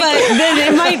that, but then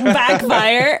it might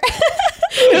backfire.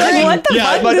 Like, what the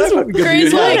fuck? This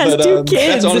crazy one has 2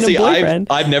 kids. That's honestly, and a boyfriend.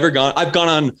 I've never gone. I've gone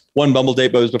on one Bumble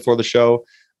date, but it was before the show.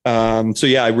 So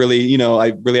yeah, I really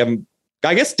haven't.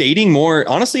 I guess dating more.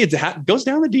 Honestly, it goes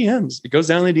down the DMs. It goes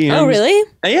down the DMs. Oh, really?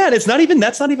 And yeah, that's not even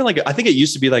like. I think it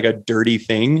used to be like a dirty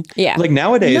thing. Yeah. Like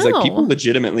nowadays, like people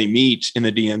legitimately meet in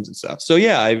the DMs and stuff. So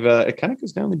yeah, it kind of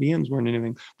goes down the DMs more than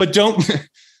anything. But don't.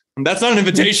 That's not an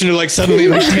invitation to like suddenly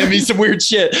like DM me some weird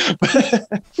shit.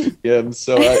 Yeah.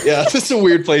 So yeah, it's a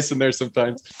weird place in there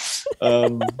sometimes.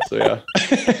 So yeah.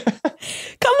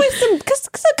 Come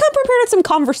prepared with some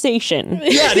conversation.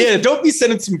 Yeah. Don't be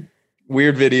sending some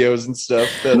weird videos and stuff.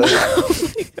 That, for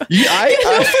real,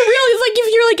 it's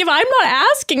like if I'm not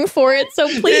asking for it, so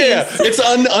please. Yeah, it's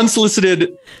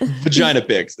unsolicited vagina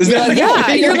pics. Is that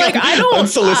you're like, I don't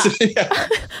unsolicited.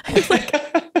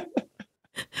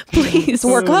 Please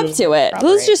work up to it.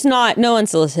 Let's just no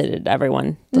unsolicited,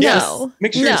 everyone. Yes.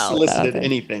 Make sure you solicited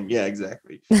anything. Yeah,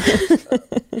 exactly.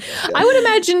 I would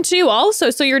imagine too also,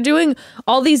 so you're doing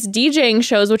all these DJing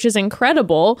shows, which is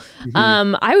incredible.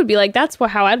 Mm-hmm. I would be like, that's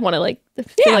how I'd want to like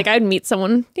feel like I'd meet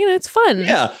someone. You know, it's fun.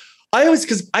 Yeah.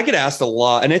 because I get asked a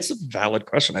lot, and it's a valid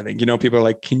question. I think, people are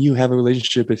like, can you have a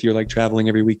relationship if you're like traveling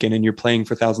every weekend and you're playing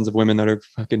for thousands of women that are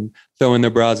fucking throwing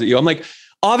their bras at you? I'm like,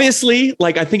 obviously,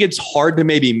 like, I think it's hard to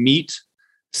maybe meet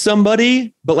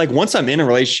somebody, but like once I'm in a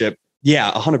relationship,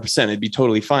 Yeah, 100%. It'd be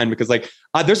totally fine because like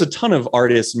there's a ton of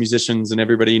artists, musicians, and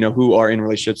everybody, who are in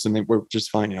relationships and they were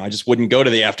just fine. I just wouldn't go to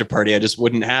the after party. I just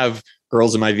wouldn't have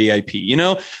girls in my VIP,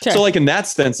 Sure. So like in that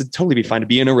sense, it'd totally be fine to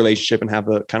be in a relationship and have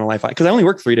the kind of life because I only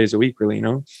work 3 days a week, really,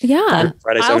 Yeah.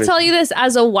 Friday, I'll Saturday. tell you this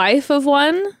as a wife of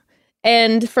one.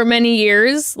 And for many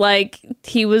years, like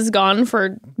he was gone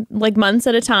for like months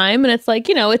at a time. And it's like,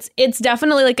 it's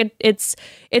definitely like it's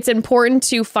important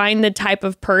to find the type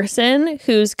of person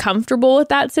who's comfortable with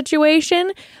that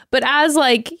situation. But as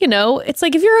like, it's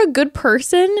like if you're a good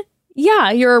person,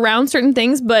 yeah, you're around certain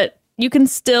things, but you can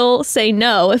still say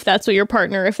no if that's what your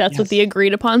partner, if that's what the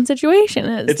agreed upon situation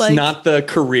is. It's like, not the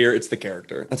career, it's the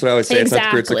character. That's what I always say.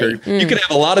 Exactly. It's not the career, it's the character. You could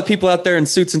have a lot of people out there in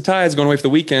suits and ties going away for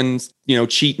the weekends,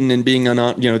 cheating and being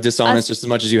dishonest just as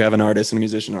much as you have an artist and a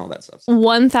musician and all that stuff.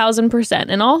 1000%.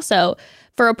 And also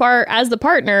as the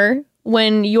partner,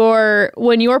 when your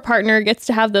partner gets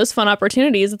to have those fun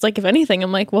opportunities, it's like, if anything,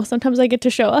 I'm like, well, sometimes I get to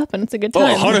show up and it's a good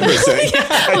time. 100%.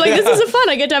 I'm like, this is fun.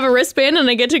 I get to have a wristband and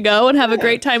I get to go and have a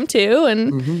great time too.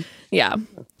 And yeah.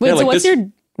 Wait, so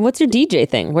what's your DJ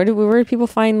thing? Where do people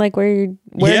find like where do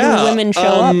women show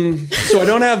up? So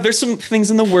there's some things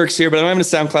in the works here, but I don't have a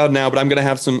SoundCloud now, but I'm going to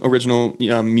have some original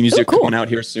music coming out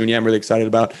here soon. Yeah, I'm really excited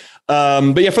about.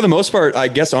 But yeah, for the most part, I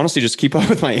guess honestly, just keep up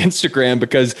with my Instagram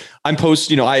because I'm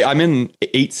I'm in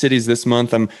 8 cities this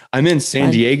month. I'm in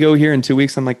San Diego here in 2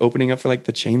 weeks. I'm like opening up for like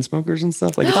the Chainsmokers and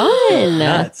stuff like fun.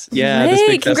 Nuts. Yeah. Hey, this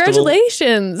big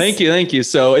congratulations. Festival. Thank you.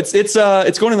 So it's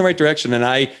going in the right direction.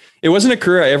 And it wasn't a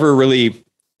career I ever really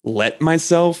let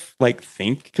myself like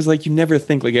think, because like you never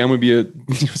think like I'm gonna be a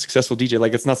successful DJ.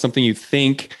 Like it's not something you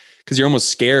think because you're almost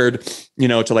scared,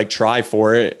 to like try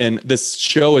for it. And this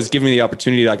show has given me the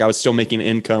opportunity. Like I was still making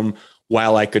income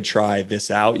while I could try this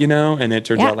out, and it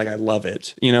turns out like I love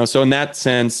it, So in that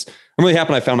sense, I'm really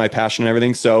happy I found my passion and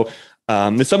everything. So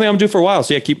it's something I'm due for a while.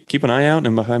 So yeah, keep an eye out.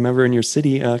 And if I'm ever in your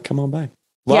city, come on by.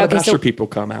 A lot of bachelor people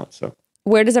come out. So.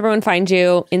 Where does everyone find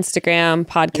you? Instagram,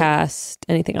 podcast,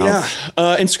 anything else?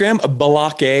 Yeah. Instagram,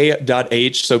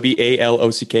 balockae.h. So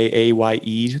BALOCKAYE.h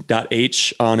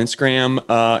on Instagram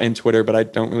and Twitter, but I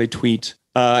don't really tweet.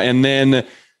 And then,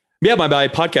 my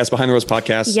podcast, Behind the Rose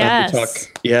Podcast.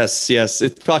 Yes. Yes.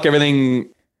 It talk everything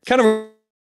kind of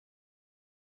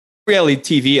reality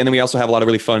TV. And then we also have a lot of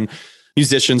really fun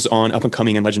musicians on, up and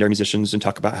coming and legendary musicians, and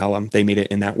talk about how they made it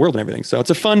in that world and everything. So it's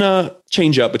a fun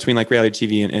change up between like reality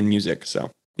TV and music.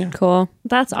 So yeah, cool.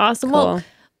 That's awesome. Cool. Well,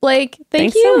 Blake,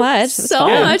 thanks you so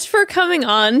much for coming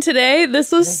on today.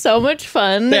 This was so much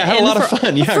fun. Yeah, I had a lot of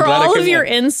fun. Yeah, for all of your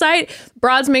insight,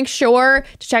 Broads, make sure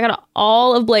to check out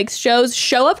all of Blake's shows.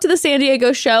 Show up to the San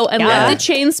Diego show and let the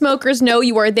Chainsmokers know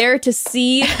you are there to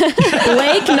see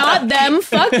Blake, not them.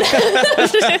 Fuck them.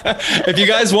 If you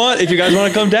guys want to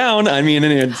come down, I mean,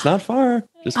 it's not far.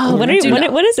 When is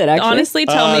it actually? Honestly,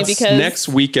 tell me, because next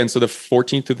weekend, so the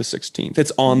 14th through the 16th.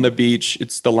 It's on the beach.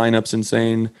 It's the lineup's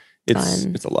insane.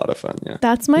 It's a lot of fun. Yeah,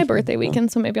 that's my birthday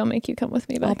weekend, so maybe I'll make you come with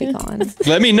me back. I'll be gone.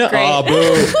 Let me know. Oh,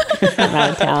 boo. I'm out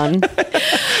of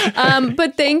town.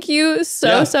 But thank you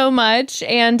so much,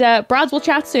 and Broads, we'll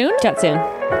chat soon.